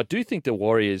 So I do think the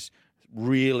Warriors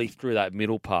really through that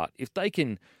middle part, if they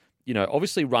can,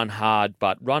 obviously run hard,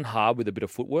 but run hard with a bit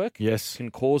of footwork, yes,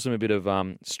 can cause them a bit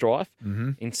of strife.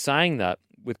 In saying that,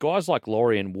 with guys like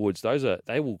Laurie and Woods,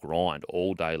 they will grind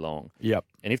all day long. Yep.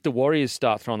 And if the Warriors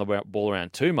start throwing the ball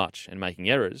around too much and making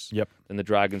errors, then the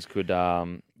Dragons could,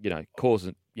 cause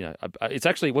it. It's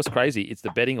actually what's crazy. It's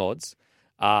the betting odds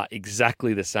are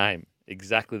exactly the same.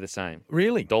 Exactly the same.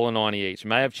 Really? $1.90 each.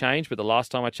 May have changed, but the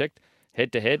last time I checked,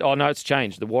 head to head. Oh no, it's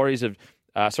changed. The Warriors have.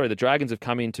 The Dragons have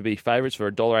come in to be favourites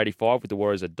for $1.85 with the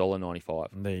Warriors at $1.95.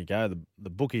 There you go. The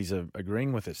bookies are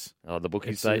agreeing with us. Oh, the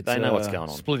bookies, they know what's going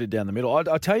on. Split it down the middle.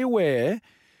 I'll tell you where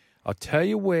I'll tell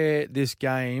you where this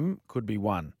game could be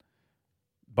won.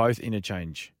 Both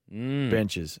interchange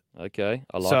benches. Okay,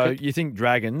 I like so it. So you think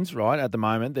Dragons, right, at the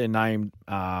moment, they're named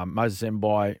Moses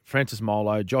Mbai, Francis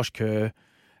Molo, Josh Kerr,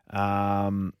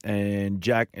 and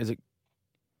Jack, is it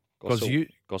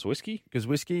Goswiski?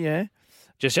 Goswiski, yeah.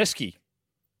 Jasewski.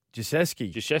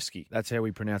 That's how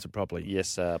we pronounce it properly.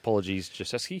 Yes, apologies,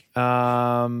 Jasewski.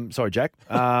 Sorry, Jack.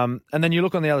 And then you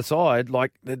look on the other side,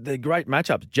 like the great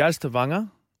matchups. Jazz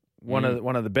Tavanga, one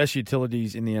of the best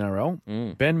utilities in the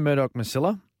NRL. Ben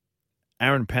Murdoch-Masila,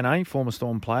 Aaron Penne, former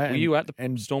Storm player. Were you at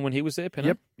the Storm when he was there,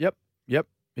 Penne? Yep.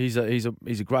 He's a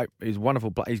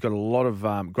wonderful player. He's got a lot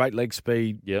of great leg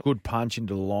speed, good punch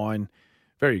into the line,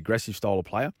 very aggressive style of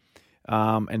player.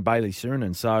 And Bailey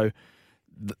Sirinen. So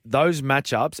those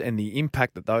matchups and the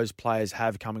impact that those players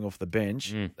have coming off the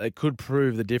bench, they could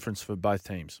prove the difference for both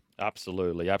teams.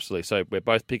 Absolutely. So we're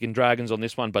both picking Dragons on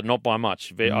this one, but not by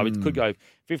much. It could go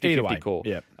 50-50 call.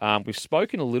 Yeah. We've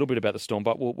spoken a little bit about the Storm,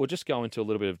 but we'll just go into a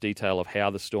little bit of detail of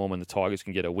how the Storm and the Tigers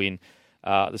can get a win.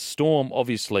 The Storm,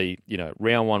 obviously,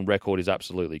 round one record is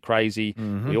absolutely crazy.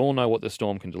 We all know what the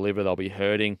Storm can deliver. They'll be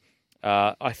hurting.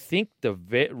 I think the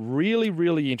really,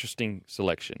 really interesting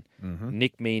selection,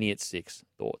 Nick Meaney at 6.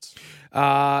 Thoughts?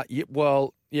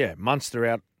 Munster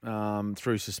out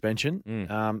through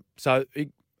suspension.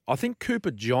 I think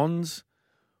Cooper Johns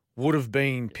would have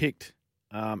been picked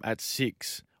at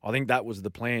 6. I think that was the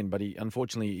plan, but he's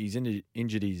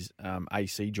injured his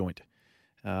AC joint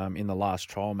in the last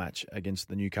trial match against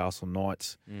the Newcastle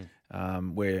Knights,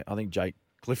 where I think Jake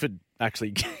Clifford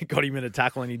actually got him in a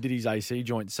tackle and he did his AC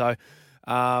joint. So,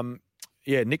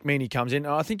 Nick Meaney comes in.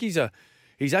 And I think he's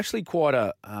actually quite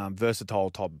a versatile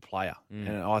type of player.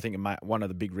 And I think one of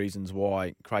the big reasons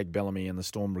why Craig Bellamy and the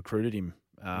Storm recruited him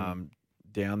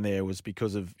down there was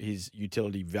because of his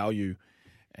utility value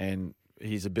and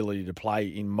his ability to play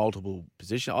in multiple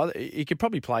positions. He could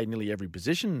probably play nearly every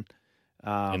position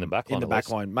in the back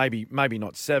line. Maybe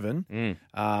not 7.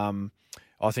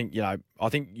 I think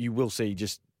you will see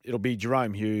it'll be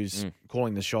Jerome Hughes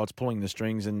calling the shots, pulling the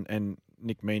strings, and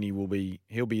Nick Meaney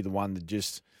he'll be the one that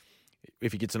just,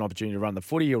 if he gets an opportunity to run the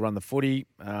footy, he'll run the footy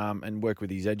and work with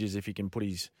his edges. If he can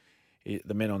put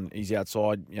the men on his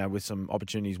outside, with some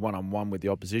opportunities one-on-one with the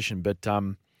opposition. But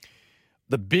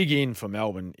the big in for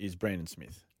Melbourne is Brandon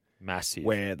Smith. Massive.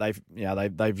 Where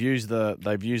they've used the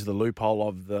loophole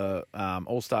of the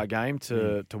All-Star game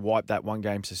to wipe that 1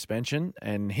 game suspension,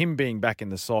 and him being back in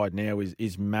the side now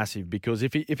is massive, because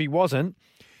if he wasn't,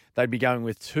 they'd be going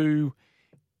with 2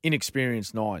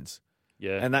 inexperienced 9s.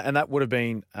 Yeah. And that would have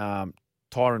been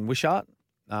Tyron Wishart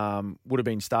would have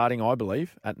been starting, I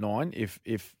believe, at 9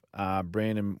 if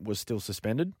Brandon was still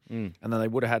suspended, and then they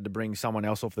would have had to bring someone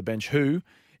else off the bench who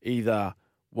either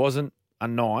wasn't a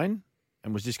 9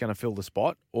 and was just going to fill the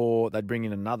spot, or they'd bring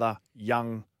in another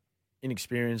young,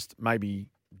 inexperienced, maybe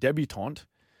debutant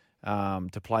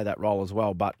to play that role as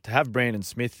well. But to have Brandon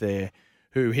Smith there,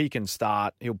 who he can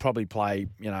start, he'll probably play,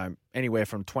 anywhere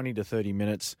from 20 to 30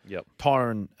 minutes. Yep.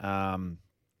 Tyron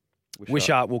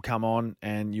Wishart will come on,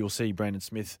 and you'll see Brandon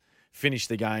Smith finish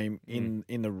the game in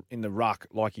the ruck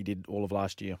like he did all of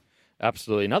last year.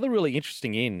 Absolutely. Another really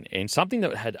interesting and something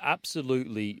that had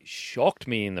absolutely shocked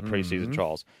me in the preseason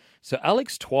trials. So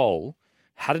Alex Twal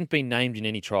hadn't been named in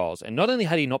any trials. And not only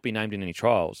had he not been named in any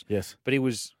trials, yes, but he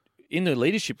was in the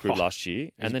leadership group last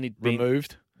year, and then he'd been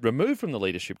removed from the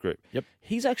leadership group. Yep.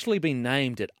 He's actually been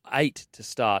named at 8 to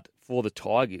start for the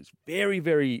Tigers. Very,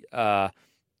 very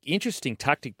interesting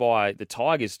tactic by the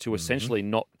Tigers to essentially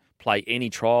not play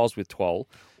any trials with Twal.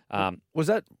 Was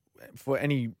that for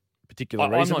any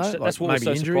particular reason? That's what was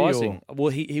so surprising. Well,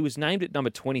 he was named at number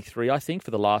 23, I think,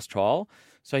 for the last trial.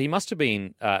 So he must have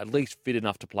been at least fit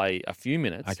enough to play a few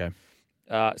minutes. Okay.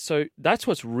 So that's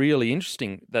what's really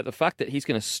interesting, that the fact that he's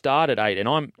going to start at 8, and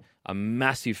I'm a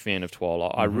massive fan of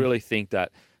Twal. I really think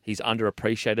that he's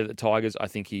underappreciated at the Tigers. I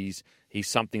think he's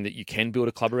something that you can build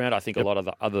a club around. I think a lot of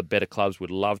the other better clubs would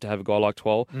love to have a guy like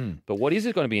Twal. But what is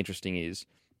going to be interesting is,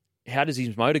 how does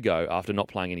his motor go after not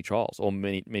playing any trials or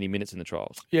many minutes in the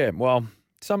trials? Yeah, well,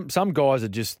 some guys are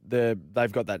just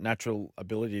they've got that natural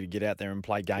ability to get out there and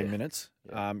play game minutes.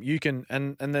 Yeah. You can,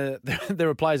 and there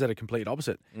are players that are complete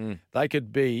opposite. They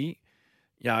could be,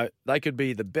 they could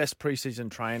be the best preseason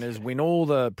trainers, win all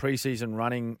the preseason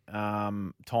running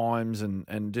times,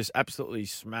 and just absolutely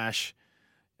smash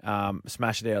it out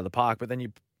of the park. But then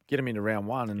you get them into round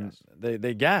 1 and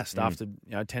they're gassed after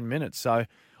 10 minutes. So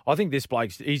I think this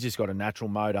bloke, he's just got a natural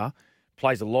motor,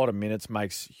 plays a lot of minutes,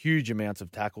 makes huge amounts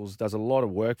of tackles, does a lot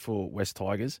of work for West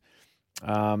Tigers.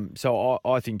 So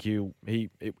I think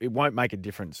it won't make a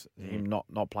difference, him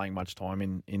not playing much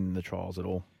time in the trials at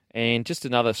all. And just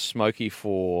another smoky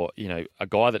for, a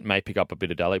guy that may pick up a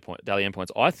bit of Dally M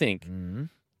points. I think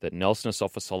that Nelson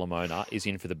Asafa-Solomona is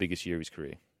in for the biggest year of his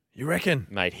career. You reckon?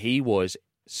 Mate, he was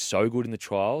so good in the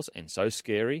trials and so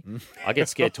scary. I get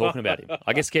scared talking about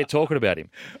him.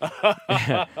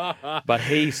 But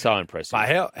he's so impressive.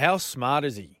 But how smart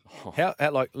is he?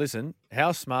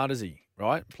 How smart is he,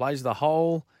 right? Plays the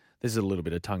whole... This is a little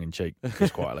bit of tongue-in-cheek,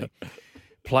 just quietly.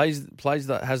 Has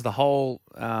the whole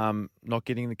not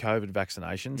getting the COVID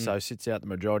vaccination, so sits out the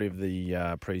majority of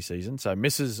the pre-season, so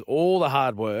misses all the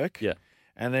hard work. Yeah.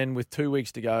 And then with 2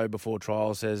 weeks to go before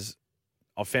trial says,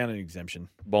 I've found an exemption.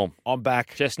 Boom. I'm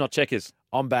back. Chestnut checkers.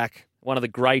 I'm back. One of the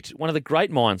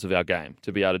great minds of our game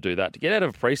to be able to do that. To get out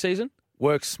of a pre-season.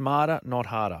 Work smarter, not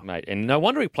harder. Mate, and no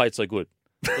wonder he played so good.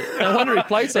 No wonder he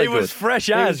played so good. He was fresh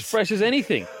as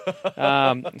anything.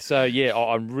 So, yeah,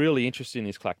 I'm really interested in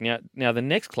this clash. Now the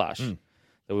next clash that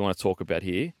we want to talk about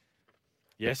here,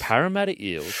 yes, the Parramatta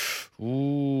Eels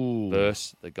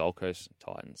versus the Gold Coast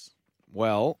Titans.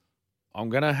 Well, I'm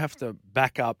going to have to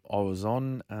back up. I was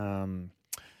on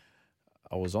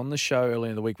the show earlier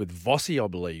in the week with Vossi, I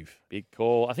believe. Big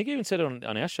call. I think you even said it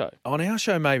on our show. On our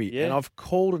show, maybe. Yeah. And I've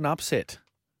called an upset.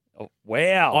 Oh,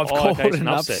 wow. I've called an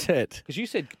upset. Because you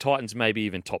said Titans maybe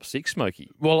even top 6, Smokey.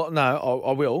 Well, no,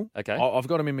 I will. Okay. I've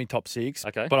got them in my top 6.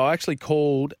 Okay. But I actually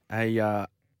called an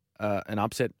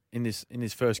upset in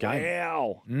this first game.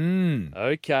 Wow.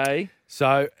 Okay.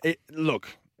 So, look,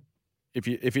 if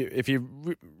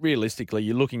you realistically,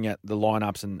 you're looking at the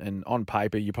lineups and on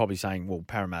paper, you're probably saying, well,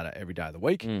 Parramatta every day of the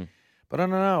week. But I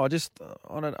don't know.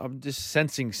 I'm just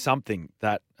sensing something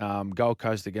that Gold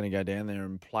Coast are going to go down there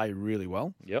and play really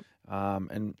well. Yep.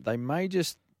 And they may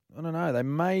they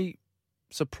may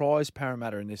surprise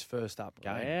Parramatta in this first up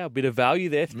game. Yeah, a bit of value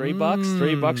there,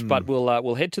 $3. But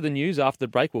we'll head to the news after the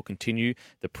break. We'll continue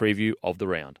the preview of the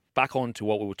round. Back on to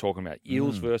what we were talking about: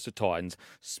 Eels versus Titans.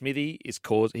 Smithy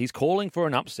he's calling for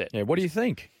an upset. Yeah. What do you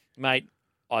think, mate?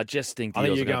 I just think the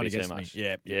Eels are going to be against too much.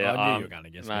 me. Yeah. I knew you were going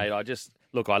against mate, me.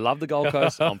 Look, I love the Gold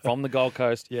Coast. I'm from the Gold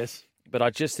Coast. Yes. But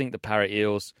I just think the Para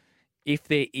Eels, if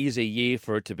there is a year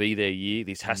for it to be their year,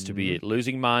 this has to be it.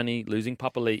 Losing Marnie, losing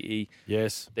Papali'i.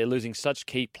 Yes. They're losing such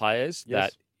key players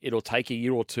that it'll take a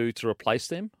year or two to replace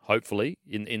them, hopefully,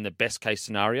 in the best case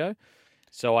scenario.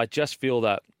 So I just feel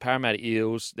that Parramatta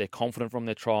Eels, they're confident from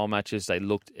their trial matches. They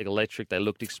looked electric. They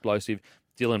looked explosive.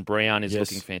 Dylan Brown is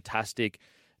looking fantastic.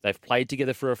 They've played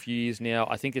together for a few years now.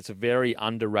 I think it's a very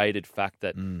underrated fact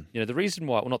that, the reason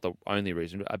why, well, not the only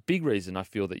reason, but a big reason I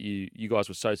feel that you guys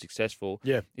were so successful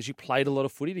is you played a lot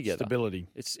of footy together. Stability.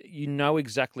 It's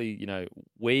exactly,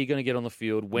 where you're going to get on the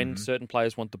field, when certain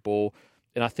players want the ball.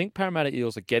 And I think Parramatta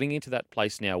Eels are getting into that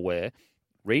place now where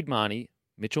Reed Marnie,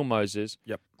 Mitchell Moses,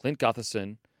 Clint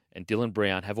Gutherson, and Dylan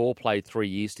Brown have all played 3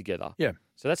 years together. Yeah.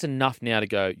 So that's enough now to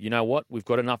go, you know what, we've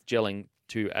got enough gelling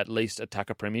to at least attack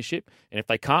a premiership. And if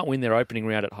they can't win their opening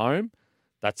round at home,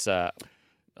 that's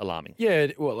alarming. Yeah,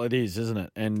 well, it is, isn't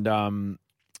it? And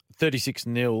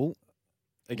 36-0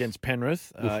 against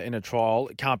Penrith in a trial,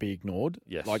 it can't be ignored.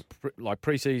 Yes. Like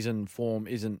pre-season form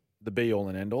isn't the be-all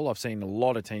and end-all. I've seen a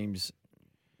lot of teams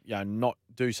not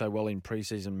do so well in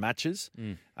pre-season matches,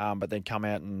 but then come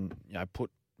out and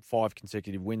put 5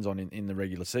 consecutive wins on in the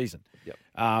regular season. Yep.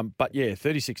 But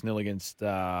 36-0 against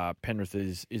Penrith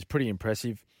is pretty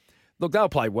impressive. Look, they'll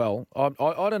play well. I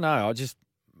don't know.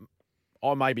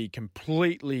 I may be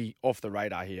completely off the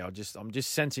radar here. I'm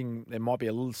just sensing there might be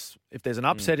a little. If there's an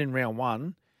upset in round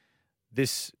 1,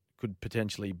 this could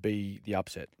potentially be the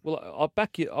upset. Well, I'll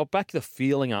back the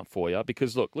feeling up for you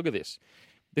because look at this.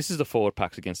 This is the forward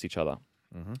packs against each other.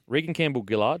 Mm-hmm. Regan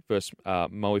Campbell-Gillard versus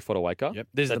Moe Fotuaika. Yep,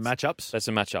 these are the matchups. That's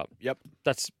a matchup. Yep,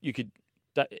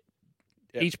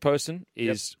 each person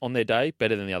is on their day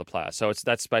better than the other player, so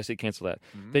that's basically cancelled out.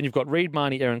 Mm-hmm. Then you've got Reed,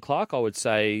 Marnie, Aaron Clark. I would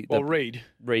say Reed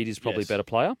is probably a better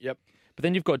player. Yep, but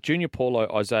then you've got Junior Paulo,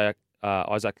 Isaac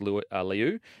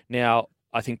Liu. Now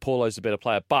I think Paulo's a better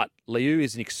player, but Liu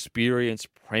is an experienced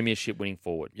premiership winning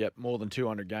forward. Yep, more than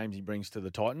 200 games he brings to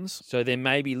the Titans. So there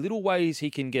may be little ways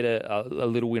he can get a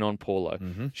little win on Paulo.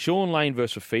 Mm-hmm. Sean Lane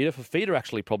versus Fafita. Fafita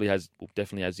actually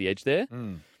definitely has the edge there.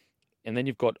 Mm. And then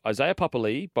you've got Isaiah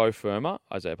Papali'i, Beau Fermor,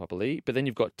 Isaiah Papali'i. But then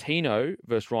you've got Tino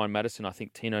versus Ryan Madison. I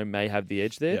think Tino may have the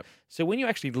edge there. Yep. So when you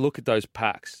actually look at those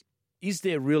packs, is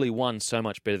there really one so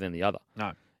much better than the other?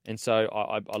 No. And so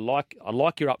I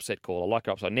like your upset call. I like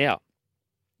your upset. Now,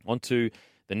 on to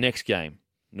the next game.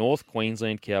 North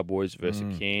Queensland Cowboys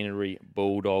versus Canterbury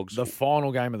Bulldogs. The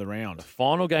final game of the round. The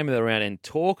final game of the round, and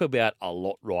talk about a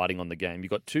lot riding on the game.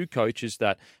 You've got two coaches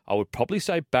that I would probably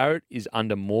say Barrett is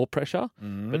under more pressure,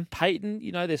 but Payton,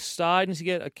 they're starting to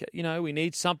get, we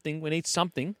need something.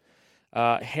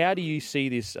 How do you see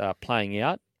this playing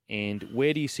out, and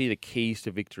where do you see the keys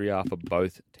to victory are for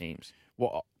both teams?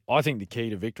 Well, I think the key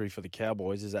to victory for the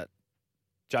Cowboys is that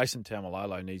Jason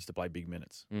Taumalolo needs to play big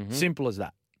minutes. Simple as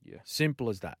that. Yeah. Simple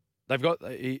as that.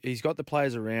 He's got the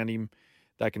players around him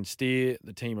that can steer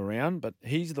the team around, but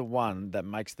he's the one that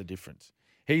makes the difference.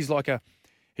 He's like a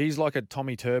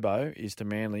Tommy Turbo is to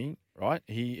Manly, right?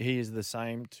 He is the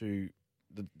same to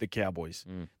the Cowboys.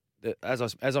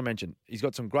 As I mentioned, he's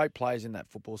got some great players in that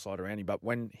football side around him, but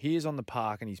when he is on the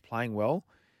park and he's playing well,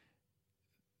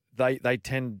 they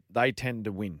tend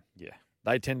to win. Yeah.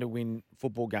 They tend to win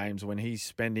football games when he's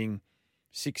spending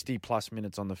 60-plus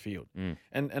minutes on the field.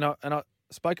 And I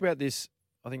spoke about this,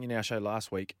 I think, in our show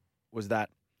last week, was that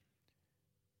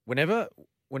whenever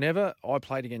I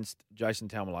played against Jason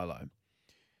Taumalolo,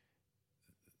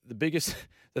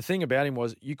 the thing about him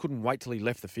was you couldn't wait till he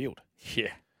left the field.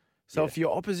 Yeah. So if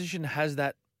your opposition has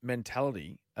that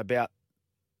mentality about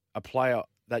a player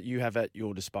that you have at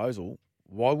your disposal,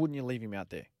 why wouldn't you leave him out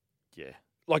there? Yeah.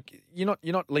 Like you're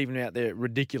not leaving him out there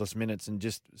ridiculous minutes and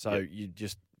just you're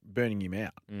just burning him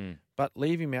out. But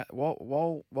leave him out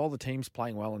while the team's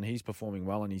playing well and he's performing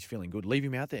well and he's feeling good. Leave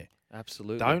him out there.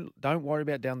 Absolutely. Don't worry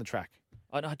about down the track.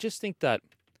 I just think that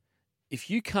if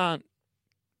you can't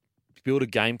build a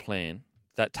game plan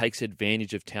that takes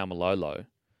advantage of Taumalolo,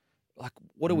 like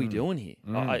what are we doing here?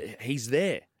 He's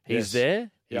there. He's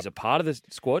there. He's a part of the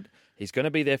squad. He's going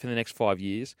to be there for the next 5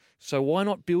 years. So why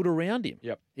not build around him?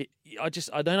 Yep. I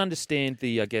don't understand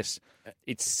I guess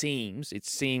it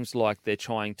seems like they're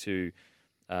trying to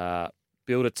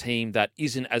build a team that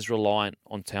isn't as reliant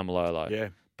on Taumalolo. Yeah.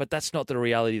 But that's not the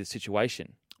reality of the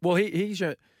situation. Well, he's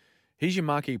your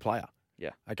marquee player.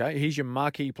 Yeah. Okay. He's your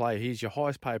marquee player. He's your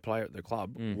highest paid player at the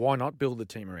club. Why not build the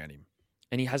team around him?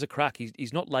 And he has a crack.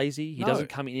 He's not lazy. He doesn't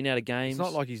come in and out of games. It's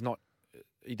not like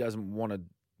he doesn't want to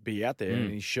be out there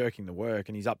and he's shirking the work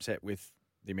and he's upset with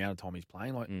the amount of time he's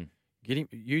playing. Like,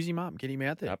 use him up, get him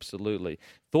out there. Absolutely.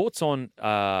 Thoughts on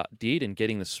Dearden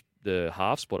getting the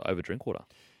half spot over Drinkwater?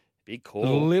 Big call.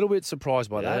 A little bit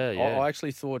surprised by that. Yeah. I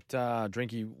actually thought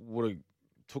Drinky would have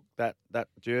took that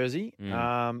jersey.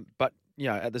 But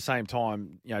at the same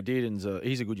time, Dearden's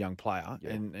he's a good young player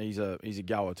and he's a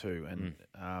goer too, and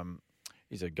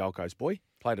he's a Gold Coast boy.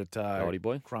 Played at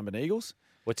Currumbin Eagles.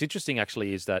 What's interesting,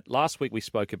 actually, is that last week we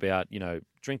spoke about,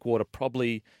 Drinkwater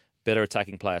probably better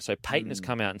attacking player. So Payton has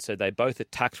come out and said they both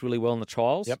attacked really well in the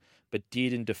trials, but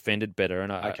Dearden defended better.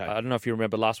 And I don't know if you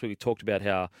remember last week we talked about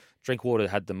how Drinkwater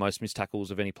had the most missed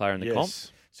tackles of any player in the comp.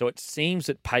 So it seems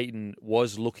that Payton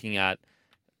was looking at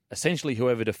essentially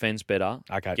whoever defends better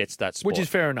gets that spot. Which is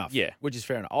fair enough. Yeah. Which is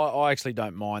fair enough. I actually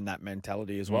don't mind that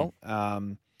mentality as well.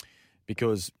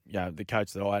 Because the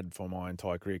coach that I had for my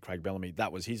entire career, Craig Bellamy,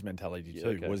 that was his mentality too.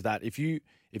 Okay. Was that if you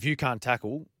can't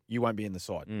tackle, you won't be in the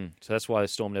side. So that's why the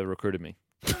Storm never recruited me.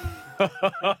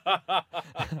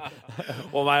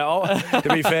 Well, mate, to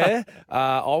be fair,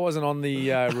 I wasn't on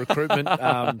the recruitment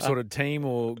sort of team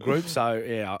or group,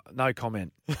 so no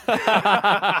comment.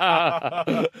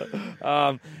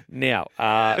 Now,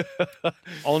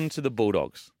 on to the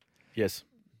Bulldogs. Yes.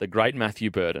 The great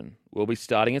Matthew Burton will be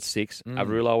starting at 6,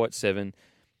 Averillo at 7.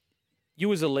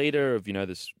 You as a leader of,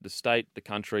 the state, the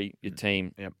country, your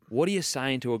team, what are you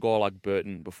saying to a guy like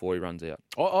Burton before he runs out?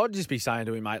 I'd just be saying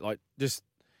to him, mate, like, just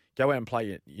go out and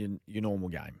play your normal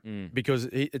game. Because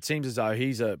it seems as though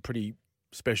he's a pretty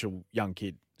special young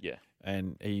kid. Yeah.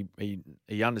 And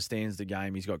he understands the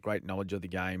game. He's got great knowledge of the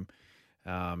game.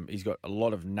 He's got a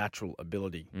lot of natural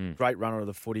ability. Great runner of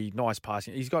the footy, nice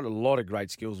passing. He's got a lot of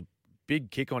great skills.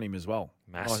 Big kick on him as well.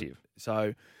 Massive.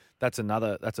 So that's a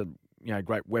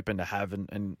great weapon to have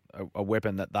and a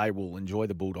weapon that they will enjoy,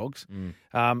 the Bulldogs.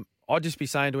 I'd just be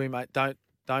saying to him, mate,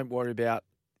 don't worry about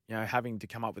having to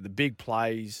come up with the big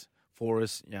plays for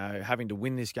us, having to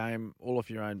win this game all off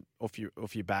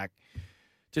your back.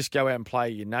 Just go out and play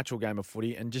your natural game of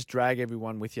footy and just drag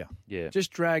everyone with you. Yeah.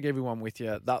 Just drag everyone with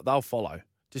you. They'll follow.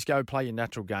 Just go play your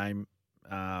natural game.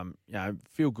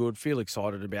 Feel good, feel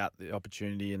excited about the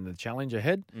opportunity and the challenge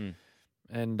ahead.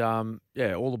 And,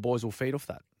 all the boys will feed off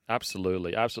that.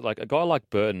 Absolutely. Like a guy like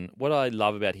Burton, what I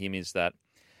love about him is that,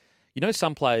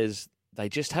 some players, they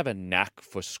just have a knack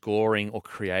for scoring or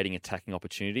creating attacking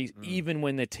opportunities, even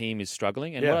when their team is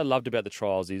struggling. And what I loved about the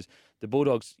trials is the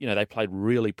Bulldogs, they played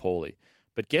really poorly.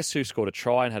 But guess who scored a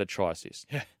try and had a try assist?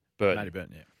 Yeah. Burton. Matty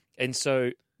Burton, yeah. And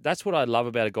so that's what I love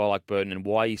about a guy like Burton and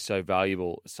why he's so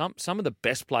valuable. Some of the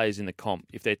best players in the comp,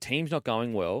 if their team's not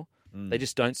going well, they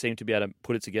just don't seem to be able to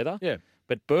put it together. Yeah.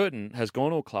 But Burton has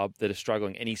gone to a club that is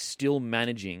struggling, and he's still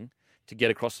managing to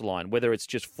get across the line. Whether it's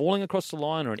just falling across the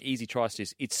line or an easy try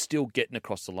assist, it's still getting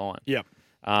across the line. Yeah.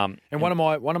 And one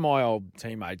of my old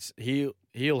teammates,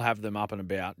 he'll have them up and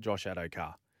about. Josh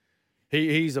Adokar.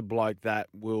 He's a bloke that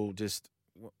will just,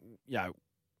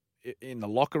 in the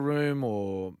locker room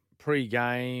or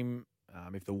pre-game,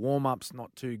 if the warm-up's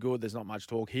not too good, there's not much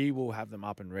talk, he will have them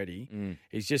up and ready.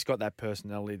 He's just got that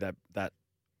personality that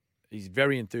he's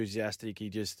very enthusiastic. He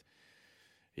just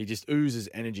oozes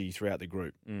energy throughout the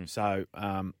group. So,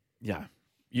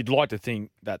 you'd like to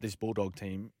think that this Bulldog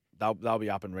team, they'll be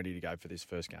up and ready to go for this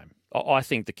first game. I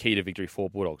think the key to victory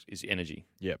for Bulldogs is energy.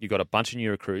 Yep. You've got a bunch of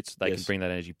new recruits. They can bring that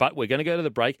energy. But we're going to go to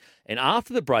the break. And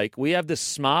after the break, we have the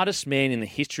smartest man in the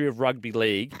history of rugby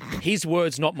league. His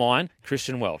words, not mine,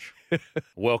 Christian Welch.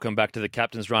 Welcome back to the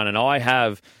Captain's Run. And I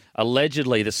have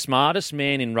allegedly the smartest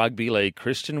man in rugby league,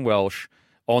 Christian Welch,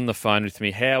 on the phone with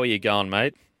me. How are you going,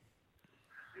 mate?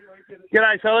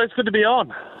 G'day, fellas. Good to be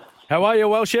on. How are you,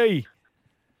 Welshie?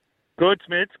 Good,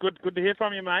 Smith. Good to hear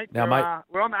from you, mate. Now, mate.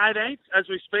 We're on the 18th as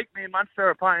we speak. Me and Munster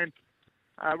are playing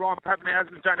Ryan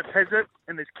Pappenhausen and Jonah Pezzett,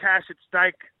 and there's cash at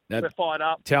stake. We're fired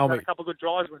up. Tell me, a couple of good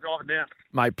drives. We're driving down.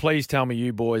 Mate, please tell me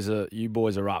you boys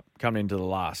are up coming into the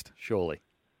last. Surely.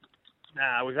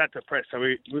 Nah, we've had to press, so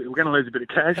we're going to lose a bit of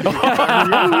cash.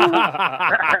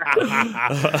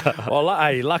 Well,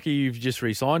 hey, lucky you've just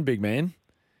re-signed, big man.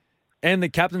 And the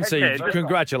captaincy,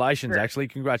 congratulations, actually.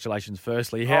 Congratulations,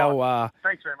 firstly.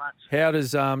 Thanks very much. How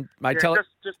does, mate, tell it...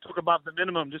 Just took above the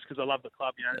minimum just because I love the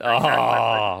club, you know.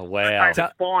 Oh, wow. It's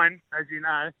fine, as you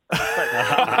know.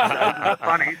 It's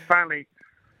funny. Apparently,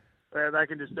 they're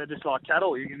just like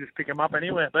cattle. You can just pick them up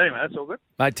anywhere. But anyway, that's all good.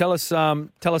 Mate, tell us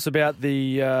about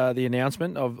the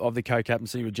announcement of the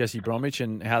co-captaincy with Jesse Bromwich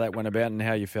and how that went about and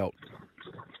how you felt.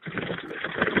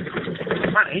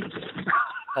 Funny.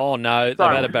 Oh, no, they've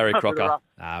had a Barry Crocker.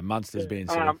 Munster's being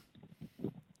silly.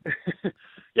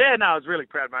 Yeah, no, it was a really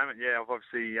proud moment. Yeah, I've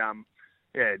obviously,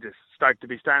 just stoked to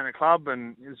be staying at the club,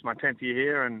 and this is my 10th year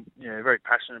here, and very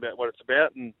passionate about what it's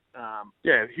about, and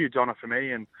a huge honour for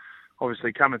me, and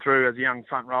obviously coming through as a young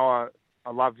front rower,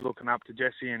 I loved looking up to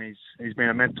Jesse, and he's been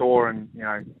a mentor, and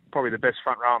probably the best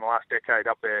front rower in the last decade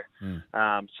up there.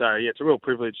 It's a real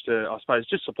privilege to, I suppose,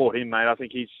 just support him, mate. I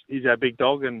think he's our big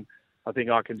dog, and I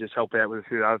think I can just help out with a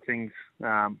few other things.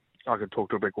 I could talk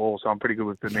to a brick wall, so I'm pretty good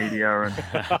with the media and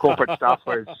corporate stuff,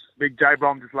 whereas Big J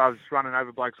Brom just loves running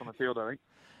over blokes on the field, I think.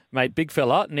 Mate, big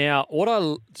fella. Now, what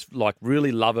I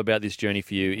really love about this journey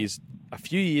for you is a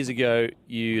few years ago,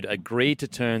 you'd agreed to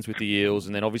terms with the Eels,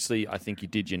 and then obviously I think you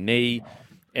did your knee,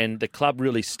 and the club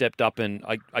really stepped up and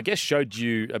I guess showed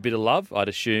you a bit of love, I'd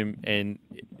assume, and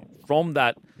from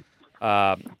that,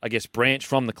 branch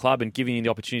from the club and giving you the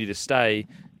opportunity to stay,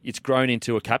 it's grown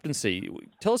into a captaincy.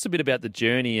 Tell us a bit about the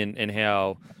journey and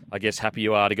how, I guess, happy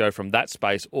you are to go from that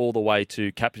space all the way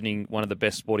to captaining one of the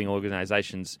best sporting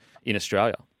organisations in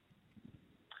Australia.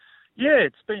 Yeah,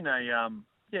 it's been a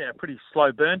pretty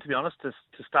slow burn, to be honest, to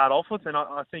start off with. And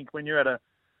I think when you're at a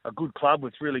good club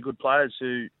with really good players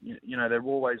who, they're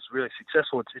always really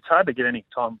successful, it's hard to get any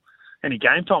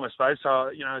game time, I suppose. So,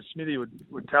 as Smithy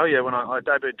would tell you, when I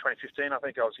debuted in 2015, I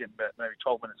think I was getting about maybe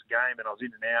 12 minutes a game, and I was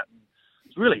in and out, and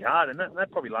it's really hard, and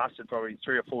that probably lasted 3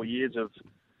 or 4 years of.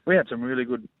 We had some really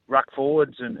good ruck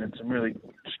forwards and some really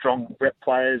strong rep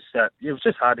players that it was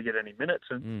just hard to get any minutes,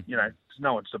 and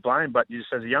no one's to blame. But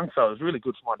just as a young fellow, it was really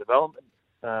good for my development,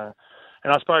 and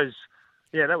I suppose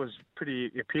that was a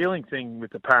pretty appealing thing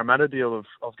with the Parramatta deal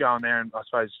of going there and I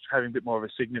suppose having a bit more of a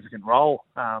significant role.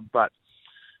 But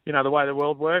the way the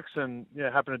world works, and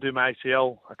happened to do my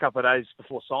ACL a couple of days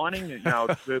before signing, I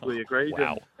was verbally agreed,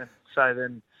 wow. and so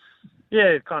then.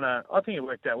 Yeah, I think it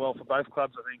worked out well for both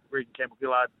clubs. I think Regan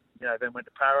Campbell-Gillard, then went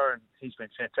to Para, and he's been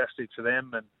fantastic for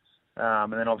them.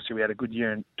 And then obviously we had a good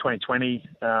year in 2020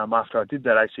 after I did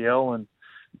that ACL. And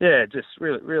just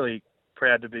really, really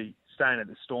proud to be staying at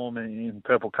the Storm in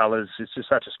purple colours. It's just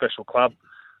such a special club,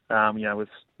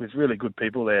 with really good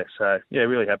people there. So,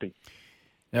 really happy.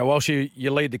 Now, whilst you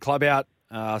lead the club out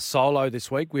solo this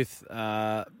week with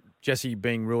Jesse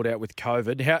being ruled out with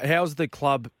COVID, how's the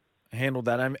club handled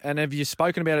that? And have you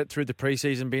spoken about it through the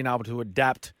preseason, being able to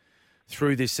adapt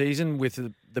through this season with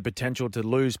the potential to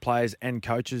lose players and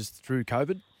coaches through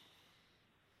COVID?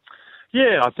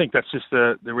 Yeah, I think that's just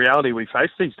the reality we face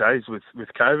these days with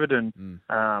COVID. And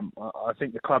I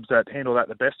think the clubs that handle that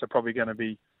the best are probably going to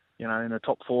be, in the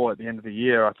top 4 at the end of the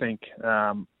year. I think,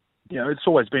 it's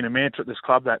always been a mantra at this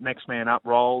club, that next man up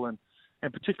role. And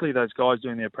and particularly those guys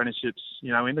doing their apprenticeships,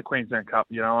 in the Queensland Cup.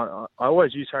 I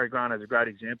always use Harry Grant as a great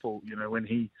example. When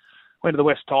he went to the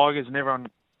West Tigers and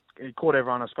he caught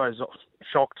everyone, I suppose,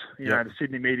 shocked, the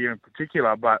Sydney media in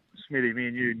particular. But Smithy, me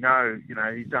and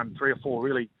he's done 3 or 4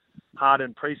 really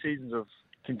hard-earned pre-seasons of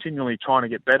continually trying to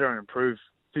get better and improve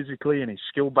physically and his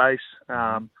skill base.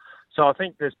 So I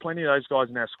think there's plenty of those guys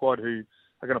in our squad who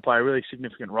are going to play a really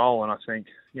significant role. And I think,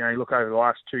 you look over the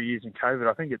last 2 years in COVID,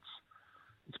 I think it's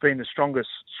been the strongest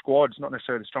squad. It's not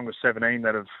necessarily the strongest 17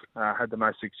 that have had the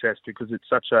most success, because it's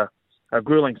such a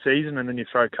grueling season, and then you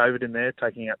throw COVID in there,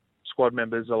 taking out squad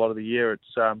members a lot of the year.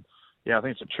 It's I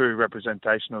think it's a true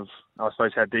representation of, I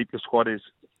suppose, how deep the squad is.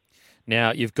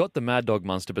 Now, you've got the Mad Dog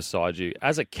Munster beside you.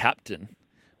 As a captain,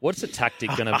 what's the tactic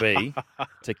going to be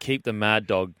to keep the Mad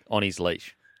Dog on his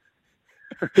leash?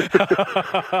 He's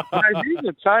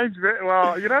a change.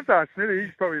 Well, you'd have to ask Smithy.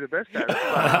 He's probably the best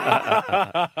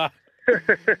at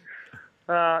it.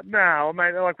 No,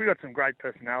 mate. We got some great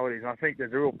personalities. I think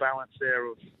there's a real balance there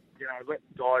of letting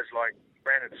guys like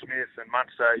Brandon Smith and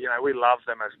Munster. We love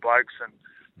them as blokes, and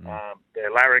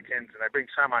they're larrikins, and they bring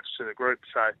so much to the group.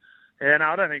 So,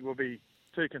 I don't think we'll be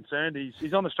too concerned.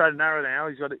 He's on the straight and narrow now.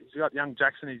 He's got young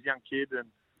Jackson, his young kid,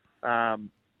 and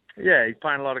he's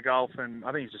playing a lot of golf, and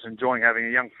I think he's just enjoying having a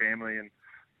young family and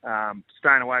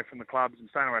staying away from the clubs and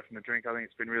staying away from the drink. I think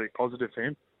it's been really positive for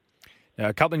him. Now,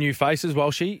 a couple of new faces,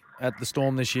 Walshy, at the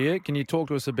Storm this year. Can you talk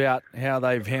to us about how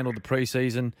they've handled the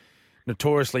pre-season?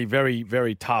 Notoriously very,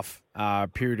 very tough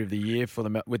period of the year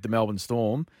with the Melbourne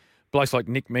Storm. Blokes like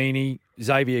Nick Meaney,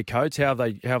 Xavier Coates, how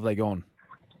have they gone?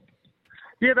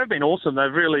 Yeah, they've been awesome.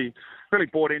 They've really, really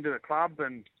bought into the club,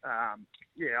 and I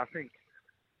think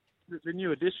the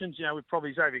new additions, Xavier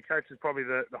Coates is probably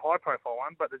the high-profile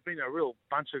one, but there's been a real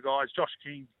bunch of guys. Josh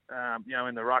King,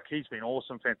 in the ruck, he's been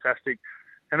awesome, fantastic,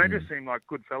 and they just seem like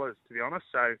good fellas, to be honest.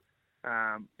 So,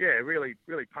 really,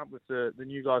 really pumped with the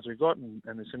new guys we've got, and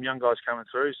there's some young guys coming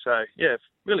through. So,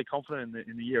 really confident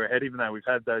in the year ahead, even though we've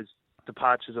had those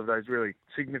departures of those really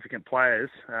significant players.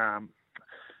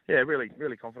 Really,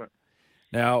 really confident.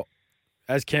 Now,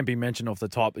 as Kempy mentioned off the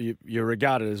top, you're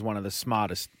regarded as one of the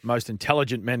smartest, most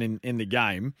intelligent men in the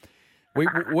game. You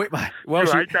hate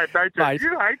that, don't you? Mate,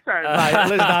 you hate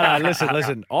that.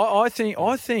 Listen.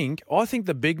 I think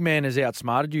the big man has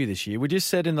outsmarted you this year. We just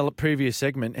said in the previous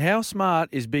segment, how smart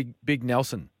is Big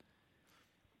Nelson?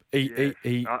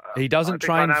 He doesn't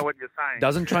train. I know what you're saying.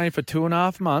 Doesn't train for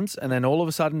 2.5 months, and then all of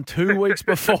a sudden, 2 weeks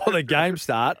before the game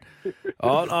start,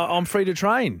 I'm free to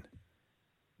train.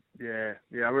 Yeah,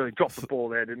 I really dropped the ball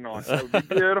there, didn't I? So it would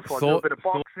be beautiful. Do a bit of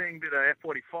boxing, bit of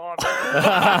F45.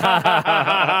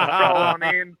 Roll on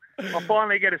in. I'll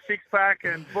finally get a 6-pack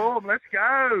and boom, let's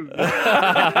go.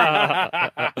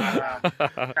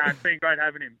 It's been great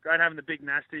having him. Great having the big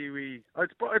nasty.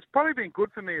 It's probably been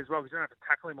good for me as well, because I don't have to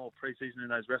tackle him all pre-season in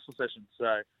those wrestle sessions.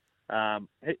 So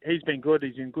he's been good.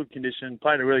 He's in good condition.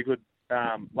 Played a really good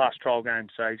last trial game,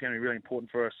 so he's going to be really important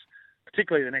for us.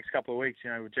 Particularly the next couple of weeks,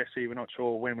 with Jesse, we're not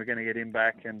sure when we're going to get him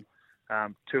back, and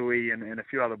Tui and a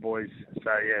few other boys.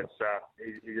 So,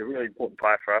 he's a really important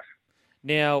player for us.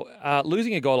 Now,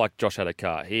 losing a guy like Josh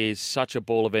Adokar, he is such a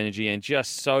ball of energy and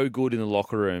just so good in the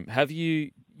locker room. Have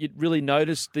you really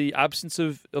noticed the absence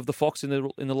of the Fox in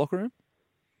the locker room?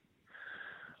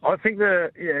 I think we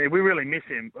really miss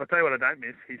him. I'll tell you what I don't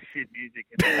miss, his shit music.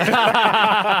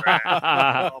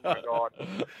 Oh my God.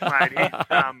 Mate,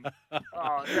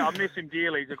 I miss him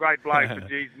dearly. He's a great bloke, but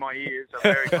geez, my ears are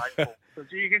very grateful. So,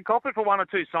 you can cop it for 1 or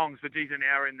 2 songs, but geez, an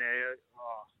hour in there.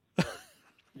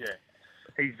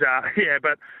 He's,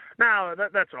 but no,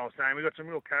 that's what I was saying. We've got some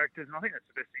real characters, and I think that's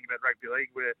the best thing about rugby league,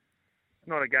 where it's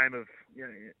not a game of,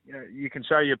 you can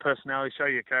show your personality, show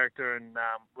your character, and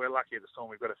we're lucky at the Storm.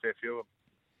 We've got a fair few of them.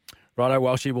 Righto,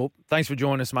 Walshy. Well, thanks for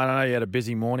joining us, mate. I know you had a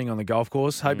busy morning on the golf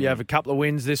course. Hope you have a couple of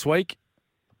wins this week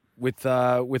with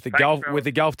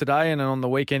the golf today, and then on the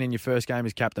weekend in your first game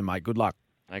as captain, mate. Good luck.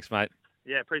 Thanks, mate.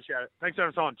 Yeah, appreciate it. Thanks for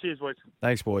having us on. Cheers, boys.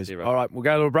 Thanks, boys. All right, we'll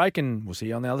go to a break, and we'll see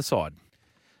you on the other side.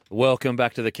 Welcome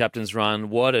back to the Captain's Run.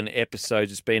 What an episode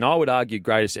it's been. I would argue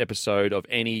greatest episode of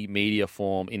any media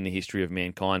form in the history of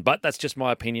mankind. But that's just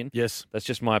my opinion. Yes. That's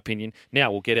just my opinion.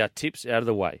 Now we'll get our tips out of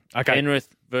the way. Okay. Penrith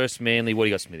versus Manly. What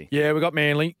do you got, Smithy? Yeah, we got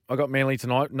Manly. I got Manly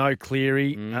tonight. No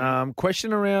Cleary.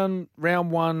 Question around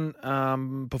round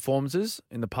 1 performances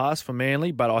in the past for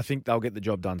Manly, but I think they'll get the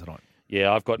job done tonight.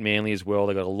 Yeah, I've got Manly as well.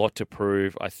 They've got a lot to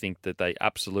prove. I think that they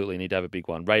absolutely need to have a big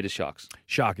one. Raiders, Sharks.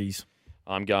 Sharkies.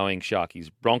 I'm going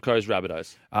Sharkies. Broncos,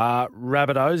 Rabbitohs.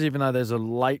 Rabbitohs, even though there's a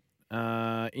late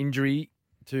injury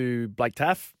to Blake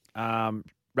Taff.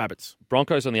 Rabbits.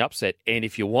 Broncos on the upset. And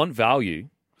if you want value,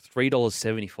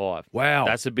 $3.75. Wow.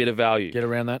 That's a bit of value. Get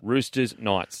around that. Roosters,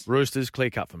 Knights. Roosters, clear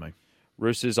cut for me.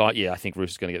 Roosters, I think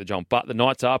Roosters going to get the jump. But the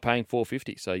Knights are paying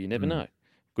 $4.50, so you never know.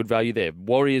 Good value there.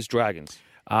 Warriors, Dragons.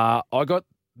 I got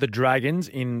the Dragons,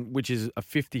 which is a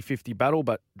 50-50 battle,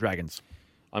 but Dragons.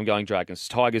 I'm going Dragons.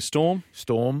 Tigers, Storm.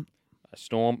 Storm.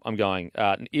 I'm going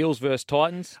Eels versus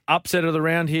Titans. Upset of the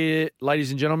round here, ladies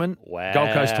and gentlemen. Wow.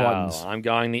 Gold Coast Titans. I'm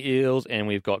going the Eels, and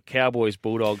we've got Cowboys,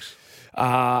 Bulldogs.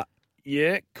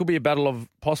 Yeah, could be a battle of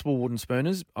possible wooden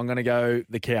spooners. I'm going to go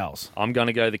the Cows. I'm going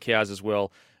to go the Cows as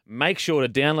well. Make sure to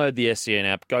download the SCN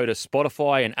app, go to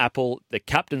Spotify and Apple, The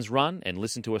Captain's Run, and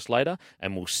listen to us later,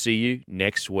 and we'll see you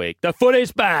next week. The foot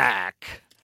is back!